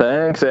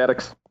 Thanks,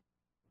 addicts.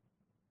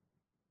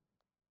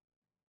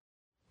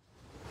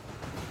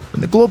 When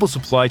the global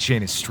supply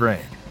chain is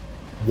strained,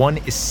 one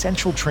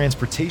essential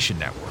transportation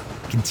network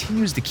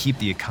continues to keep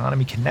the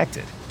economy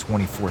connected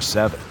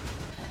 24/7.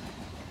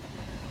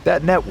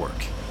 That network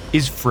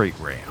is freight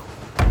rail.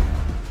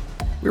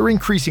 We're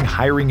increasing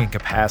hiring and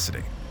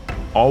capacity,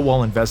 all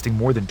while investing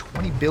more than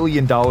 $20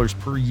 billion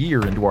per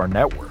year into our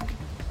network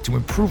to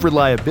improve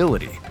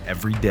reliability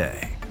every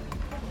day.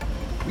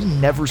 We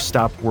never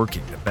stop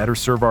working to better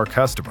serve our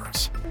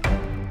customers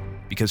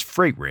because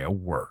freight rail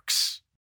works.